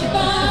one.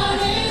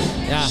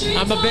 Yeah,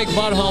 I'm a big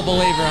butthole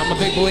believer. I'm a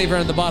big believer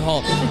in the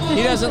butthole.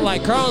 He doesn't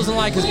like, Carl doesn't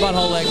like his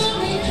butthole licked.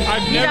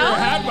 I've never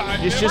had my.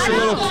 It's just a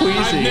little queasy.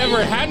 I've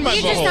never had my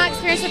You just butthole. not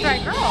experienced with the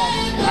right girl.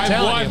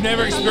 I've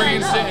never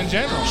experienced it in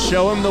general.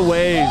 Show him the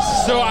ways.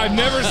 So I've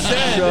never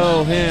said.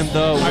 Show him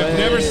the ways. I've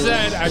never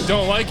said I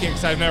don't like it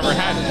because I've never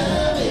had it.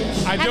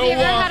 I Have don't you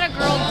ever want. had a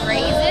girl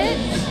graze it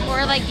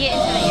or like get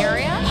into the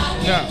area?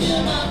 No.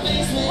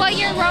 Well,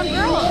 you're wrong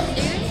girl,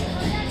 dude.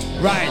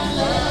 Right.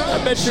 I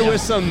bet you're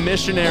with some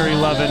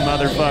missionary-loving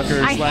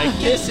motherfuckers. Like,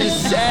 this is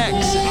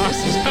sex.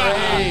 This is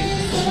great.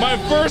 My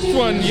first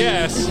one,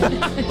 yes.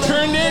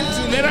 Turned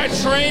into, then I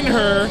trained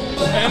her,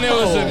 and it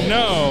was a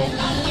no.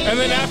 And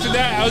then after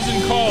that, I was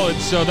in college,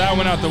 so that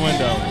went out the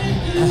window.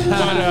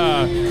 But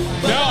no,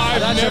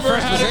 I've That's your never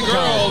first had was a in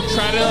girl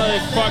try to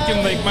like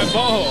fucking lick my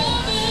butthole.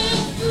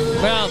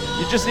 Well,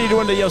 You just need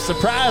one to your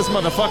surprise,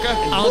 motherfucker.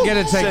 I'll get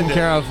it taken Send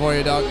care of for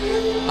you, dog.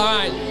 All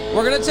right,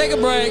 we're going to take a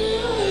break.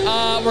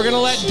 We're going to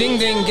let Ding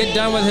Ding get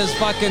done with his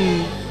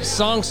fucking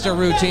songster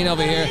routine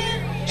over here.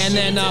 And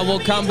then we'll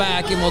come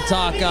back and we'll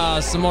talk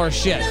some more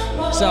shit.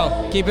 So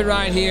keep it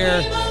right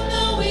here.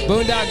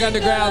 Boondock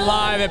Underground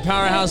live at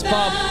Powerhouse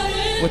Pub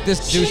with this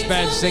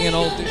douchebag singing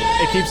old dude.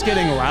 It keeps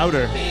getting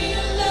louder.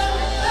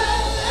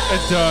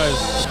 It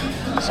does.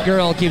 This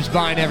girl keeps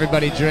buying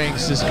everybody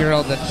drinks. This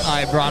girl that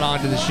I brought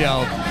onto the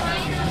show.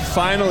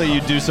 Finally,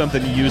 you do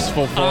something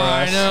useful for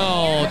us. I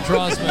know,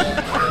 trust me.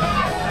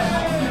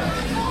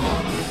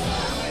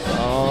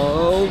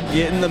 Oh,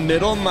 get in the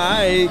middle,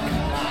 Mike.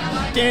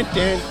 Dun,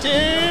 dun,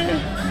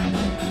 dun.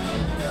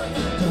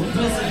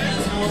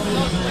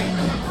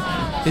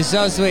 He's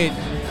so sweet.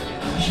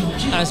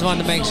 I just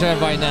wanted to make sure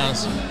everybody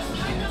knows.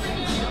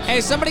 Hey,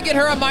 somebody get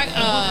her a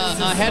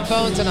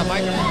headphones and a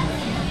microphone.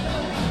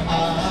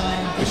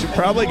 We should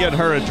probably get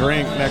her a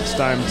drink next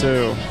time,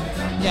 too.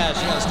 Yeah,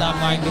 she's gonna stop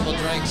buying people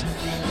drinks.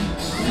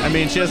 I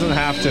mean, she doesn't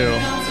have to.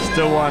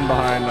 still one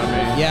behind on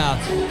me. Yeah.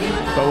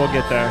 But we'll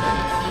get there.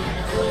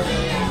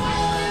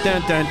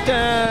 Dun, dun,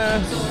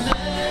 dun.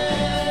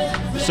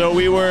 So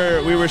we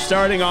were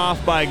starting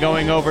off by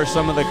going over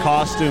some of the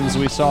costumes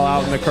we saw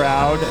out in the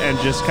crowd and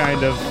just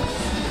kind of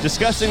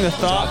discussing the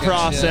thought Talking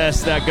process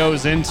shit. that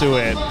goes into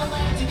it.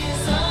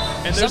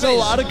 And there's a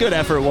lot of good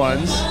effort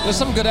ones. There's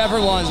some good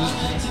effort ones.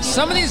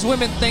 Some of these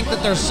women think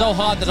that they're so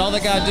hot that all they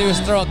gotta do is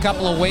throw a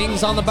couple of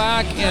wings on the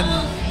back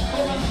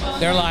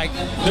and they're like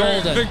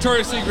They're golden.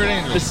 Victoria's Secret The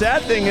Angels.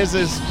 sad thing is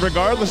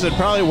regardless, it'd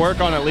probably work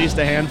on at least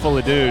a handful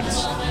of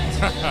dudes.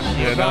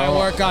 You know, I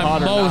work hot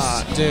on or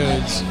most not.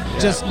 dudes,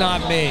 just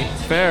not me.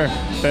 Fair.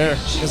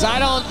 Because I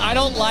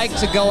don't like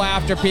to go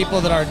after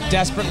people that are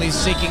desperately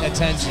seeking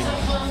attention.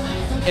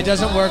 It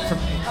doesn't work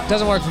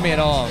for me at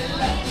all.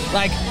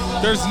 Like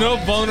There's no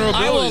vulnerability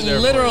I will there.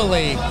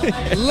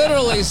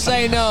 literally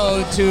say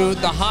no to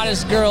the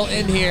hottest girl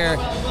in here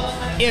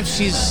if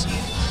she's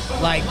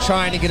like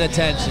trying to get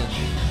attention.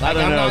 Like I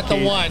don't I'm know, not the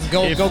Keith. one.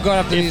 Go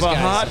after these If a guys.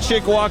 hot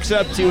chick walks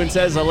up to you and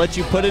says, "I'll let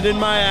you put it in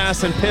my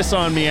ass and piss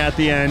on me at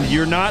the end,"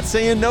 you're not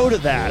saying no to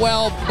that.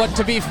 Well, but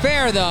to be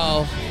fair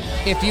though,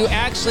 if you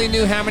actually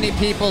knew how many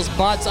people's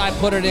butts I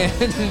put it in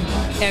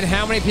and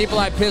how many people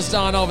I pissed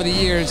on over the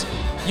years,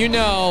 you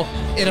know,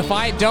 and if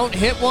I don't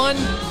hit one,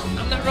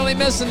 I'm not really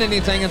missing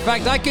anything. In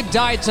fact, I could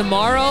die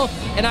tomorrow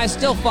and I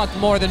still fucked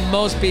more than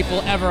most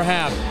people ever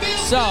have.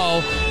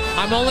 So,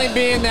 I'm only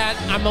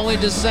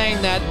just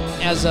saying that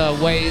as a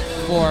way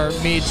for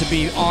me to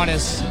be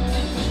honest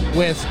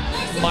with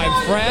my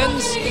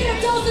friends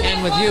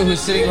and with you who's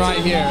sitting right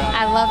here.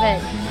 I love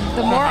it.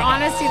 The more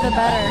honesty, the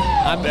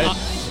better.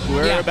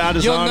 We're about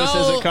as You'll honest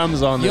as it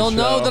comes on this You'll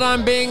know show. that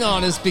I'm being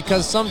honest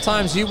because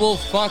sometimes you will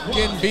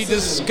fucking be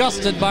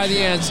disgusted by the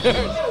answer.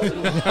 You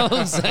know what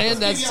I'm saying?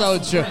 That's so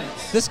true.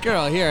 This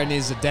girl here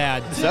needs a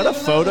dad. Is that a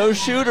photo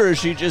shoot or is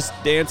she just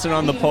dancing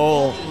on the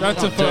pole?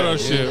 That's a photo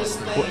shoot.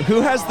 Who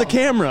has the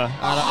camera?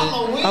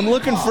 I'm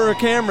looking for a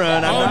camera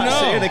and I'm Oh, not no.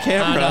 seeing a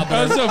camera.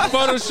 That's a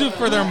photo shoot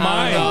for their I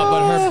mind. know,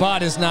 but her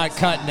butt is not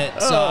cutting it,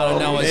 so I don't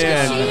know what's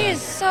man. going on. She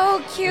is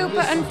so cute,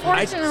 but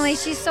unfortunately,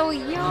 she's so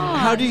young.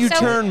 How do you So-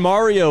 turn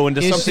Mario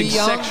into Is something she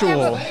young?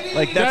 sexual?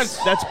 Like that's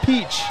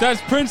Peach. That's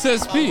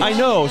Princess Peach. I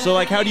know. So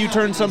like, how do you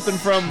turn something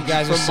from? You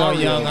guys are from so Mario?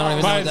 young. I don't even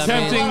know By what that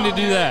means. attempting to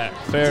do that.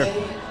 Fair.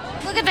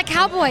 Look at the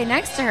cowboy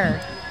next to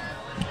her.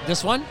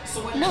 This one?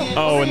 No.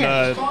 Oh, over and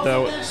here.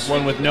 the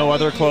one with no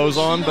other clothes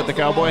on but the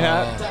cowboy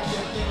hat.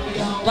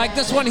 Like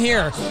this one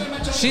here.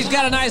 She's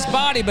got a nice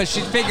body, but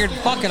she figured,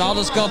 fuck it, I'll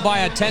just go buy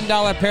a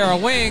 $10 pair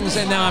of wings,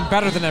 and now I'm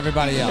better than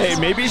everybody else. Hey,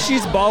 maybe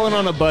she's balling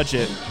on a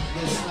budget.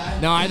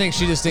 No, I think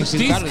she just thinks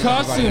she's These better than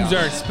everybody costumes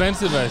else. are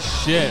expensive as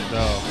shit,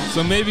 though.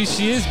 So maybe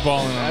she is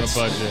balling on a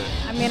budget.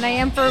 I mean, I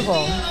am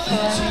frugal.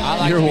 I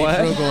like You're to be what?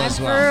 frugal I'm as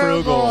well.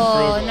 frugal.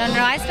 Frugal.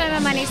 No, I spend my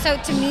money. So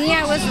to me,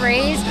 I was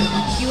raised,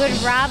 you would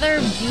rather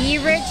be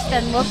rich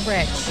than look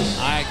rich.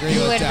 I agree You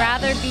with would that.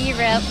 rather be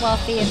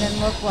wealthy than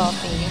look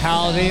wealthy.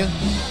 How old are you?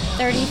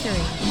 33.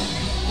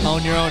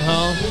 Own your own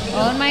home?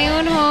 Own my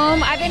own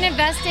home. I've been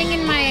investing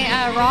in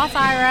my Roth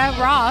IRA.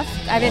 Roth.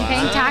 I've been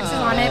paying taxes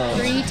on it,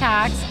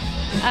 pre-tax,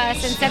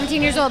 since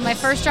 17 years old. My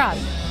first job.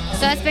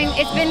 So it's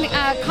been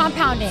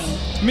compounding.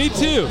 Me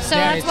too. So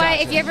Yeah, that's why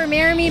taxes. if you ever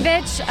marry me,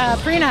 bitch,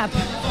 prenup.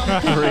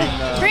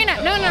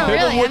 Prenup. No, Hit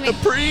really. him with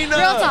the prenup.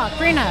 Real talk.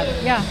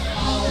 Prenup. Yeah.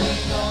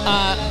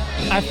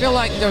 I feel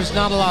like there's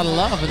not a lot of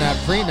love in that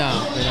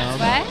prenup, you know?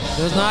 What?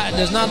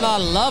 There's not a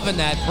lot of love in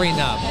that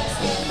prenup.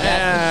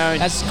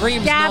 That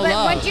screams Yeah, no but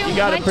love. once you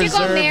gotta once you go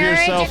preserve your marriage,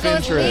 it goes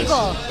self-interest.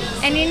 legal.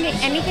 And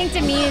anything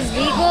to me is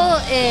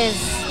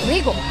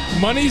legal.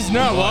 Money's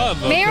not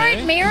love,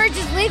 okay? Marriage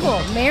is legal.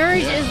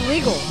 Marriage is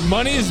legal.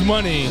 Money is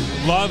money.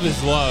 Love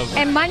is love.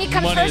 And money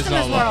comes Money first is in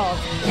this not world.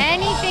 love.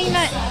 Anything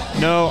that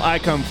No, I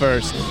come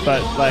first,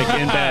 but like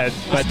in bed.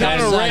 But not then,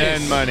 a race.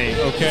 then money.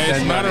 Okay, it's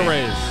Then not a money.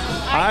 race.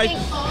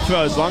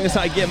 Well, as long as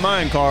I get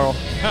mine, Carl.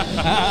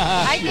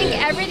 I think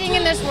everything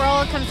in this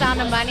world comes down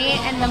to money,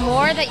 and the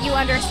more that you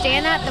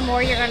understand that, the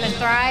more you're going to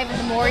thrive, and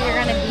the more you're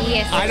going to be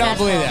successful. I don't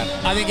believe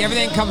that. I think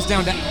everything comes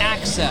down to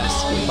access,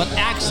 but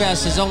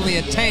access is only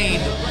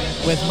attained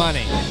with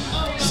money.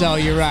 So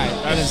you're right.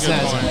 That's in a a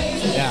good sense.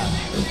 point. Yeah.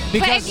 But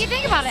Because if you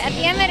think about it, at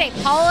the end of the day,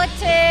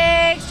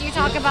 politics, you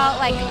talk about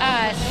like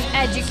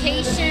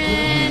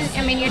education,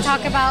 I mean, you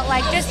talk about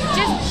like just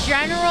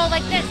general,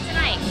 like this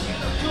tonight.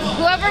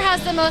 Whoever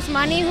has the most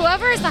money,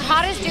 whoever is the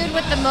hottest dude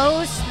with the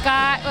most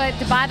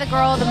to buy the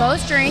girl the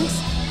most drinks,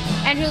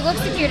 and who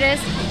looks the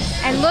cutest,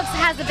 and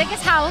has the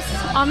biggest house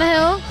on the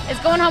hill, is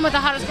going home with the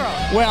hottest girl.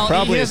 well,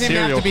 Probably he a doesn't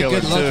even have to be serial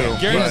good killer, looking.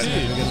 too. He doesn't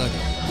have to be good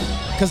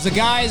looking. Because the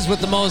guys with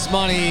the most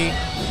money,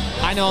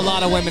 I know a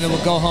lot of women that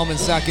will go home and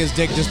suck his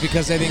dick just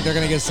because they think they're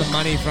going to get some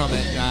money from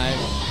it, right?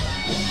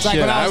 It's like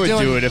Shit, when I was would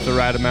doing, do it if the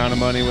right amount of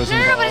money was No,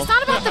 involved. but it's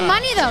not about the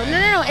money though.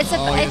 No. It's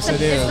yes, it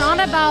is. it's not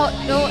about.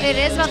 No, it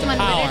is about the money.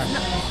 Power.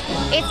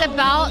 But it's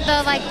about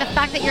the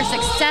fact that you're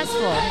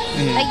successful.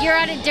 Like you're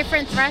at a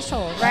different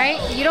threshold, right?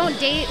 You don't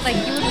date like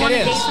you would want to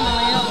is. date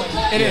someone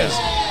else. It is.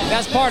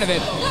 That's part of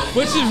it.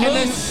 Which is really And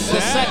then sad.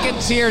 the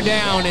second tier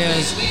down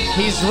is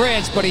he's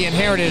rich, but he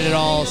inherited it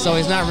all, so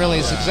he's not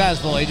really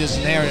successful. He just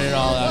inherited it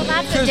all. Well,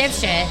 that's a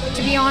dipshit.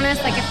 To be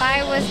honest, like if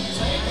I was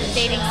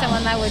dating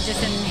someone that was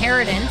just an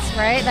inheritance,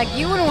 right? Like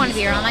you wouldn't want to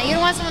be around that. You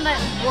don't want someone that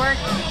worked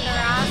their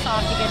ass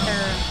off to get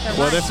their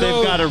What money. if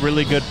they've got a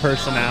really good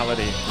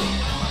personality?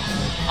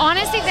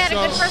 Honestly, if they had a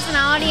good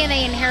personality and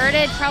they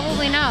inherited,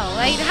 probably no.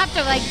 Like you'd have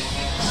to like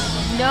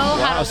know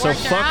how Wow, to so work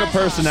their fuck a ass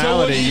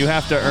personality. So when you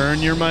have to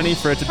earn your money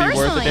for it to be worth a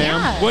Personally,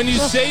 damn. yeah. When you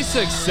say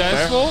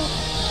successful,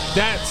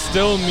 that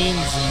still means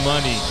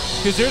money.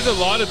 Because there's a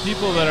lot of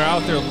people that are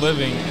out there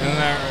living and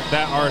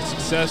that are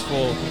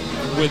successful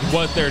with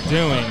what they're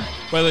doing,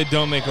 but they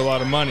don't make a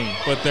lot of money.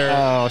 But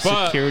they're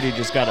Security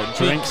just got a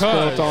drink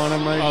spilt on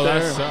them right oh, there.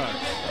 that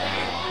sucks.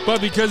 But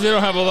because they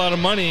don't have a lot of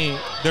money,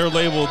 they're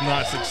labeled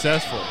not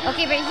successful.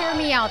 Okay, but hear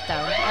me out though.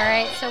 All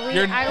right, so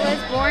You're- I was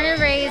born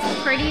and raised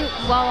pretty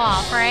well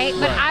off, right?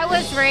 But Right. I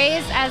was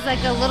raised as like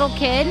a little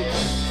kid.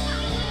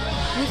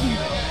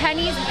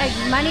 Pennies, like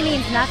money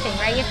means nothing,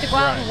 right? You have to go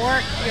out and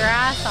work your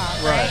ass off,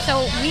 right? Right.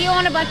 So we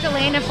own a bunch of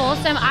land in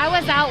Folsom. I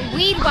was out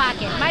weed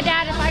whacking. My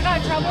dad, if I got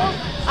in trouble,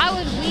 I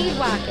was weed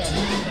whacking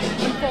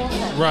in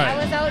Folsom. Right. I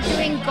was out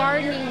doing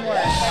gardening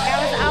work. Like I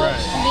was out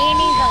Right.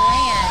 manning the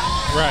land.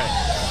 Right.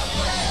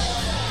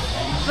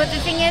 But the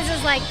thing is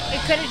like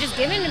it could have just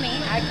given to me.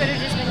 I could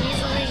have just been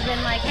easily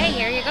been like, hey,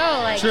 here you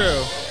go, like,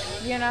 True.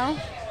 you know.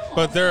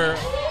 But there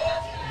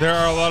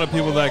are a lot of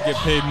people that get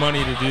paid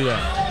money to do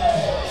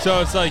that. So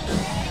it's like,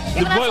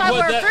 Yeah, but that's why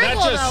we're that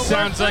frugal, just though. We're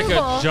sounds like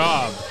frugal. a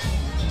job.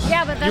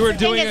 Yeah, but that's You were the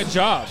thing doing a is-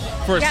 job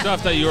for Yeah.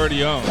 stuff that you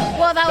already own.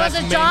 Well, that was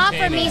That's a job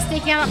for me maintaining.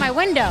 sneaking out my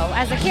window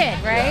as a kid,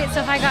 right?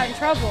 So if I got in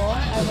trouble,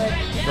 I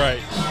would.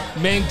 Right.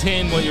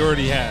 Maintain what you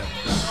already had.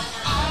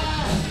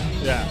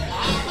 Yeah.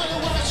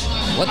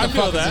 What the I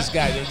feel fuck that. is this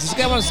guy doing? Does this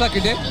guy want to suck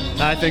your dick?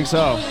 I think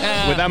so.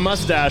 With that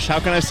mustache, how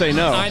can I say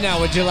no? I know.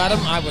 Would you let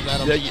him? I would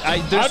let him. There's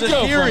I'd go a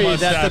for theory a that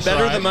the mustache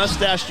better ride. the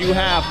mustache you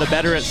have, the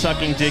better at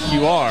sucking dick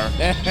you are.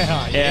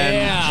 And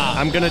Yeah.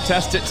 I'm going to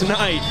test it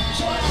tonight.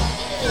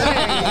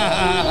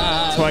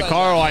 That's why,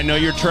 Carl, I know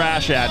you're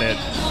trash at it.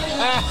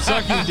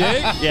 Sucking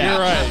dick? Yeah. You're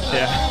right.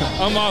 Yeah.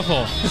 I'm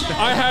awful.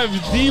 I have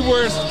the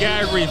worst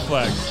gag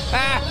reflex.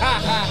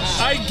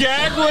 I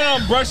gag when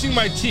I'm brushing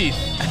my teeth.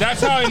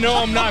 That's how I know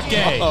I'm not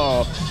gay.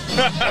 Oh.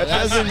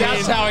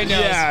 That's how he knows.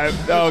 Yeah,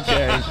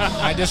 okay.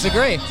 I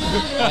disagree.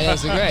 I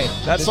disagree.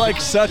 That's like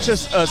such a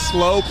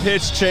slow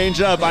pitch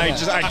change up. I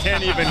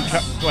can't even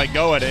like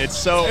go at it. It's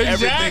so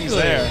everything's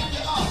Exactly. there.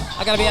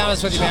 I gotta be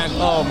honest with you, man.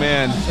 Oh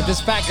man. If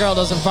this fat girl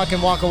doesn't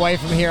fucking walk away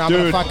from here, I'm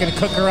gonna Dude, fucking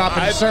cook her up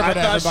and serve her to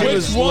I thought everybody. she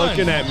was Which one?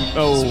 looking at me.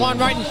 Oh. This one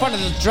right in front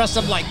of us, dressed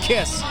up like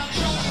Kiss.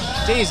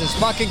 Jesus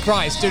fucking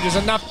Christ, dude. There's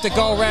enough to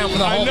go around for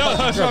the I whole know,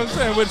 fucking that's what I'm group.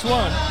 saying. Which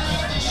one?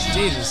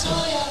 Jesus.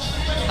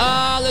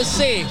 Let's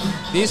see.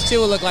 These two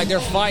look like they're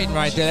fighting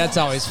right there. That's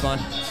always fun.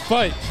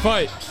 Fight.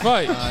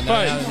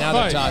 Now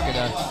they're talking.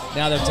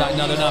 Now they're talking.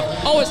 No, they're not.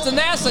 Oh, it's the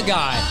NASA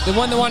guy. The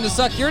one that wanted to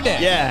suck your dick.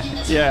 Yeah,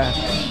 yeah.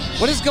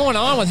 What is going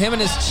on with him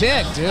and his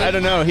chick, dude? I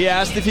don't know. He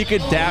asked if he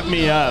could dap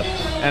me up,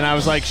 and I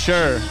was like,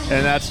 sure.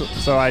 And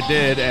so I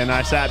did, and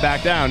I sat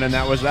back down, and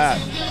that was that.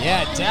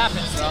 Yeah, tap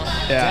it, bro.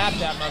 Yeah. Tap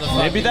that motherfucker.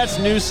 Maybe that's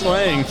new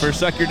slang for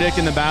suck your dick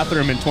in the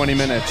bathroom in 20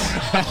 minutes.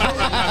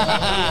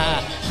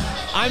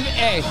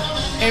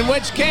 In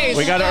which case,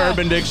 We got to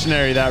Urban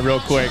Dictionary that real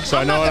quick, so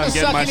I know not what gonna I'm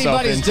getting suck myself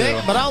anybody's into.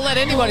 dick, but I'll let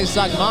anybody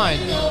suck mine.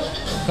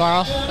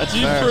 Carl. That's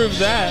You fair. prove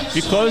that. If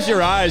you close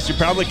your eyes, you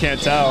probably can't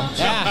tell.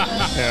 Yeah.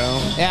 You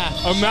know?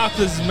 Yeah. A mouth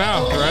is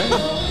mouth, right?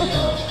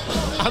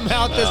 A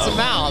mouth is a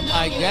mouth,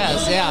 I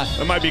guess. Yeah.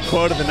 That might be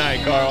quote of the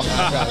night, Carl.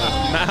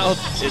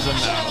 Mouth is a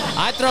mouth.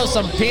 I throw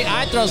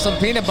some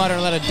peanut butter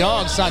and let a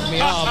dog suck me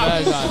off.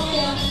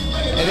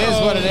 It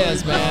is what it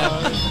is, man.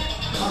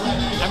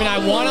 I mean, I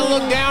want to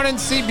look down and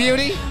see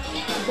beauty,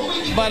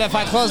 but if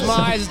I close my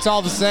eyes, it's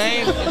all the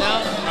same, you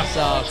know.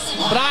 So,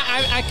 but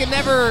I can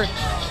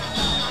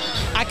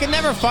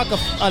never fuck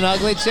an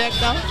ugly chick,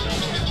 though.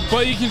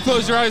 But you can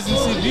close your eyes and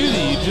see beauty.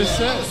 You just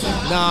said.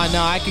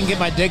 No, I can get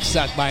my dick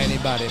sucked by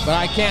anybody, but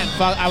I can't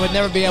fuck. I would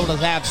never be able to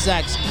have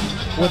sex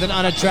with an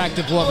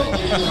unattractive woman.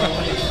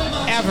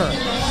 Ever.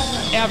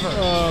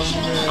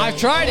 I've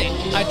tried it.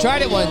 I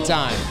tried it one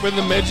time. With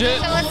the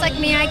midget? So it's like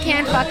me, I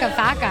can't fuck a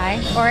fat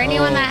guy. Or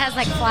anyone that has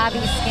like flabby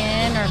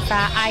skin or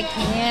fat, I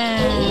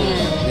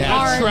can.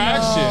 Yeah. Or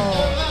Attraction.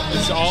 no.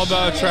 It's all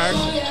about attraction.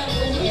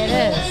 It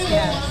is,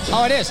 yeah.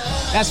 Oh, it is.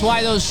 That's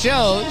why those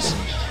shows,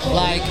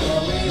 like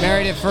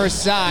Married at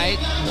First Sight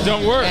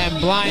Don't work.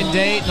 and Blind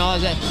Date and all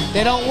that,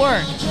 they don't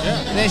work.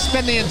 Yeah. They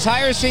spend the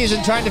entire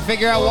season trying to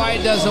figure out why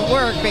it doesn't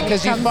work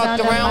because you Comes fucked down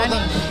to around with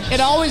money. them.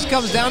 It always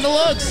comes down to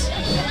looks.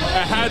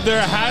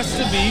 There has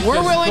to be.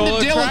 We're willing to physical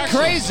deal with attraction.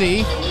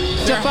 crazy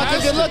to There fuck a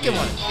has to good-looking be.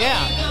 one.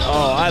 Yeah.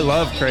 Oh, I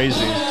love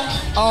crazy.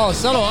 Oh,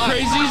 so do I.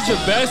 Crazy's the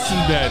best in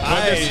bed,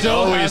 but there I still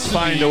always has to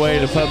find be. a way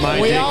to put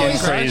my We dick in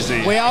always,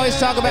 crazy. we always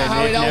talk about And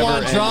how we it don't never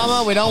want ends.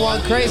 drama, we don't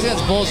want crazy.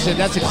 That's bullshit.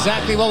 That's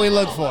exactly what we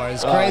look for,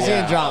 is crazy yeah.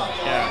 and drama.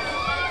 Yeah.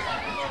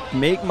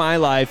 make my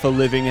life a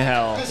living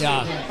hell.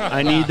 Yeah.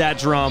 I need that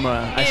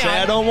drama. I say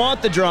I don't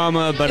want the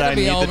drama, but I It'll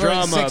be need the over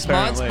drama. in 6 months,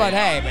 apparently. but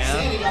hey,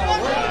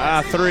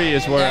 man. 3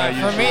 is where I Yeah,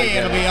 usually for me, get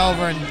it'll it. be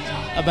over in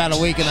about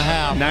a week and a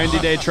half.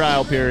 90-day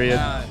trial period.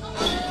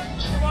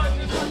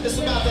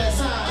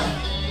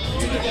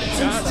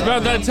 It's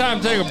about that time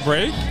to take a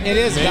break. It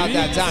is about Maybe?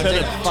 that time. Instead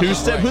Take of a fucking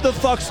two-step. break. Who the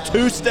fuck's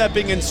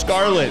two-stepping in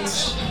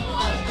Scarlett's?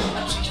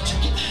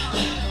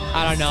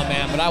 I don't know,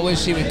 man, but I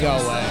wish he would go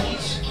away.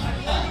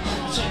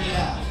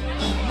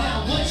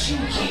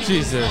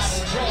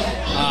 Jesus.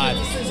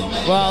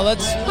 Well,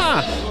 let's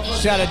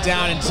shut it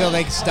down until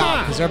they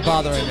stop because they're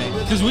bothering me.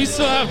 Because we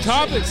still have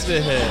topics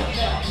to hit.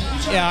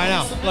 Yeah, I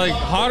know. Like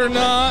hot or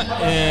not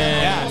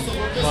and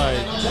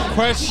like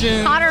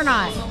questions. Hot or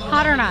not?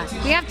 Hot or not?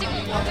 We have to.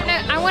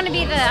 I want to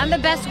be I'm the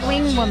best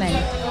wing woman.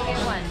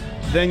 Get one.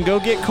 Then go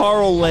get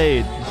Carl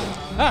laid.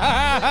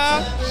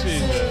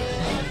 Jesus.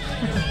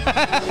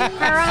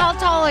 Cara, how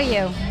tall are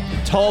you?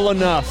 Tall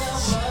enough.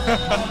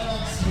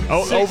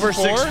 Over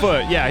 6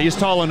 foot. Yeah, he's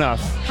tall enough.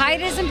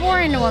 Height is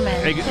important to women.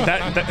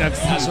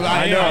 That's what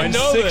I know. I And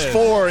know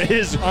 6'4"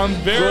 is I'm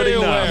very good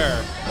enough.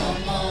 aware.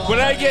 When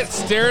I get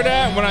stared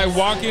at when I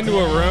walk into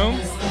a room,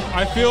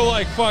 I feel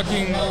like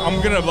fucking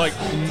I'm gonna like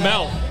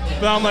melt.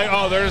 But I'm like,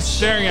 oh, they're just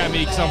staring at me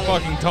because I'm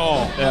fucking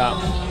tall. Yeah.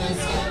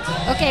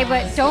 Okay,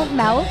 but don't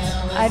melt.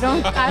 I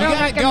don't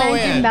gotta go recommend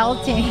in. you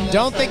melting.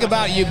 Don't think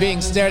about you being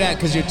stared at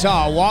because you're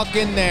tall. Walk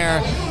in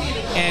there,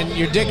 and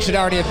your dick should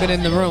already have been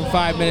in the room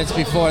 5 minutes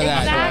before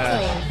that.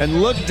 Exactly.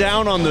 And look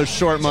down on those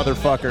short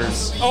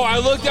motherfuckers. Oh, I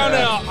look down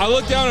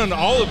on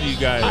all of you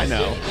guys. I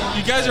know.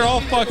 You guys are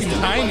all fucking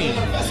tiny.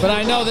 But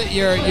I know that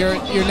you're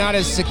not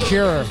as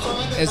secure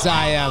as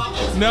I am.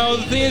 No,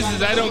 the thing is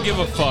I don't give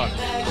a fuck.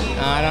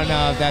 I don't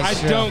know if that's I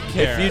true. don't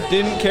care. If you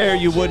didn't care,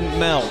 you wouldn't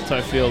melt,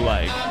 I feel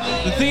like.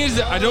 The thing is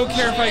I don't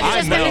care if I I get was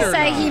just melt. gonna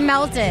say he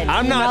melted.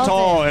 I'm He not melted.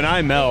 tall and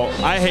I melt.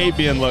 I hate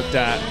being looked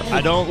at.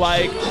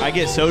 I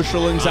get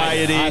social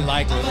anxiety. I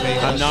like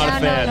it. I'm not a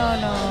fan.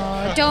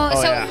 No. Don't.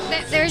 Oh, so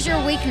yeah. there's your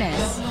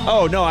weakness.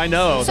 Oh, no, I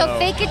know. So though.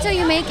 fake it till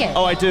you make it.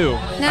 Oh, I do. No,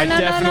 I no,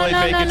 definitely no,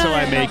 no, fake no, it till no,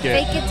 I no, make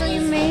it. Fake it till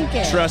you make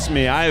it. Trust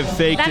me, I have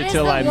faked That it is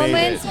till the I made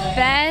woman's it.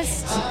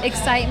 best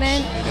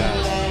excitement.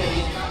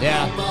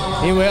 Yeah,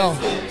 he will.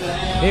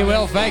 He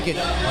will fake it.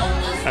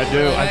 I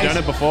do. I've done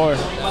it before.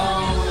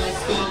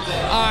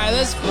 All right,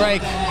 let's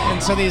break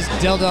until these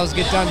dildos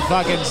get done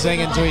fucking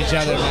singing to each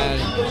other,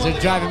 man. They're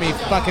driving me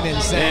fucking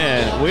insane.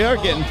 Man, we are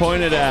getting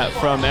pointed at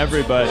from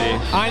everybody.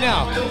 I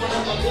know.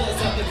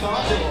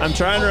 I'm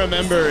trying to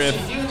remember if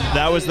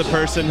that was the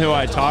person who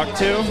I talked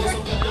to.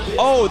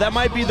 Oh, that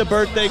might be the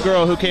birthday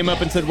girl who came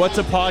up and said, "What's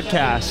a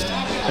podcast?"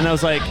 And I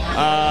was like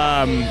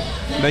a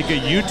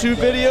YouTube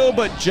video,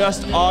 but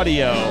just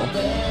audio.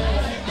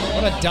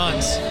 What a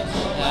dunce.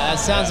 That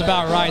sounds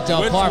about right,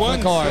 though. Which Par for one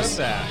the course.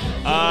 said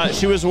that?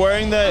 She was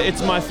wearing the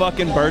 "It's my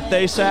fucking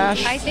birthday"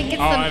 sash. I think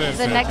it's I didn't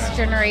the say next that.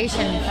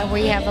 generation that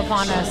we have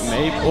upon us.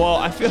 Maybe. Well,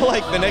 I feel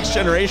like the next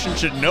generation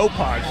should know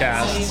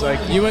podcasts. Like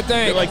You would I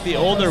think. feel like the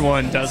older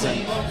one doesn't.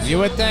 You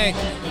would think.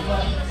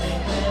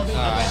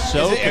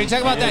 So Are you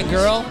talking about that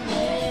girl?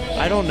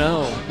 I don't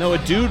know. No, a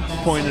dude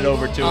pointed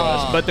over to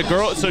us. But the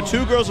girl, so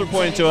 2 girls were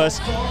pointing to us,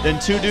 then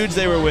 2 dudes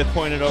they were with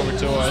pointed over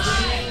to us.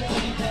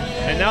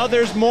 And now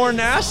there's more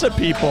NASA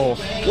people.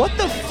 What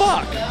the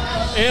fuck?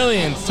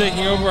 Aliens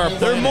taking over our planet.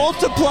 They're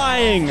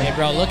multiplying. Hey,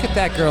 bro, look at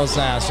that girl's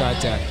ass right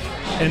there.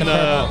 In the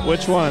purple.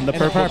 which one? The In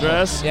the purple purple.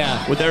 dress?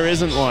 Yeah. Well, there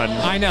isn't one.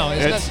 I know.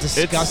 Isn't that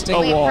disgusting?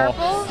 It's a Wait, wall.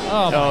 purple?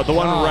 Oh, No, my the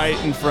one God. right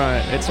in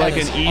front. It's That like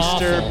is an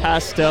Easter awful.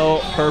 pastel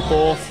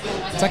purple.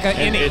 It's like an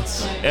And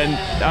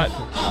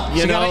innie.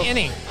 you She know, got an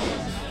innie.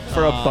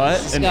 for a butt,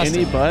 an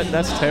disgusting. innie butt,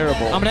 that's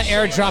terrible. I'm gonna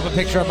airdrop a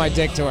picture of my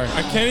dick to her.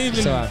 I can't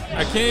even. So,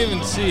 I can't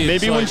even see. It's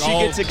Maybe when like she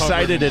all gets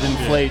excited, it covered in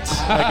shit. inflates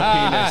like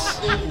a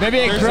penis. Maybe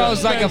it There's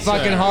grows a like a fence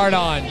fucking there. hard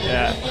on.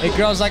 Yeah. It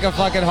grows like a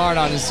fucking hard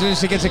on. As soon as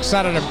she gets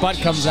excited, her butt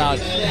comes out.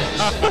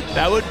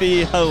 That would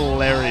be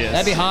hilarious.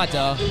 That'd be hot,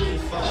 though.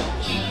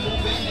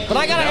 But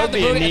I gotta That have would the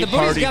be a booty. neat The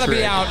booty's party gotta be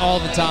trick. out all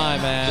the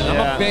time, man. I'm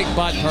Yeah. a big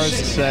butt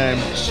person. Same.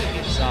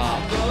 So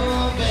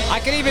I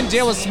can even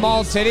deal with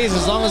small titties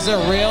as long as they're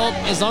real.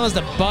 As long as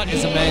the butt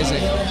is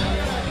amazing.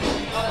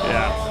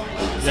 Yeah.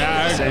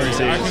 Yeah, I Same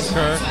agree. I disease.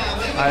 concur.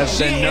 I have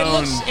been It known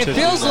looks. It to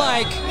feels do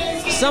that.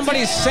 like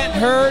somebody sent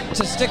her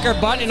to stick her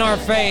butt in our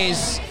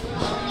face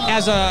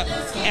as a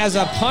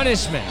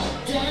punishment.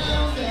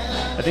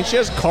 I think she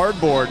has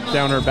cardboard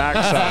down her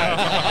backside.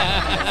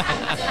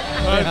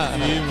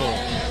 That's evil.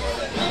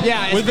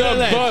 Yeah, it's With been a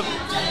like- butt,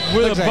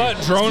 with a looks like butt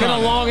it's drone been on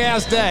a it. long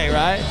ass day,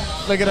 right?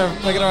 Look at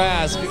her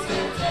ass.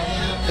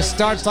 It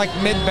starts like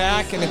mid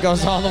back and it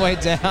goes all the way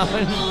down.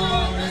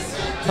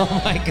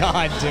 Oh my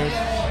God, dude.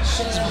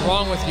 What's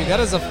wrong with you? That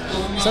is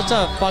such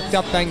a fucked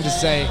up thing to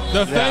say.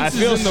 The Yeah, I fence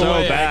feel is in the so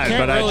way. bad, I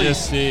can't but I really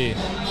just- see.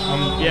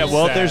 Yeah,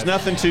 well, sad. there's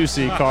nothing to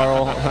see,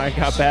 Carl. I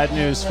got bad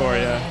news for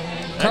you.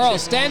 Carl,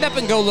 stand up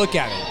and go look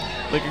at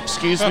it. Like,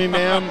 excuse me,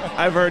 ma'am.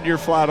 I've heard you're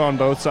flat on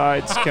both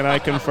sides. Can I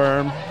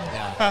confirm?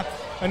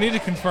 I need to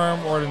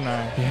confirm or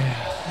deny.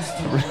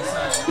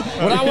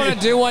 What I want to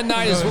do one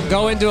night is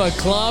go into a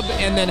club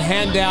and then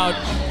hand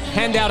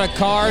out a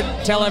card,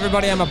 tell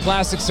everybody I'm a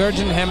plastic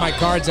surgeon, and hand my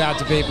cards out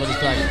to people.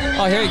 Just like,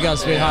 oh, here you go,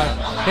 sweetheart.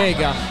 Here you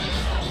go.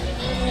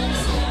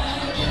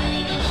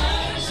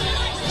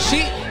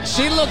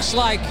 She looks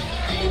like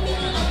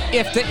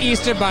if the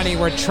Easter Bunny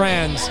were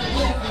trans. Jesus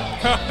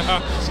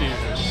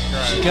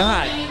Christ.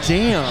 God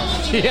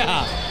damn.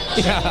 Yeah.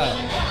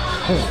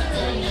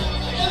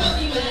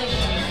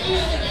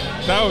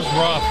 That was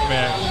rough,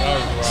 man. That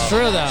was rough. It's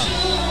true,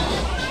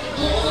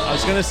 though. I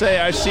was gonna say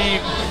I see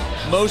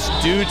most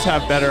dudes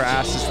have better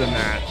asses than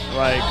that.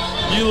 Like,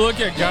 You look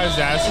at guys'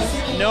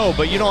 asses? no,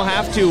 but you don't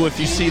have to if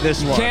you see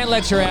this one. Can't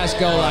let your ass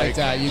go like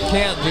that. You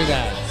can't do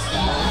that.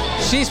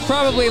 She's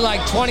probably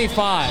like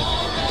 25.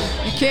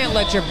 You can't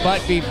let your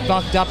butt be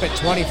fucked up at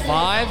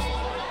 25.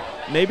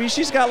 Maybe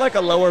she's got like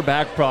a lower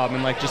back problem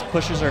and like just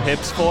pushes her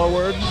hips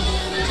forward.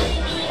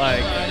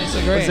 Like,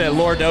 disagree. is it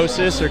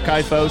lordosis or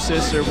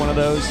kyphosis or one of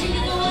those?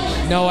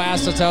 No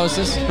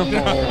acetosis.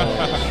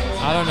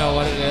 I don't know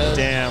what it is.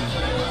 Damn.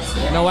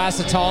 No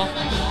acetol.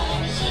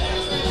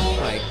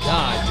 My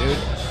God, dude.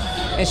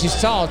 And she's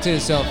tall too,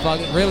 so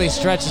it really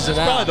stretches it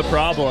out. Probably the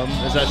problem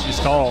is that she's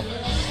tall.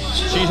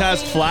 She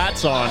has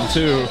flats on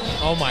too.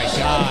 Oh my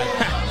God.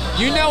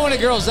 You know when a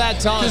girl's that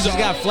tall and she's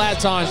got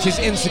flats on, she's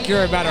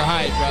insecure about her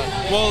height, bro.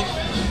 Well,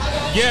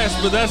 yes,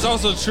 but that's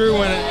also true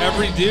when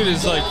every dude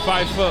is like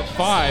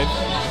 5'5".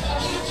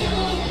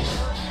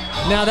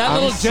 Now that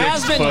little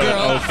Jasmine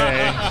girl.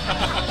 Okay.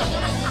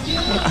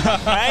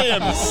 I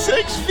am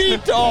 6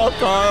 feet tall, You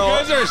Carl.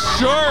 guys are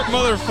short,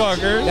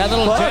 motherfuckers. That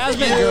little Fuck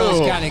Jasmine you.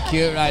 girl's kind of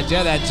cute, right?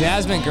 Yeah, that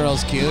Jasmine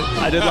girl's cute.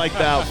 I did like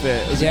the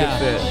outfit. It was Yeah. a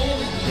good fit.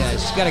 Yeah,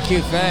 she's got a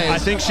cute face. I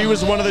think she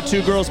was one of the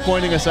two girls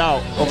pointing us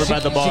out over by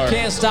the bar. She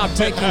can't stop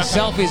taking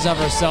selfies of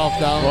herself,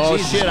 though. Well,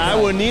 Jesus shit, I Christ.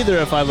 wouldn't either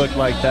if I looked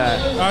like that.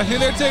 I think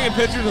they're taking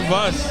pictures of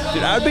us.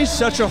 Dude, I would be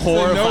such a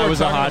whore They if know I what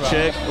was we're a hot talking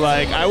chick.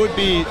 Like, I would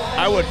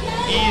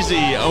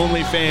easy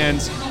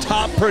OnlyFans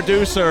top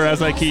producer,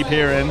 as I keep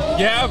hearing.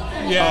 Yeah.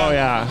 Oh,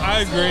 yeah.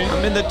 I agree.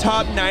 I'm in the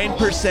top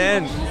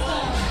 9%.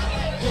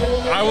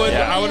 I would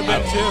Yeah. have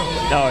been too.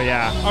 Oh,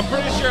 yeah. I'm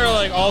pretty sure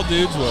like all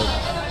dudes would.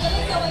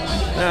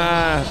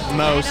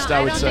 Most,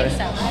 I would say. Think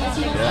so. I don't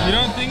think so. You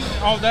don't think?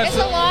 Oh, that's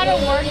It's a lot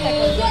of work that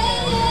goes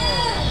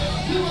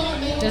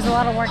into it. There's a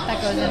lot of work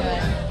that goes into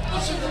it.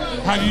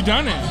 Have you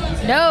done it?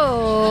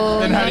 No.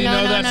 Then how do you no,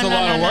 know no, that's no, a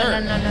lot no, of no,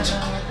 work? No.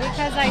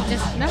 Because I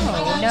just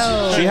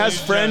no. She has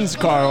friends,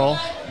 Carl.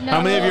 No.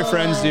 How many of your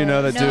friends do you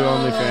know that do No.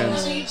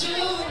 OnlyFans?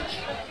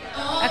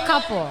 A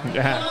couple.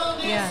 Yeah.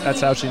 Yeah.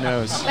 That's how she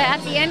knows. But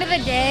at the end of the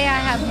day, I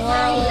have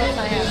morals.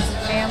 I have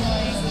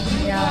family.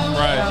 Yeah.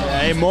 Right. So-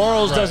 Hey,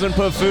 morals doesn't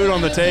put food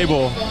on the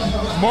table.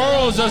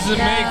 Morals doesn't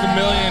make $1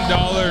 million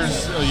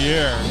a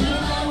year.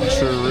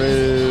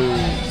 True.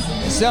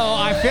 So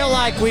I feel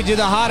like we do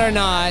the hot or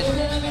not,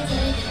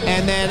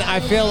 and then I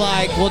feel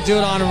like we'll do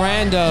it on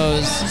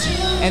randos,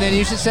 and then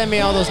you should send me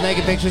all those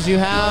naked pictures you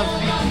have,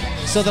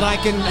 so that I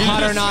can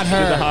hot or not Do the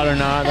her. hot or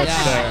not, that's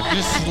Yeah. fair.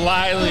 Just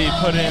slyly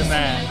put in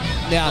that.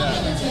 Yeah,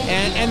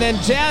 and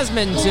then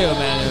Jasmine too,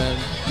 man.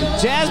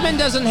 Jasmine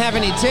doesn't have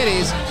any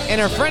titties, and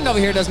her friend over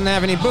here doesn't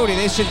have any booty.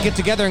 They should get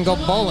together and go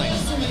bowling.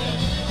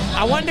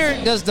 I wonder,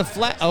 does the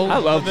flat? Oh, I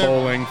love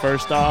bowling,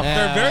 first off. Yeah,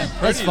 They're very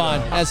That's pretty,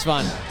 fun. though. That's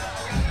fun.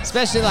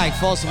 Especially like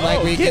Folsom Lake,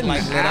 Oh, where you get getting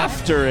like lit up.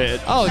 after it.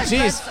 Oh,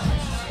 jeez.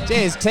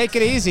 Jeez, take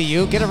it easy,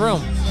 you. Get a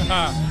room.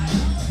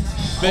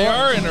 They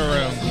are in a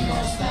room.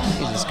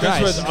 Jesus Just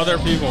Christ. with other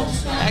people.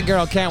 That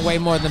girl can't weigh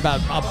more than about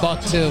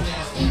 $1.2.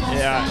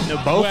 Yeah, no,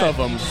 both Wet. of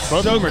them.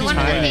 Both So of them are green.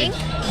 tiny. Pink?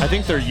 I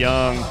think they're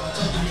young.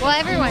 Well,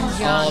 everyone's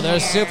young. Oh, they're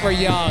here. super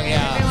young,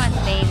 yeah.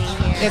 Everyone's baby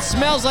here. It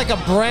smells like a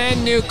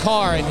brand new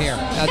car in here.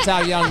 That's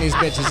how young these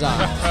bitches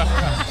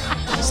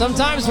are.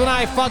 Sometimes when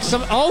I fuck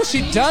some, oh,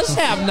 she does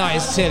have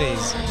nice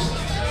titties.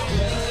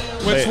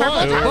 Which Wait,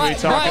 one? who are we But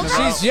talking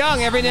about? she's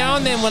young. Every now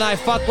and then when I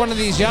fuck one of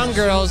these young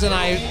girls and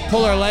I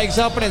pull her legs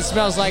open, it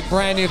smells like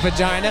brand new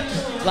vagina.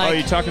 Oh, Like,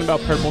 you talking about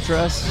purple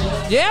dress?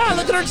 yeah,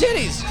 look at her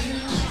titties.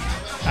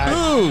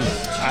 Ooh.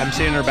 I'm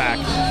seeing her back.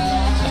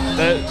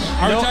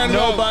 Are we No, talking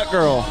no about- butt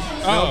girl.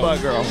 No Oh.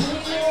 butt girl.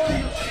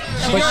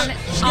 She got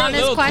Honest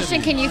little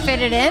question: titties. can you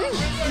fit it in?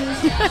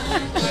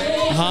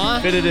 Huh?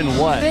 Fit it in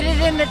what? Fit it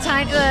in the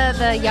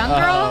young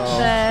girl? Oh.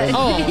 The,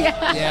 Oh,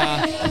 yeah.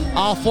 yeah.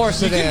 I'll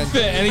force it You in. can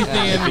fit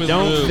anything in with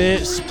Don't lube.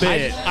 fit,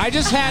 spit. I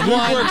just had Lube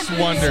one. works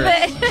wonders.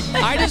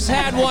 I just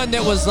had one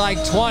that was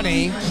like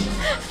 20.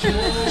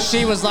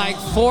 She was like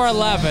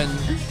 4'11",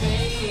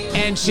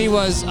 and she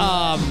was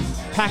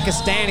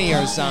Pakistani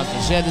or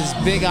something. She had these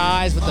big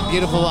eyes with the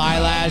beautiful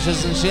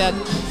eyelashes and shit,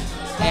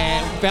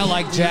 and felt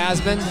like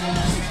Jasmine.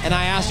 And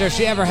I asked her if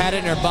she ever had it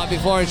in her butt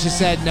before, and she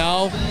said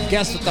no.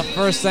 Guess what the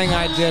first thing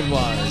I did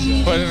was?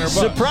 Put in her butt.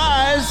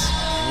 Surprise!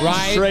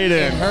 Right Straight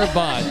in. her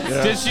butt.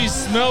 Did she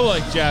smell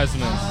like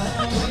Jasmine?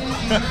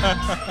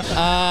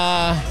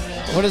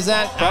 What is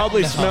that?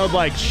 Probably No. smelled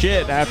like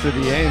shit after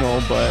the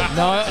anal, but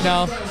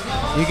No.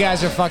 You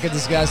guys are fucking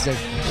disgusting.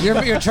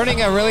 You're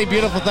turning a really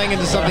beautiful thing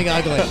into something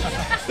ugly.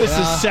 This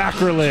is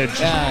sacrilege.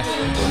 Yeah.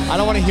 I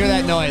don't want to hear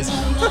that noise.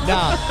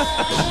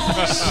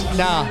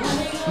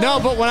 No,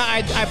 but when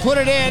I put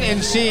it in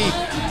and she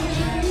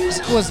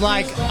was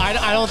like,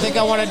 I don't think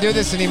I want to do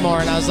this anymore.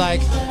 And I was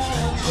like,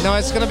 no,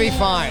 it's going to be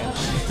fine.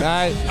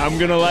 Right? I'm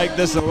going to like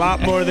this a lot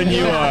more than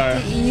you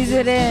are. Ease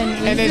it in.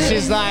 And then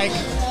she's like,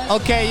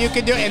 okay, you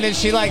can do it. And then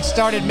she like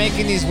started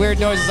making these weird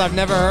noises I've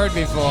never heard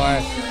before.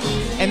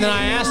 And then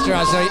I asked her, I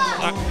was like,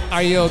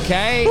 are you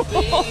okay?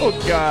 Oh,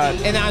 God.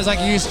 And I was like,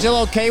 are you still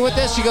okay with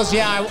this? She goes,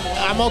 yeah,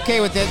 I'm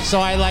okay with it. So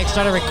I like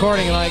started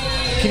recording and like,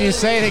 can you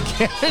say it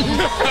again?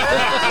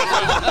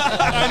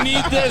 I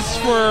need this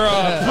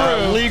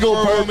for legal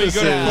for when we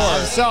go to purposes. court.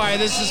 I'm sorry,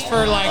 this is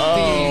for like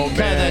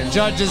the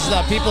judges,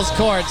 people's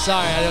court.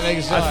 Sorry, I didn't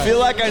make sure. I feel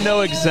like I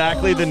know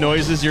exactly the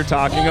noises you're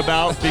talking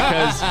about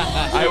because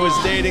I was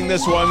dating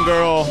this one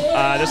girl.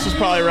 This was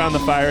probably around the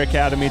Fire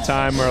Academy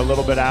time or a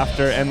little bit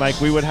after, and like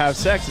we would have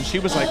sex, and she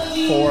was like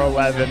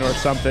 4'11" or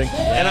something,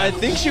 and I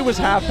think she was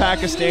half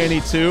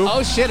Pakistani too.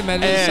 Oh shit,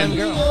 man, it's the same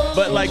girl.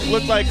 But like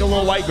looked like a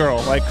little white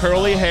girl, like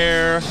curly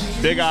hair,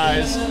 big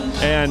eyes,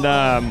 and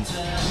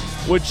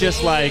would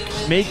just like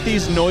make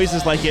these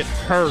noises like it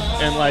hurt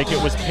and like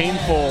it was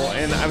painful,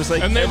 and I was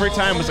like, And then every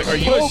time I was like, are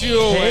you push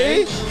you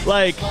okay? away?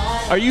 Like,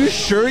 are you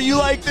sure you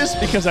like this?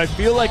 Because I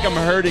feel like I'm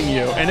hurting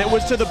you. And it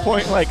was to the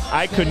point like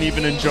I couldn't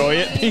even enjoy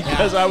it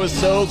because I was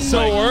so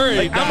like, worried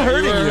like, that I'm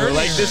hurting you were you. hurting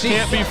Like this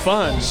can't be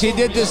fun. She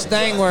did this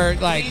thing where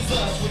like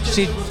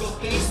she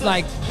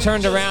like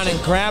turned around and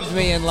grabbed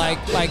me and like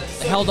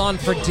held on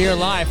for dear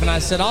life, and I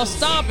said, I'll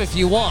stop if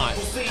you want.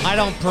 I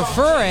don't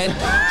prefer it,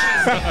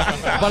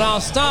 but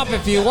I'll stop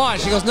if you want.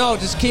 She goes, no,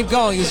 just keep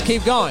going, just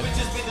keep going.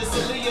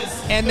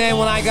 And then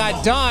when I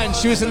got done,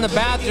 she was in the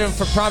bathroom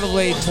for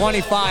probably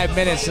 25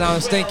 minutes, and I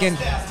was thinking,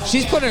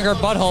 she's putting her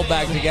butthole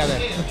back together.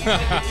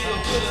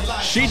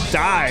 She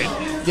died.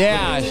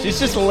 Yeah. She's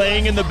just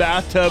laying in the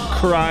bathtub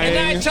crying.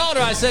 And I told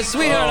her, I said,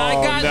 sweetheart, I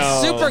Oh, got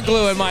no. super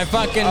glue in my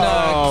fucking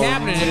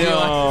cabinet. If you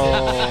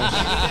want.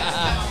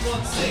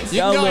 You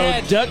can go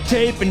ahead. Duct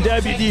tape and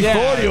WD-40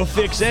 Yeah. will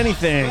fix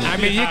anything. I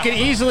mean, you can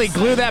easily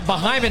glue that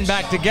behind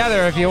back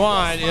together if you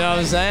want. You know what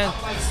I'm saying?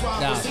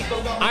 No,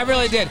 I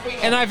really did,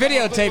 and I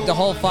videotaped the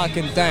whole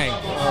fucking thing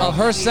of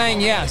her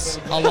saying yes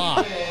a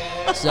lot.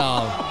 So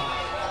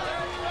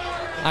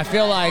I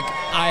feel like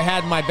I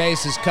had my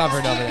bases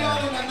covered over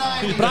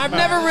there. But I've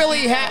never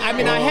really had. I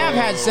mean, I have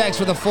had sex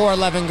with a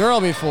 4'11"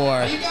 girl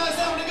before.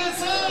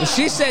 But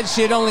she said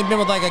she had only been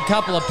with like a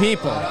couple of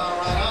people,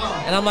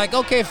 and I'm like,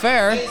 okay,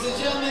 fair.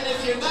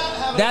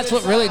 That's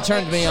what really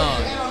turned me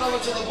on.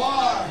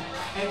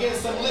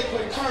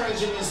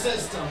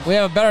 We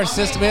have a better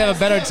system. We have a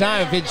better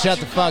time if he'd shut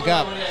the fuck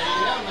up.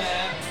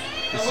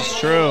 This is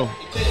true.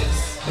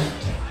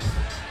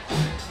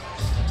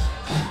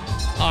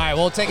 All right,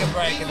 we'll take a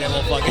break and then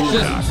we'll fucking.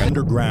 Boondock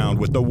Underground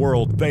with the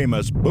world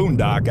famous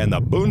Boondock and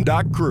the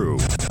Boondock Crew.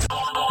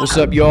 What's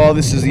up, y'all?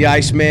 This is the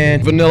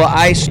Iceman, Vanilla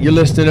Ice. You're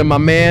listening to my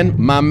man,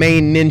 my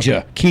main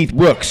ninja, Keith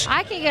Brooks.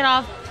 I can get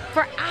off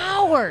for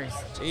hours.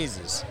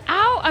 Jesus.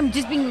 Ow, I'm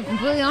just being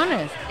completely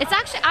honest.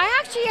 I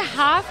actually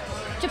have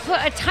to put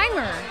a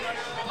timer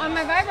on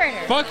my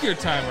vibrator. Fuck your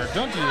timer.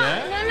 Don't do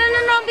that.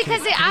 No,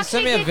 because it Can you actually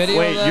send me a gets- video?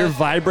 Wait, of your that?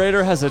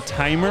 vibrator has a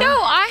timer?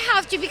 No, I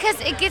have to because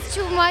it gets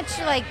too much.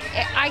 Like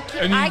I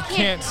can't. And you I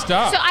can't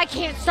stop. So I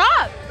can't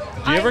stop.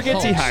 Do you ever get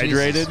Oh,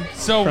 dehydrated?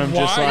 So from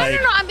just why-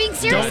 like No, I'm being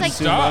serious. Don't Like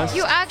stop.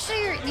 you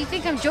actually, you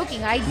think I'm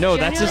joking? I No,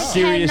 that's a genuinely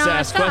serious cannot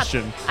ass stop.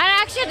 question. I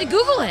actually had to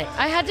Google it.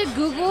 I had to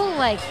Google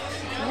like,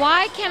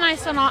 why can I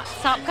not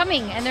stop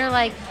coming? And they're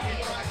like,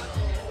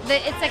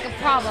 it's like a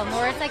problem,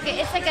 or it's like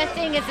a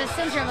thing. It's a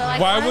syndrome. But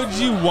like, Why would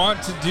you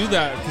want to do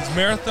that? Because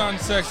marathon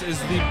sex is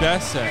the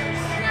best sex.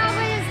 No,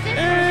 but it's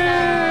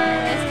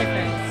different. It's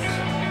different.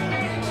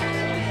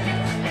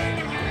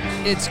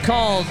 It's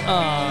called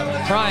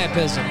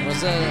priapism.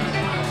 Was it?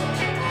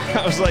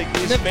 I was like,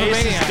 these faces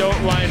Nymphomaniac.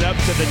 don't line up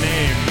to the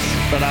names,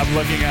 but I'm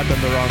looking at them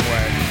the wrong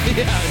way.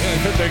 Yeah.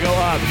 They go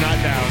up,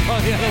 not down. Oh,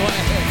 the other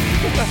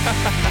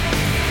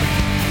way.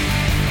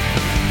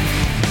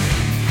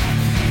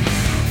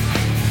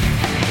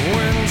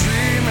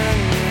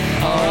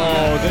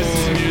 Oh, this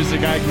is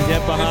music I can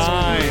get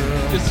behind.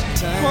 It's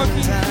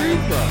fucking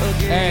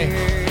creepy.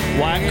 Hey,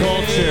 White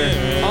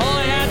culture. all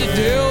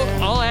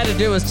I had to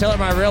do was tell her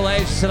my real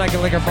age so that I could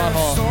lick her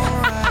butthole.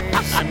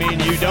 I mean,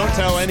 you don't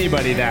tell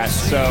anybody that,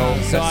 so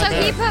So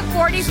he put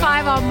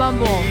 45 on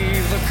Bumble.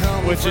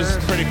 which is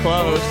pretty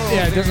close.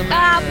 Yeah, it doesn't.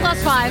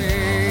 Plus 5.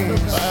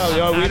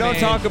 Oh, we don't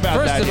talk about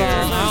First that of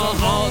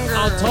all, here.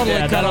 I'll totally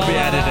Yeah, cut that'll all be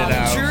that edited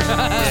out.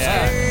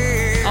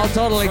 Yeah. I'll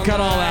totally cut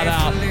all that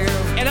out.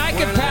 And I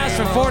could pass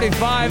for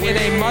 45 in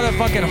a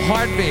motherfucking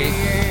heartbeat.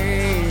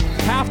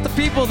 Half the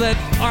people that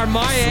are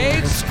my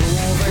age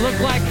look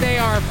like they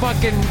are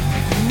fucking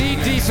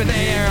knee-deep in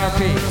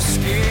AARP.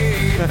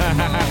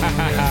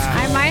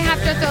 I might have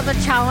to throw the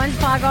challenge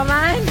flag on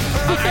mine.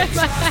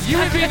 You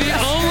would be the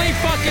only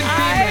fucking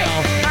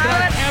female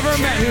that I've ever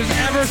met who's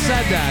ever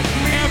said that.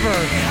 Ever.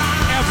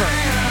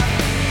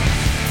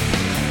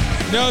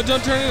 No,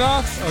 don't turn it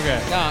off. Okay.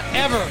 No,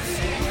 ever.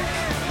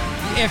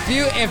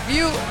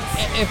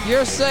 If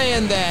you're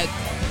saying that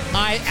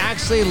I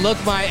actually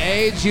look my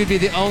age, you'd be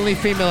the only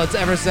female that's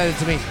ever said it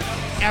to me,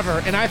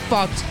 ever. And I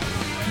fucked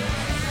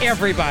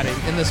everybody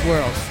in this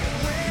world,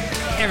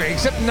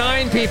 except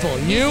 9 people.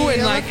 You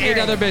and like 8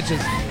 other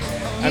bitches.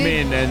 I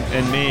mean,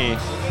 and me.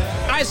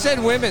 I said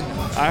women.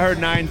 I heard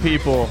 9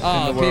 people in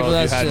the world. People.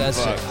 That's you true. hadn't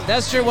That's true. fucked.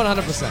 That's true.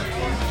 100%. Just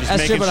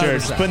That's making true, sure, 100%.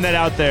 just putting that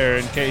out there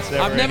in case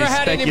there I've were never any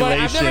had anybody.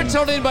 I've speculation. never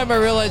told anybody my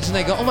real age, and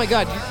they go, "Oh my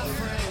God,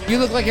 you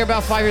look like you're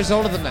about 5 years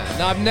older than that."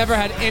 No, I've never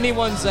had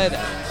anyone say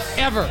that,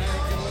 ever.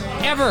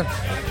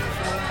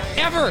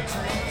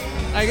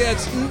 Like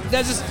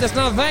that's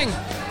not a thing.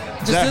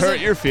 Does that hurt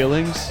your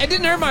feelings? It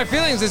didn't hurt my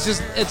feelings.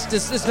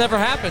 It's never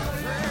happened.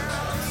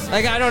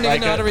 Like I don't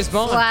even know how to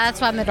respond. Well,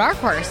 that's why I'm the dark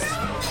horse.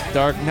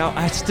 Dark. No,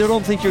 I still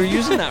don't think you're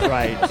using that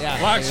right. Yeah,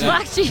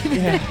 Black sheep.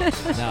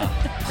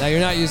 No, you're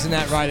not using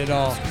that right at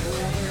all.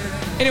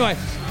 Anyway,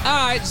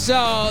 all right,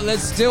 so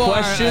let's do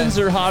Questions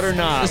our, or hot or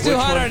not? let's do Which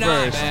hot one or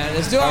not, first? man.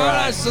 Let's do All hot or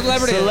right. not,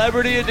 celebrity.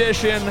 Celebrity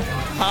edition,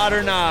 hot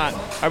or not.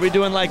 Are we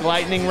doing like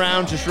lightning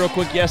round, just real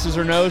quick yeses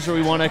or nos, or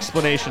we want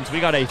explanations? We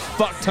got a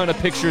fuck ton of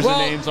pictures Well,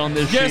 and names on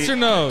this Yes sheet. or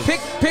no?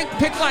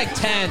 Pick like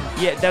 10.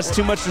 Yeah, that's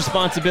too much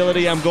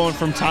responsibility. I'm going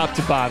from top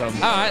to bottom.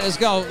 All right, let's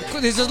go.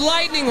 This is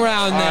lightning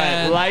round, All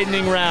then. right,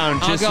 lightning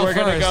round. I'll Just go we're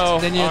gonna first, go.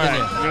 then you, all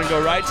then right, you. we're gonna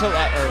go right to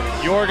left,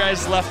 or your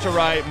guys left to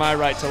right, my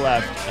right to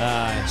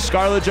left.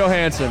 Scarlett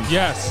Johansson.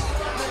 Yes.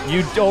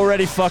 You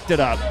already fucked it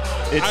up.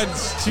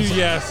 It's 2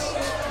 yes.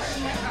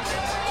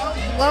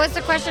 What was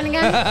the question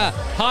again?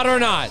 Hot or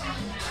not?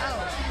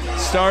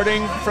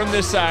 Starting from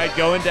this side,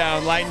 going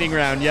down, lightning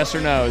round, yes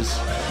or no's.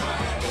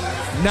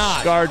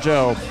 Not.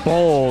 Scarjo,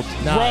 bold.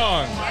 Not.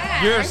 Wrong.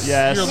 You're Yes. You're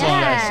Yes.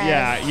 wrong.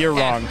 Yeah, you're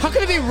wrong. How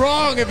could it be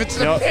wrong if it's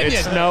an Nope, opinion?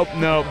 it's nope.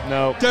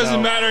 Doesn't no.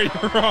 matter.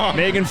 You're wrong.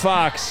 Megan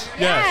Fox.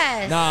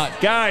 Yes. Not.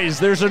 Guys,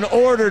 there's an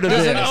order to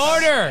There's this. an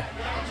order.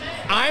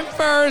 I'm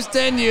first,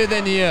 then you,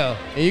 then you.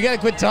 And you gotta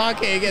quit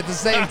talking at the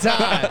same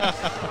time.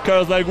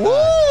 Carl's like, woo,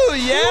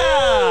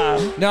 yeah.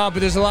 No,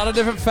 but there's a lot of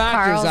different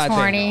factors. Carl's I think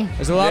horny.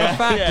 there's a lot Yeah, of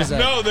factors. yeah.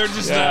 No, they're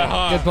just Yeah. that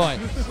hot. Good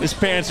point. His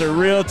pants are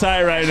real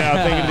tight right now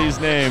thinking of these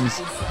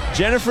names.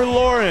 Jennifer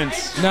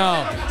Lawrence.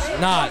 No,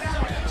 not.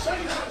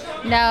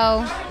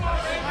 No.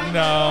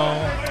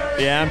 No.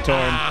 Yeah, I'm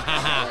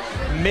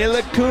torn.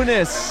 Mila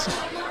Kunis.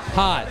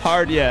 Hot.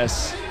 Hard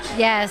yes.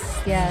 Yes.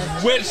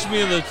 Yes. Which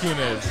Mila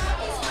Kunis?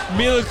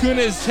 Mila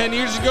Kunis 10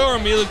 years ago or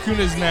Mila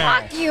Kunis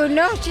now? Fuck you.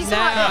 No, she's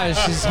hot. Nah,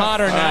 she's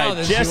hotter All now right,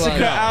 than she Jessica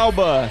was.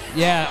 Alba.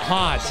 Yeah,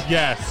 hot.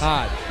 Yes.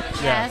 Hot.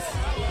 Yes.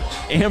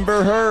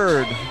 Amber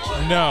Heard.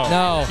 No.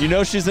 No. You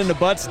know she's into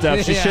butt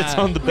stuff. She Yeah. shits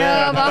on the No,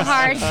 bed. but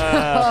hard.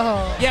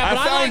 Yeah, but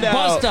I I, found like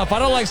butt out- stuff. I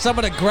don't like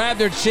someone to grab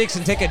their cheeks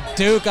and take a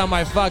duke on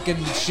my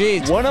fucking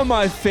sheets. One of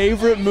my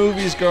favorite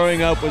movies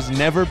growing up was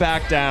Never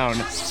Back Down.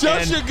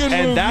 Such a good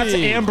And that's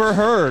movie. Amber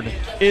Heard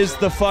is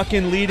the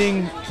fucking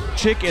leading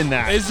chick in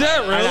that. Is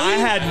that really? I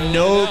had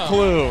no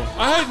clue.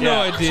 I had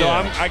no Yeah, idea.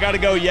 So I got to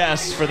go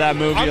yes for that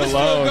movie I'ma still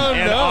alone. go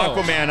And no.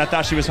 Aquaman. I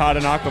thought she was hot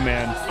in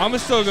Aquaman. I'm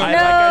still going. Like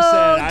I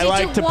said, I did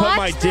like you to put my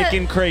watch dick the-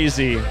 in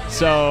crazy.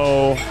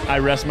 So I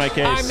rest my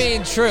case. I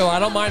mean, true. I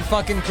don't mind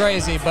fucking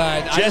crazy,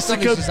 but I just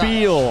don't Jessica think she's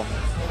Biel.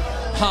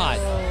 hot.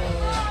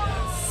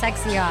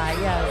 Sexy eye.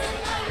 Yes.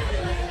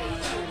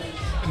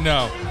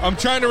 No. I'm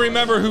trying to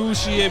remember who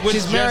she is. Which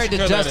She's married to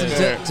Jessica Justin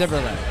that is.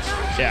 Timberlake.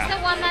 Yeah.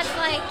 The one that's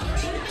like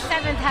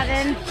Seventh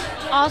Heaven.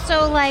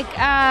 Also like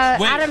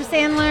Adam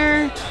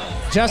Sandler.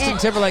 Justin Eh.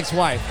 Timberlake's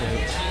wife.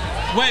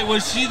 Wait,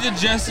 was she the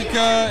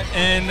Jessica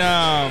in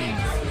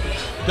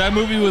that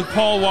movie with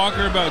Paul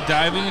Walker about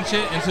diving and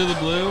shit into the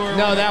blue? Or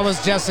No, whatever? that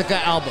was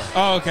Jessica Alba.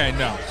 Oh, okay,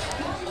 no.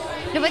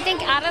 No, but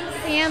think Adam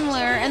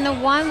Sandler and the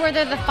one where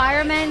they're the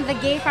firemen, the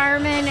gay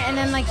firemen, and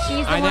then like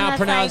she's the I one now that's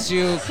pronounce like,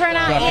 you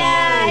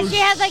yeah, Oh, she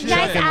has like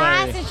nice fucking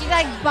ass Larry. and she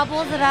like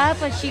bubbles it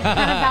up and she kind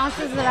of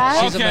bounces it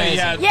up. She's Okay, amazing.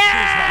 yeah.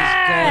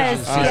 Yes.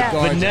 She's Yeah.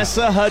 gorgeous.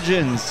 Vanessa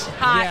Hudgens.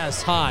 Hot.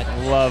 Yes, hot.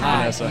 Love Hot.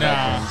 Vanessa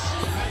Nah.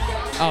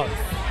 Hudgens. Oh,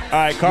 All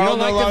right, Carl don't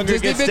no like them longer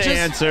Disney gets to bitches?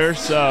 answer,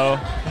 so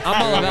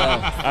I'm all about.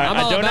 I'm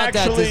I all don't about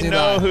that actually Disney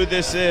know life. who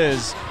this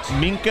is.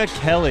 Minka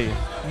Kelly.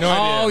 No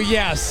Oh idea.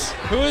 yes,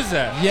 Who is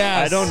that?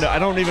 yes. I don't know. I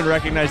don't even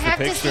recognize I the have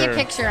to picture. see a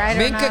picture. I don't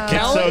Minka know.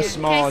 Kelly? It's so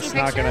small, Can I it's see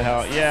a not going to picture?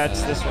 help. Yeah,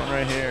 it's this one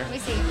right here. Let me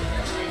see.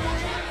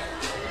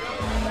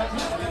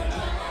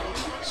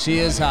 She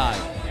is hot.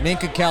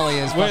 Minka Kelly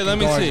is. Wait, fucking let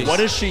me see. gorgeous. What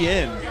is she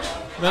in?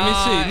 Let me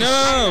see.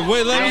 No.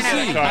 Wait, let me I don't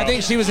know. see. Carl. I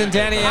think she was in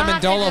Danny I'll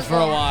have to Amendola for a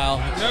Google. while.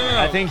 No.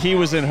 I think he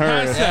was in her.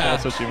 Pass If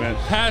that. that's what you meant.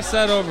 Pass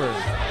that over.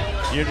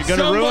 You're going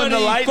to ruin the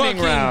Somebody lightning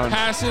fucking round.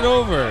 Pass it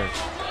over.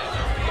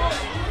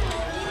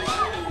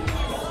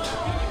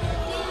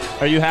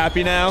 Are you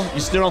happy now? You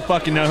still don't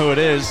fucking know who it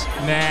is.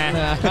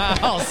 Nah.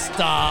 Oh,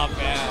 stop,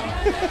 man.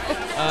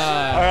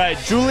 All right,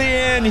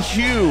 Julianne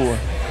Hough.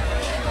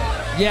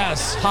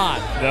 Yes, hot.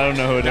 I don't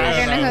know who it is.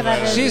 I don't know who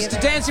that is. She's either.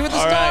 the Dancing with the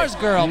All Stars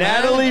right, girl,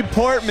 Natalie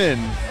Portman.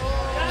 man.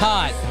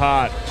 Hot.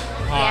 Hot.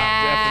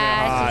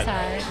 Yeah, she's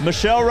Definitely hot.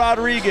 Michelle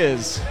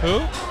Rodriguez. Who?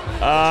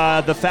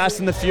 The Fast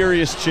and the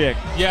Furious chick.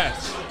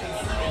 Yes.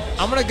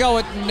 I'm gonna go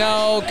with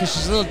no because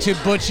she's a little too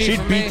butchy She'd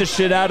for beat me. the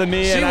shit out of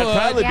me, She and I'd would.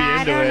 probably Yeah, be I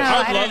into don't it. know.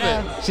 I'd I love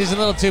don't know. She's a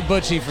little too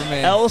butchy for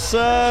me.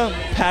 Elsa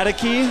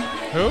Pataki?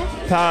 Who?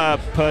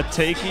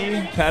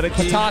 Pataki?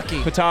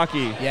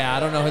 Pataki. Yeah, I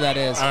don't know who that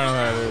is. I don't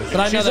know who that is. But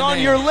I know She's the on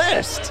name. your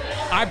list.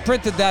 I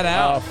printed that Oh,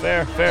 out.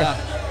 fair.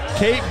 Yeah.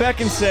 Kate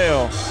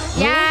Beckinsale.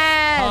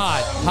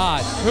 Yes.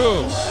 Hot.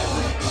 Who?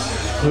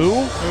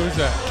 Who? Who's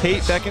that?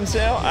 Kate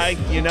Beckinsale?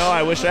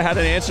 I wish I had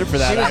an answer for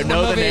that. She was I in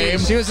know the movie. name.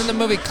 She was in the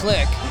movie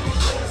Click.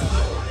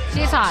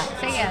 She's hot.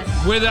 Say yes.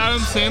 With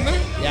Adam Sandler?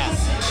 Yeah.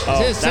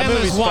 Oh, His that Sandler's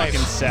movie's wife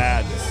fucking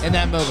sad. in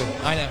that movie.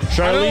 I know.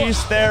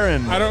 Charlize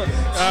Theron. I don't.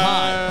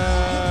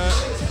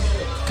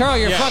 Carl,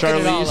 you're Yeah,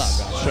 fucking it all up.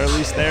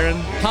 Charlize Theron.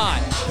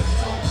 Hot.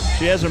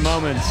 She has her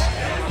moments.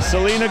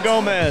 Selena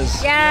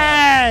Gomez.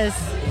 Yes.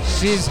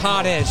 She's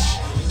hottish.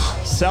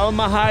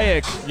 Selma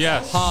Hayek.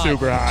 Yes. Hot.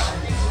 Super hot.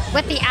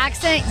 With the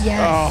accent,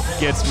 yes. Oh,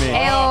 gets me. Ew.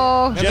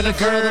 Remember the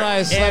Jennifer girl that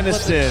I slept with?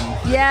 Aniston.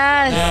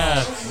 Yes.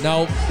 Yes.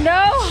 Nope.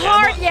 No,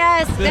 hard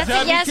yes. Is That's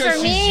that a yes because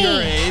for she's your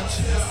me. age?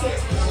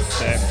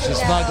 She's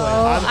Oh,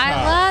 fugly.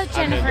 I love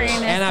Jennifer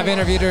Aniston. And I've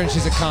interviewed her, and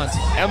she's a cunt.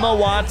 Emma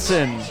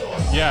Watson.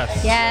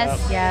 Yes. Yes,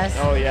 yes.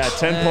 Oh, yeah.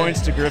 10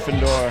 points to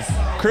Gryffindor.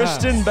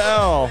 Kristen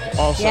Bell.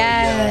 Also,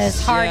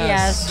 Yes, hard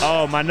Yes. yes.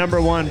 Oh, my number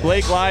one.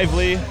 Blake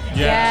Lively.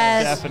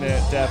 Yes.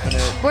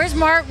 Definite. Where's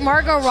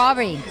Margot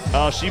Robbie?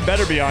 Oh, she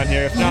better be on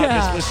here. If not,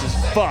 Yeah. this list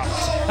is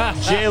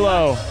fucked.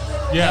 J-Lo.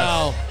 Yes.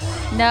 No.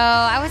 No,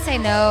 I would say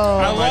no.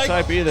 I Not my like-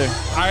 type either.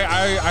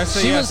 I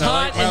say She yes. was I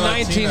hot like my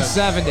in Latinas.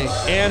 1970.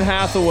 Anne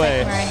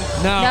Hathaway. Right.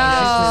 No, No.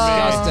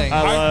 she's disgusting.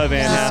 I love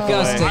Anne Hathaway.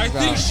 Disgusting. I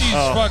think she's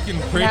Oh. fucking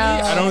pretty.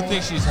 No. I don't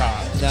think she's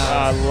hot. No.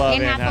 I love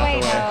Anne Anne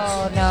Hathaway?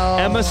 Hathaway. No.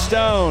 Emma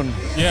Stone.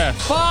 Yes.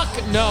 Fuck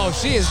no,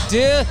 she is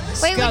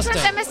disgusting. Wait, which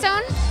one's Emma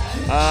Stone?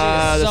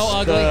 so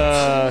ugly.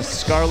 The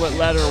Scarlet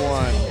Letter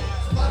one.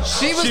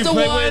 She was She the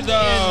played one with,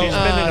 in She's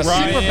been in a few.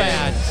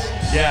 Superbad.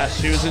 Yeah,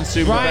 she was in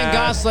Superbad. Ryan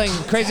Gosling,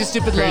 Crazy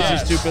Stupid Crazy Love.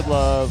 Stupid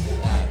Love.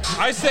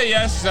 I say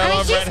yes because I, I mean,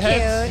 love she's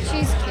redheads.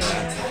 cute. She's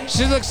cute.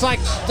 She looks like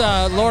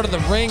the Lord of the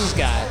Rings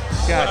guy.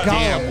 God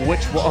damn,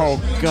 which one?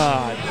 Oh,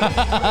 God.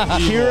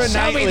 Keira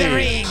Show me the Knightley.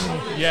 ring.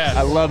 Yes.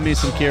 I love me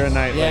some Keira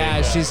Knightley.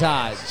 Yeah, she's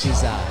hot.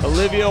 She's hot.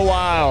 Olivia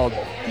Wilde.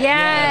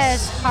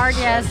 Yes. Hard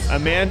yes.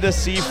 Amanda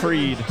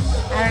Seyfried.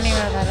 I don't even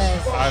know what that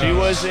is. I She don't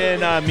know. was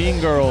in Mean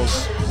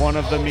Girls. One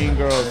of the Mean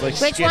Girls. Like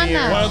Which one, skinnier.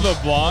 though? One of the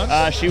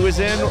blondes. She was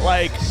in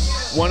like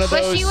one of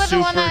But those she was the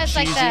super one that's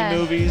like cheesy the-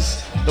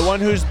 movies. The one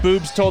whose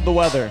boobs told the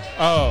weather.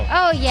 Oh.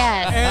 Oh,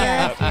 yes.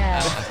 Yes,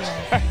 yes.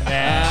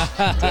 Yeah.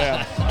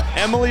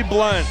 Emily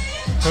Blunt.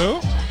 Who?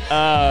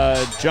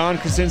 John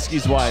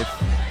Krasinski's wife.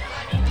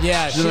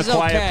 Yeah, She's in she's A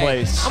Quiet okay.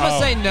 Place. I'm gonna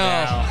Oh, say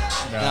no.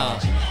 No.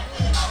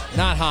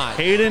 Not hot.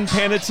 Hayden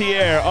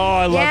Panettiere. Oh,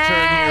 I loved her in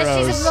Yes,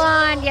 Heroes. she's a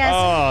blonde. Yes.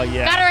 Oh,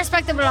 yeah. Gotta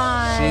respect the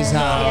blonde. She's hot.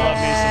 I love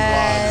me some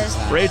blondes.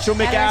 Yes. Rachel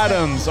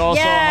McAdams.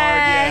 Also yes.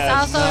 hard yes.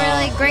 Also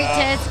really great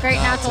tits,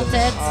 great natural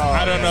tits.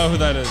 I don't know who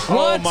that is. Oh,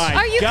 What? my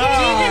Are you God.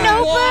 kidding? The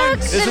Notebook?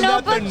 Isn't The that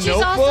Notebook? the She's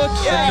Notebook?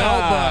 also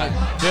Yeah.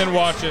 Notebook. Didn't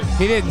watch it.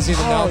 He didn't see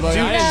the Oh, Notebook.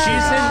 dude, I didn't see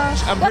she's it. in.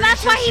 I'm Well, pretty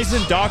that's sure why she's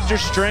he's- in Doctor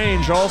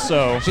Strange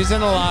also. She's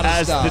in a lot of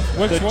As stuff.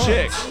 the Which one?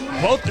 chick.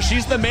 Both.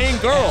 She's the main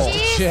girl.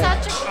 She's shit.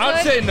 such a good.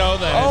 I'd say no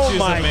then. Oh She's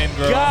my the main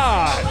girl.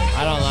 God.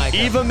 I don't like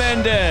it. Eva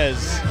Mendes.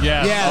 Yes.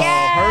 Yes. Yes.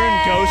 Her in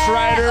Ghost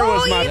Rider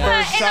was my Eva.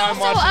 first time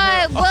and also,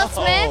 watching her. Will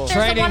Smith. There's the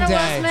Training one of Will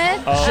Day.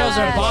 Smith. Shows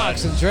her Yes.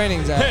 box and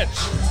training day. Pitch.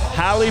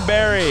 Halle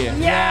Berry.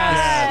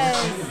 Yes.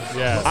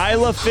 Yes.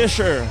 Isla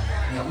Fisher.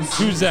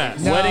 Who's that?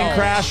 No. Wedding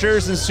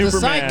Crashers and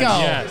Superman. Psycho.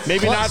 Yes. Maybe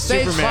Cl- not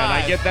Stage Superman. I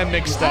 5. get them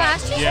mixed Yeah, up.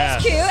 she's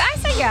Yes. cute. I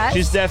say yes.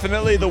 She's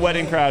definitely the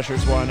Wedding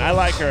Crashers one. I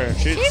like her.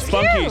 She's She's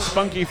spunky, cute.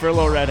 spunky for a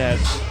little redhead.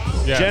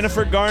 Yes.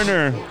 Jennifer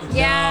Garner.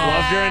 yeah.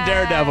 Loved her in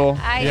Daredevil.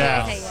 I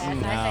Yeah. say yes. I say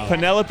yes.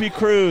 Penelope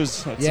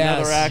Cruz. That's Yes.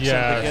 another accent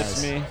that Yes.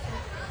 gets me.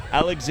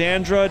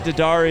 Alexandra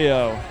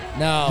Daddario.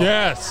 No.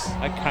 Yes.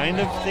 I kind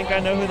of think I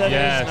know who that is.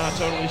 Yes. Not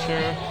totally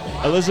sure.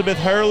 Elizabeth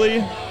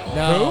Hurley.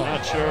 No.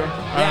 Not sure.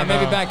 Yeah, don't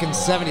maybe know. back in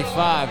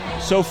 '75.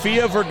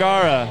 Sofia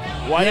Vergara.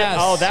 Why Yes.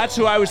 oh, that's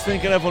who I was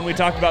thinking of when we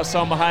talked about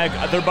Salma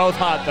Hayek. They're both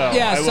hot though.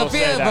 Yeah, I will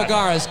Sofia say that.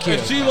 Vergara's cute.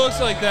 If she looks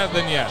like that,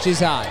 then yes. She's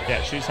hot.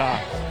 Yeah, she's hot.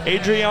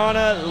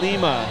 Adriana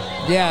Lima.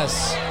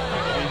 Yes.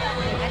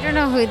 I don't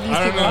know who these I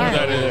don't people know are. who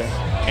that is.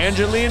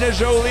 Angelina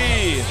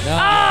Jolie. No.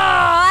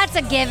 Oh, that's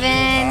a given.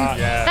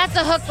 Yeah. That's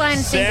a hook, line,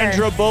 sinker.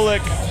 Sandra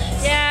Bullock.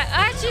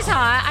 Yeah, she's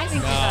hot. I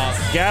think she's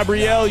hot.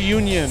 Gabrielle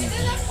Union.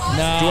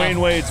 No. Dwayne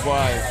Wade's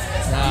wife.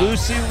 No.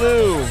 Lucy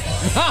Liu.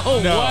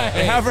 No, They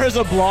way. have her as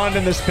a blonde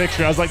in this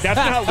picture. I was like, that's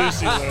not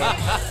Lucy Liu.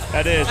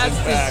 That is, That's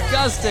in fact.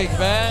 disgusting,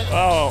 man.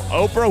 Oh,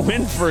 Oprah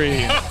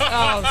Winfrey.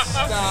 Oh,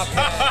 stop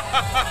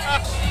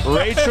it.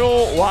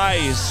 Rachel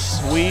Weisz.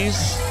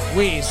 Weisz.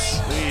 Weiss.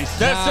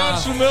 That Nah,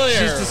 sounds familiar.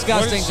 She's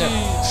disgusting.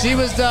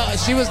 What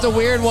is She was the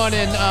weird one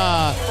in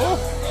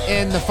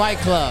the Fight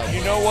Club.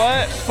 You know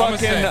what? gonna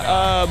say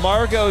Fucking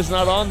Margot's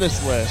not on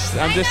this list. I'm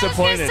I know, I was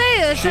disappointed. gonna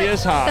say, it's She like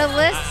is hot. The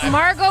list,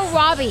 Margot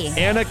Robbie.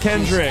 Anna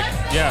Kendrick.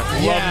 Yes. Love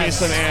me Yes.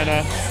 some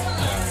Anna.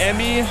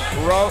 Emmy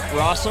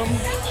Rossum.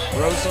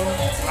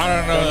 I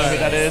don't know Who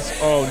that is.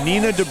 Oh,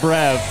 Nina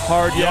Dobrev.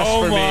 Hard yes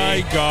Oh for me.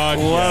 my God,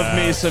 Love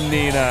me yes. some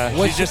Nina.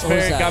 Which- She just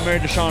who's that? got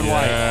married to Shaun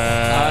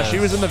White. She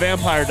was in the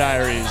Vampire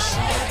Diaries.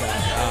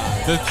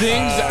 The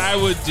things I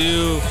would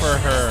do for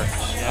her.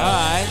 All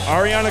right.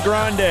 Ariana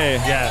Grande.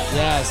 Yes.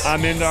 Yes.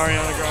 I'm into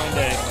Ariana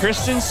Grande.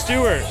 Kristen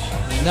Stewart.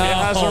 No. It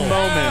has her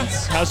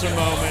moments. Has her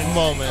moments.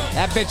 Moment.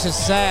 That bitch is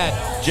sad.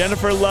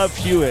 Jennifer Love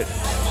Hewitt.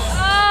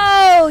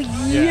 Oh,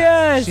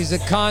 yes. She's a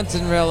cunt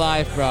in real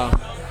life, bro.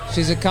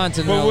 She's a cunt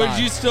in But real would life.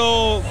 you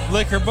still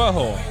lick her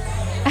butthole?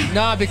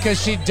 No,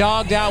 because she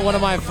dogged out one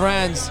of my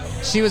friends.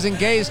 She was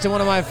engaged to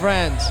one of my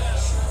friends.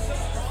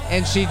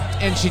 And she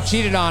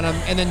cheated on him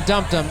and then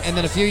dumped him. And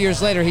then a few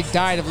years later, he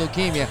died of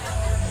leukemia.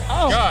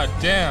 God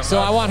damn. So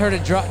I want her to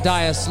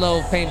die a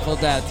slow, painful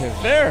death, too.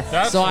 There.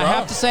 That's So I rough.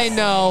 have to say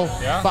no,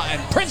 Yeah. but in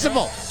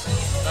principle.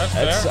 That's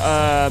That's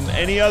fair.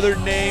 any other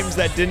names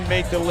that didn't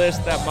make the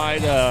list that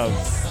might have.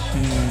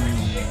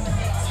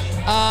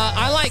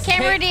 I like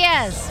Cameron Kate.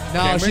 Diaz.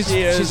 No, Cameron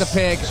Diaz. she's a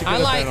pig. She could I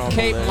have like been on the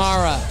Kate list.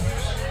 Mara.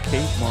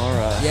 Kate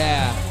Mara.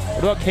 Yeah.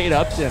 What about Kate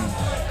Upton?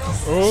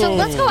 So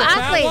let's go fat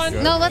athletes.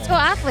 one? No, let's go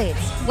athletes.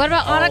 What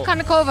about Anna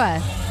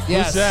Kournikova?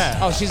 Yes. that?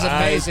 Oh, she's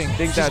amazing. I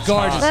think she's that's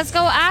gorgeous. hot. Let's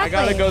go I athletes.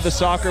 gotta go the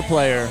soccer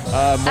player,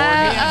 Morgan,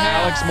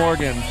 Alex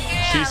Morgan.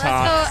 Yeah, She's let's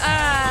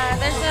hot. Go,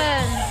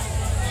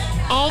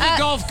 there's All the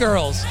golf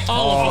girls.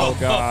 All Oh of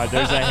them. God,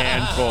 there's a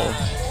handful.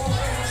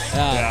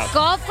 Yeah.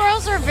 golf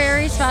girls are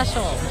very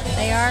special.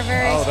 They are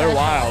very Oh, special. they're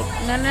wild.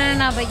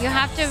 No. But you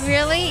have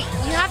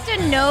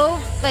to know,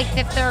 like,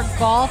 if they're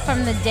golf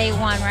from the day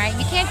one, right?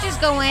 You can't just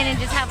go in and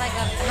just have, like,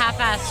 a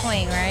half-ass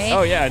swing, right?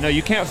 Oh yeah, no,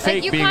 you can't fake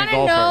Like, you being a kind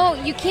of golfer.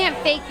 know, you can't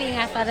fake being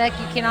athletic.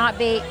 You cannot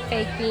fake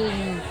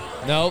being...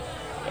 Nope.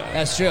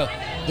 That's true.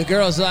 The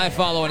girls that I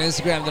follow on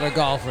Instagram that are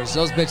golfers,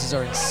 those bitches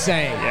are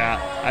insane. Yeah,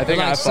 I think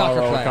like I soccer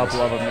follow a players.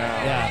 couple of them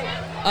now.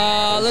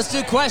 Yeah. Let's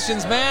do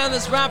questions, man.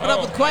 Let's wrap it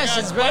up with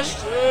questions, man.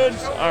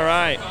 Questions. All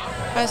right.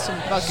 That's some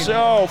fucking.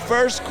 So,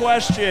 first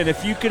question: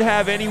 if you could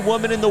have any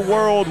woman in the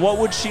world, what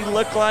would she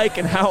look like,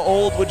 and how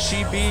old would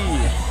she be?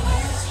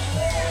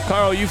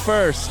 Carl, you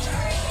first.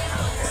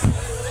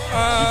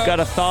 You've got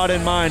a thought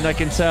in mind, I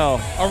can tell.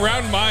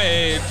 Around my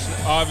age,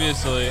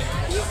 obviously.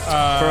 For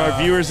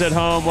our viewers at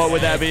home, what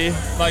would that be?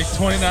 Like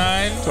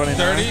 29, 29.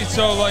 30.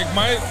 So like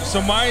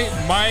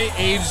my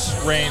age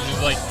range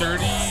is like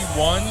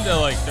 31 to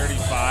like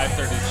 35,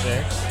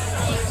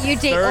 36. You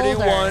date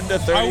 31 older. to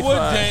 35. I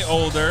would date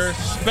older,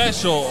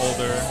 special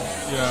older,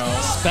 you know.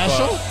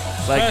 Special?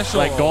 but Like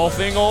special older.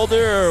 golfing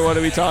older, or what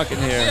are we talking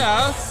here?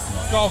 Yeah,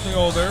 golfing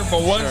older,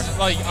 but one's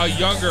like a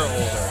younger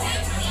older.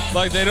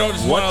 Like they don't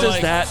just What want to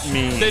does that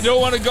mean? They don't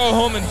want to go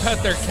home and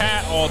pet their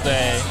cat all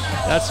day.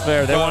 That's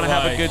fair. They But, want to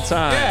have a like, good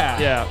time.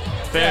 yeah.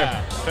 Fair.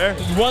 Yeah. Fair.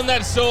 One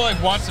that still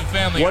like wants a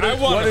family. What, I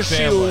want what a does she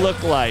family.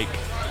 look like?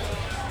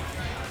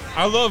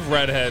 I love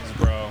redheads,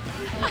 bro.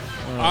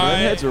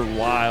 Redheads are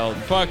wild.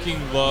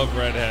 Fucking love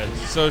redheads.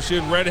 So she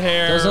had red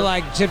hair. Those are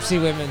like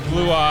gypsy women.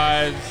 blue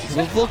eyes.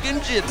 The fucking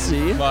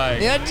gypsy.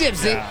 Like Yeah,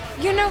 gypsy. yeah.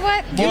 You know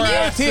what? More you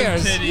ass than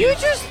tears. titties. You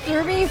just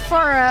threw me for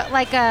a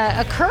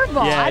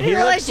curveball. Yeah, I he didn't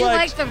realize looks you like-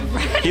 liked the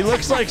red. He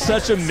looks like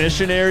such a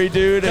missionary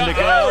dude, and The the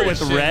girl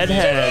with Irish red in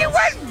me. hair. You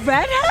went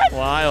redhead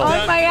Wild.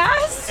 on my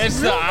ass. It's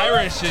the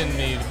Irish in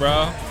me,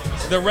 bro.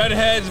 The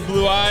redheads,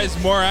 blue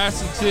eyes, more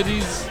ass than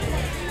titties.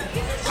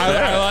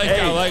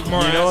 I like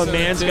more. You know, ass a than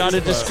man's titties, got a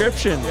but-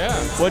 description. Yeah.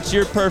 What's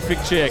your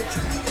perfect chick?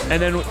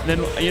 And then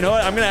you know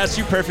what? I'm gonna ask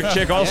you perfect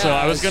chick also. Yeah,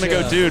 I was gonna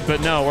go sure. dude,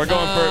 but no, we're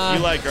going for you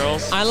like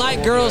girls. I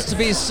like girls to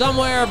be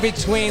somewhere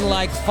between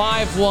like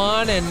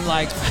 5'1" and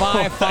like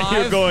 5'5".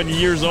 You're going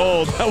years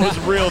old. That was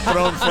real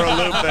thrown for a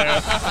loop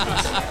there.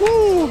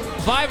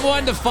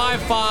 5'1" to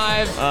 5'5".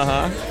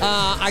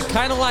 I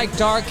kind of like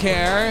dark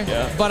hair,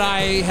 Yeah. but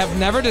I have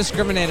never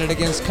discriminated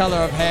against color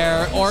of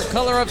hair or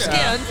color of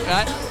skin.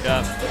 Right?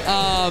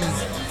 Yeah.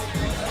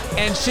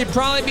 And she'd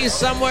probably be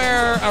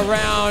somewhere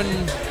around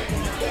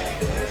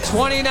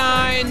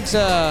 29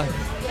 to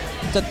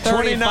 35.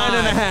 29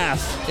 and a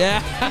half.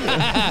 Yeah.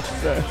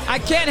 I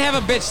can't have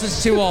a bitch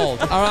that's too old.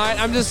 All right,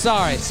 I'm just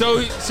sorry. So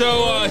he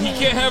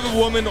can't have a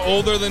woman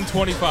older than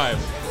 25.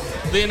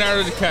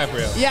 Leonardo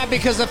DiCaprio. Yeah,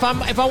 because if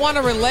I want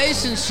a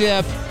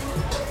relationship,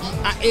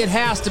 it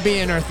has to be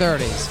in her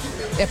 30s.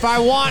 If I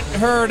want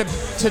her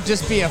to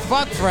just be a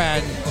fuck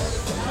friend,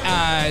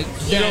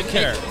 You don't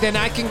care. Then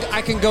I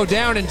can go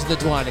down into the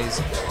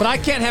 20s. But I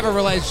can't have a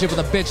relationship with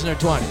a bitch in her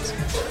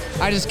 20s.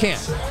 I just can't.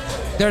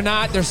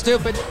 They're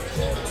stupid.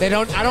 I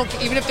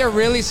don't, even if they're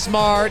really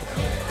smart,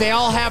 they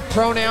all have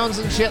pronouns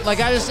and shit. Like,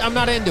 I'm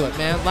not into it,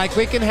 man. Like,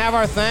 we can have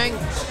our thing,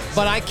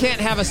 but I can't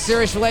have a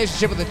serious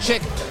relationship with a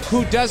chick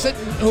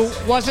who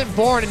wasn't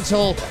born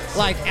until,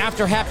 like,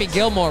 after Happy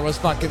Gilmore was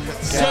fucking.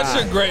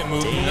 Such a great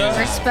movie, though.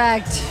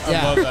 Respect. I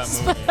Yeah. love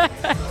that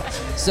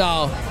movie. So,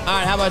 all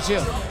right, how about you?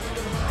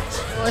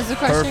 What was the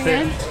question Perfect.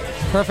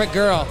 again? Perfect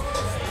girl.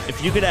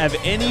 If you could have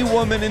any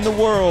woman in the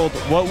world,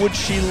 what would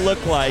she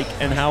look like,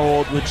 and how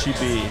old would she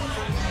be?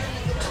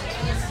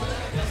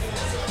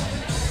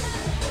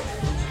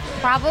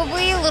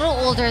 Probably a little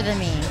older than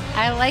me.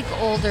 I like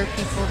older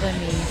people than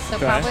me, so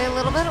Okay. probably a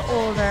little bit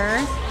older.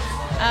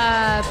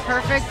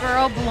 Perfect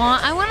girl,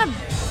 blonde.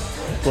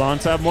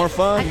 Blondes have more I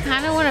fun.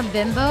 kind of want a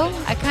bimbo.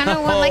 I kind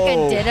of want like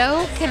Oh. a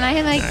ditto. Can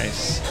I like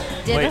Nice.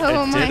 ditto Wait, a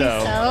ditto.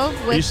 myself?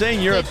 Are you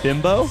saying you're a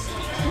bimbo?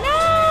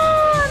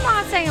 No, I'm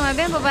not saying I'm a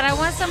bimbo, but I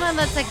want someone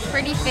that's like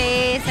pretty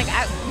face. Like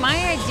my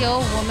ideal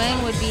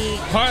woman would be.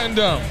 Hot and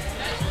dumb.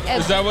 a-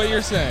 Is that what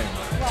you're saying?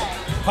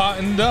 Hot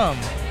and dumb.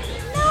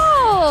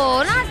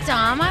 No, not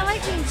dumb. I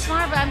like being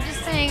smart, but I'm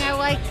just saying I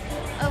like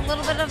a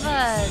little bit of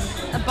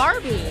a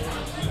Barbie.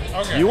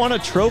 Okay. You want a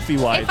trophy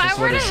wife? If I is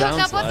were what to it hook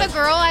sounds up with like. a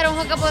girl, I don't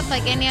hook up with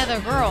like any other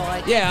girl.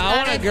 Like, Yeah, it's I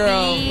want a gotta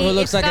girl be- who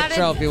looks it's like a gotta-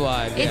 trophy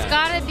wife. It's yeah.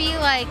 got to be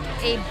like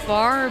a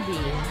Barbie.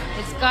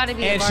 It's got to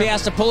be. a And Barbie. she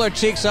has to pull her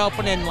cheeks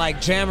open and like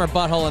jam her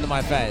butthole into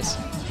my face.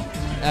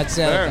 That's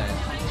the other Fair. thing.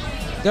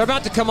 They're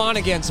about to come on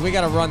again, so we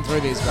got to run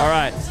through these. All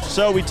right.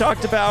 So we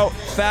talked about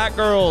fat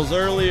girls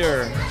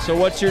earlier. So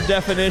what's your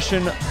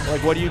definition?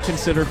 Like, what do you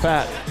consider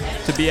fat?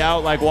 To be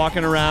out, like,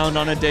 walking around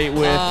on a date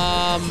with?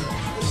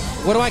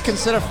 What do I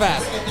consider fat?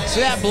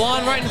 See that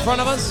blonde right in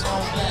front of us?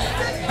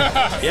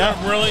 Yeah.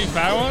 Really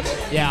fat one?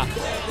 Yeah.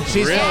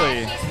 She's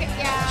Really?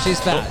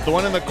 She's fat. The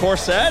one in the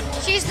corset?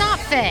 She's not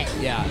fit.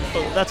 Yeah.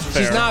 Oh, that's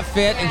fair. She's not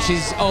fit and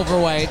she's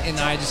overweight, and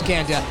I just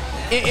can't do it.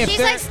 If She's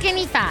they're- like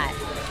skinny fat.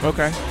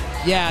 Okay.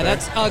 yeah,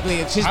 that's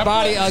ugly. She's I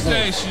body wouldn't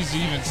ugly. say she's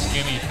even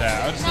skinny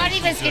fat. I'd say Not she's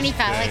even just skinny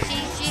fat. big.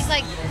 Like she's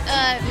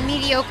like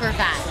mediocre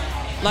fat.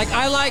 Like,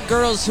 I like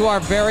girls who are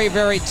very,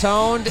 very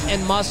toned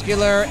and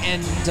muscular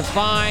and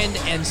defined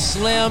and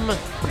slim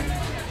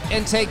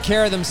and take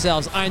care of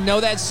themselves. I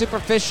know that's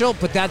superficial,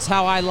 but that's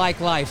how I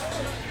like life.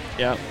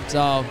 Yeah.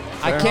 So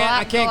I Fair.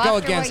 can't Go go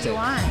after against what you it.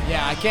 want.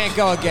 Yeah, I can't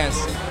go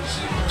against it.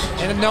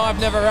 And no, I've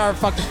never ever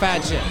fucked a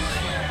fat chick.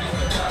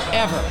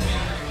 Ever.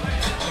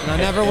 And I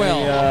never will.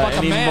 I'll fuck a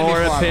Any man more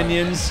before I fuck.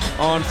 opinions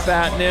on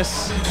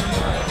fatness?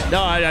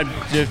 No, I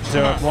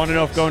just want to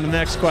know if going to the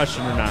next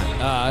question or not.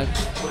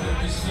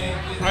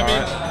 I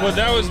mean, well,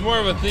 that was more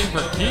of a theme for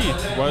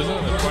Keith, wasn't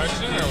it? The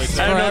question? Or we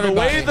I don't know. The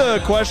way everybody.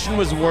 the question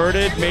was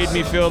worded made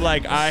me feel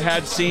like I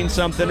had seen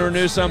something or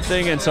knew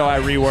something, and so I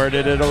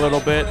reworded it a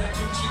little bit.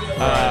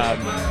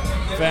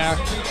 Fair.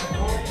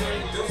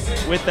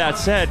 With that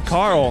said,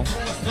 Carl,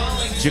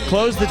 did you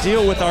close the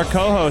deal with our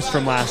co-host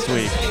from last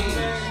week?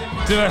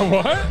 Did I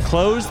what?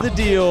 Close the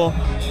deal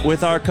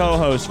with our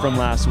co-host from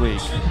last week.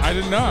 I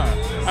did not.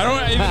 I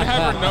don't even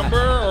have her number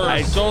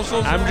or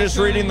socials. I'm just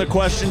reading the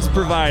questions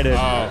provided.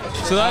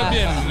 Oh, so that'd be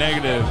a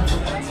negative.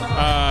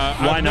 I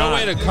Why have no not?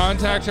 way to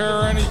contact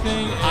her or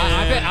anything.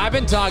 I've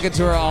been talking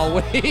to her all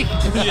week.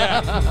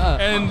 Yeah,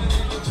 and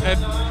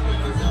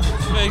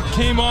it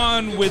came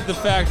on with the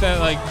fact that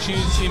like she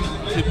seemed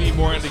to be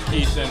more into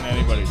Keith than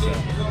anybody said.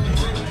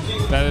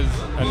 That is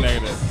a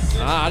negative.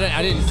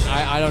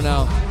 I don't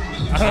know.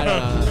 I don't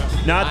know.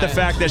 Not the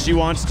fact that she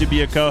wants to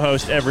be a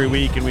co-host every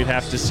week and we'd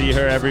have to see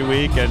her every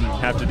week and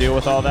have to deal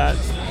with all that.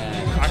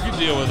 I could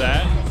deal with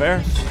that.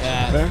 Fair?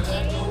 Yeah.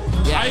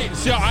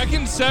 Fair? I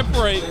can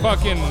separate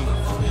fucking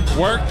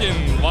work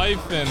and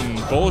life and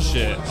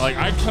bullshit. Like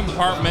I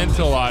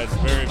compartmentalize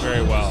very,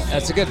 very well.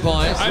 That's a good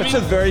point. That's a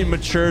very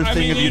mature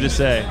thing of you to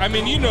say. I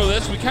mean, you know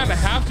this. We kind of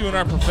have to in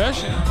our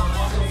profession.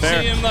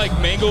 Fair. Seeing like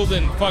mangled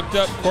and fucked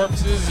up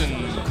corpses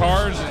and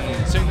cars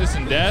and sickness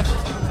and death.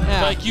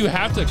 Yeah. Like you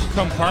have to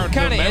compartmentalize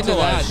Kind of into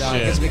that, though. It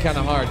shit. gets me kind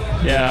of hard.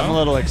 Yeah, I'm a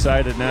little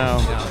excited now.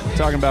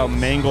 Talking about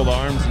mangled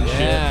arms and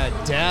Yeah,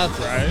 death.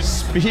 Right? shit.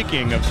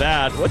 Speaking of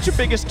that, what's your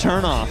biggest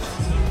turnoff?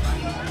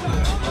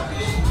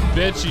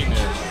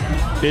 Bitchiness.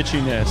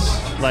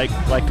 Bitchiness.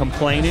 Like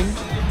complaining?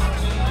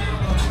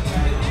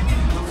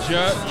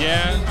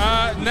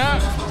 No.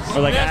 Or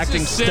like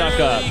acting stuck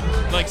up.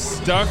 Like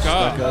stuck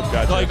up. Stuck up,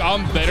 gotcha. Like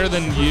I'm better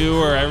than you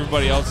or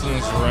everybody else in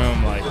this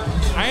room. Like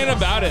I ain't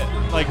about it.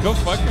 Like go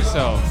fuck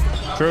yourself.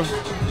 True.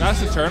 That's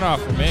the turnoff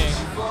for me.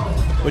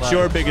 What's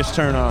your biggest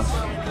turnoff?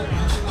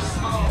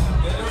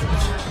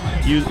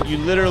 You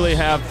literally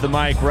have the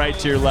mic right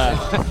to your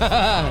left.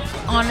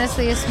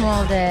 Honestly, a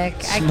small dick.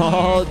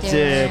 Small I can't do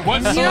dick. it.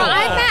 What's You know, small?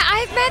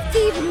 I've met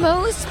the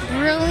most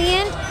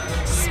brilliant,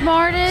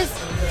 smartest,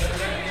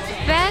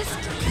 best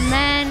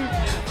men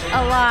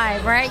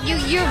alive. Right?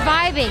 You're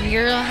vibing.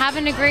 You're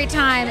having a great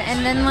time,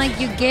 and then like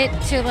you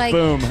get to like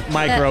Boom,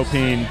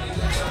 micropene.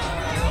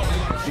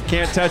 If you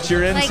can't touch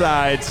your Like-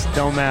 insides,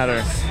 don't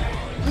matter.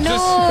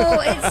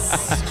 No,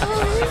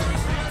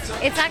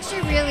 it's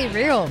actually really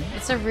real.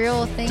 It's a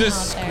real thing.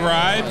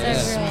 Describe out there.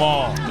 It's a real-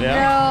 small. Yeah.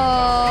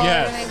 No.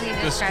 Yes, you made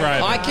me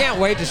describe Oh, I it. can't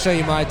wait to show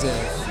you my dick.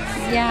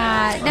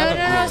 Yeah.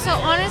 No. So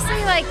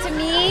honestly, like to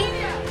me,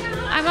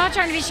 I'm not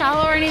trying to be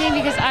shallow or anything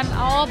because I'm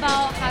all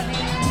about having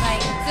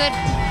like good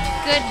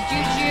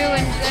juju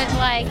and good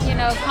like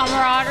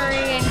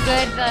camaraderie and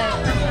good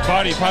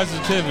Body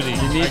positivity.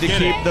 You need to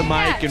keep the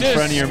mic in Yeah.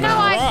 front of your No,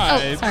 mouth.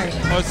 sorry.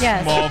 A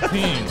Yes. small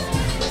peen.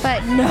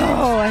 But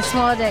no, a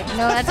small dick.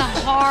 No, that's a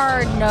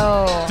hard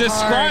no.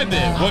 Describe Hard it.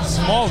 no. What's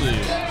small to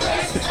you?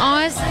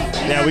 Honestly,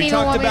 Yeah, we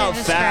talked about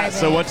fat.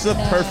 So what's the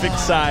perfect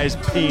size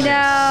penis?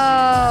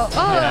 No.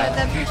 Oh,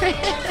 Yeah.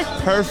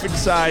 the Perfect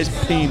size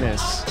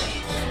penis.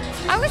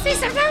 I would say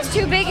sometimes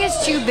too big is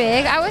too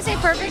big. I would say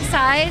perfect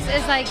size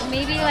is like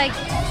maybe like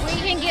where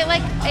you can get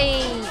like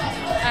a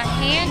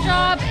hand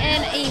job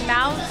and a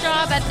mouth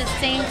job at the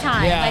same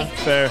time. Yeah, like,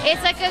 fair.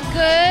 It's like a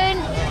good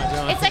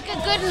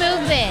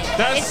movement.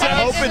 I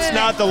hope it's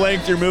not the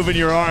length you're moving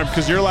your arm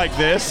because you're like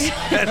this,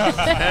 and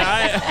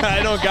I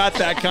don't got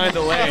that kind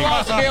of leg.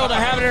 wants to be able to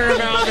have it in her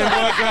mouth and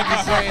walk up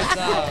and say it's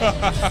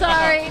out.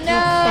 Sorry,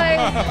 no.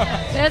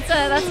 That's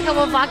a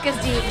couple vodkas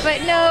deep,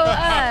 but no.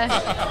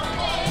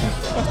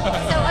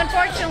 So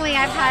unfortunately,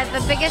 I've had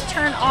the biggest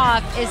turn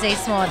off is a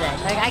small dick.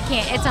 Like I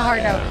can't. It's a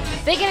hard no.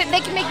 They can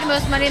make the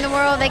most money in the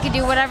world. They can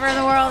do whatever in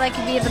the world. They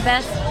can be the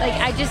best. Like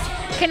I just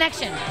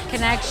connection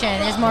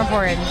is more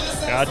important.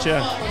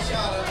 Gotcha.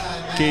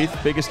 Keith,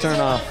 biggest turn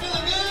off.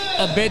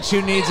 A bitch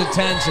who needs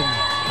attention.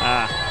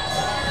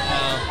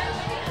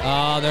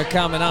 Oh, they're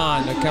coming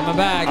on. They're coming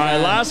back. All right,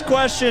 man. last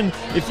question.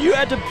 If you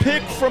had to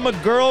pick from a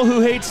girl who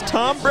hates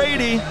Tom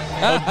Brady,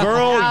 a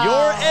girl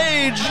your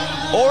age,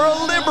 or a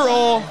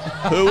liberal,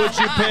 who would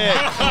you pick?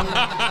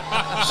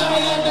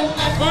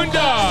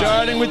 Boondock.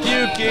 Starting with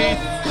you, Keith.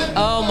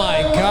 Oh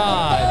my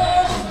God.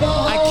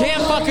 I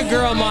can't fuck a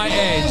girl my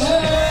age.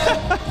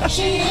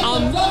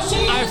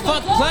 I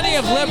fuck plenty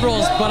of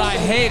liberals, but I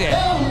hate it.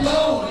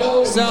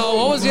 So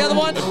what was the other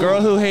one? A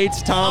girl who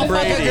hates Tom I'll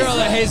Brady. fuck a girl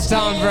that hates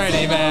Tom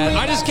Brady, man.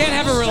 I just can't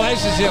have a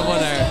relationship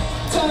with her.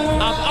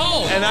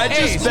 And I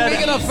just bet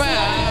speaking of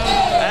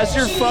fat. as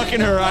you're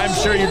fucking her, I'm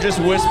sure you just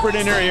whispered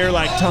in her ear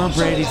like, Tom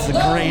Brady's the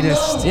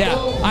greatest. Yeah,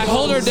 I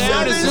hold her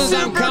down as soon as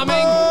I'm coming,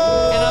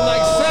 and I'm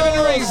like,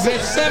 7 rings,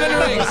 bitch, 7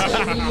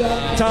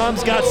 rings.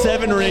 Tom's got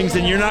 7 rings,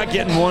 and you're not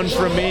getting one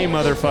from me,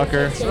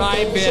 motherfucker. That's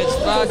right, bitch.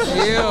 Fuck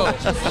you.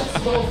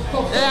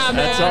 Yeah, man.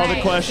 That's all the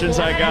questions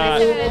I got.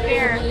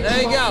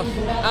 There you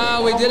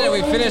go. We did it.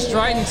 We finished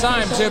right in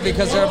time, too,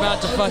 because they're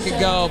about to fucking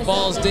go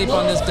balls deep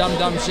on this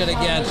dumb shit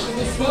again.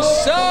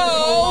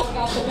 So,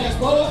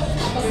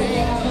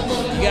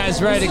 you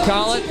guys ready to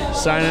call it?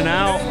 Signing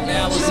out.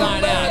 Yeah, we'll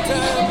sign out.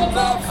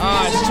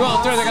 It's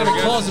 12:30. They're going to be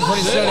closing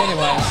pretty soon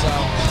anyway, so.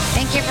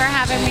 Thank you for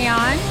having me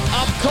on.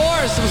 Of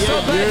course. I'm so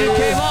glad you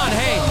came on.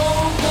 Hey,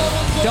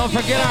 don't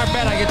forget our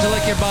bet. I get to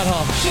lick your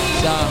butthole.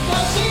 So.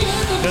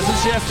 Doesn't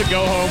she have to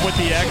go home with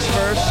the ex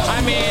first?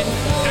 I mean,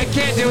 I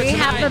can't do it We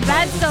have tonight. the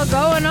bet still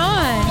going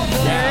on.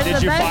 Yeah. There is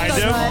Did you the bet find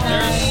still him? going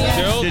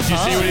on. Did you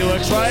see what he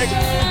looks like?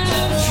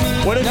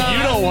 What if you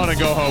don't want to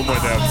go home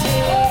with him?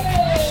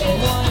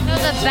 No,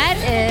 the bet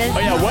is. Oh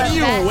yeah, what do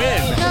you win?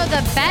 No,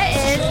 the bet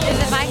is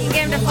if I can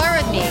get him to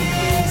flirt with me.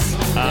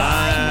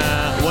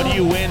 What do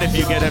you win if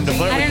you get him to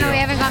flirt I with don't know. We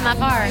you? haven't gone that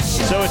far.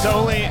 So it's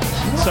only.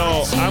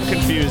 So I'm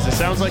confused. It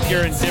sounds like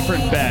you're in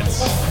different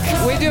bets.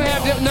 We do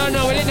have to.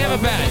 No, we didn't have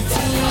a bet.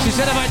 She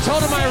said if I told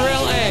her my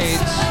real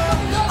age,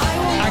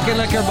 I could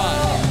lick her butt.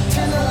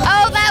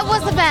 Oh, that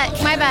was the bet.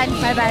 My bad.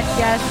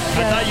 Yes.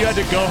 I thought you had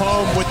to go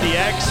home with the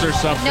ex or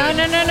something. No.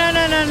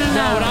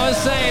 No, what I was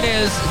saying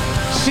is,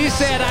 she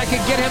said I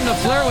could get him to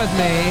flirt with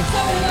me,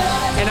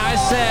 and I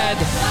said,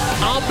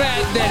 I'll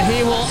bet that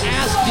he will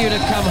ask you to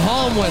come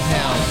home with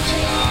him.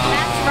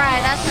 That's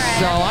right.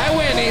 So I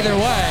win either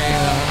way.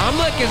 I'm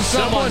licking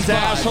someone's butt.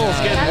 asshole's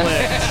getting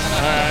licked.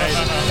 All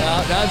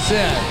right. That's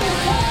it.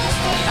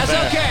 That's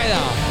okay,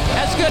 though.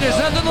 That's good. There's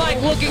nothing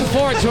like looking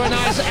forward to a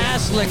nice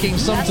ass licking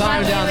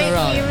sometime down the You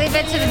road. leave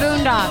it to the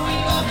boondock.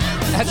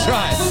 That's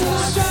right.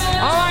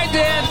 All right,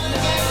 Dan.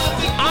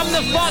 I'm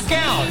the fuck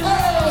out.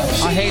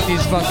 I hate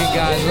these fucking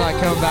guys when I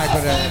come back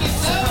with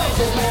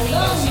it.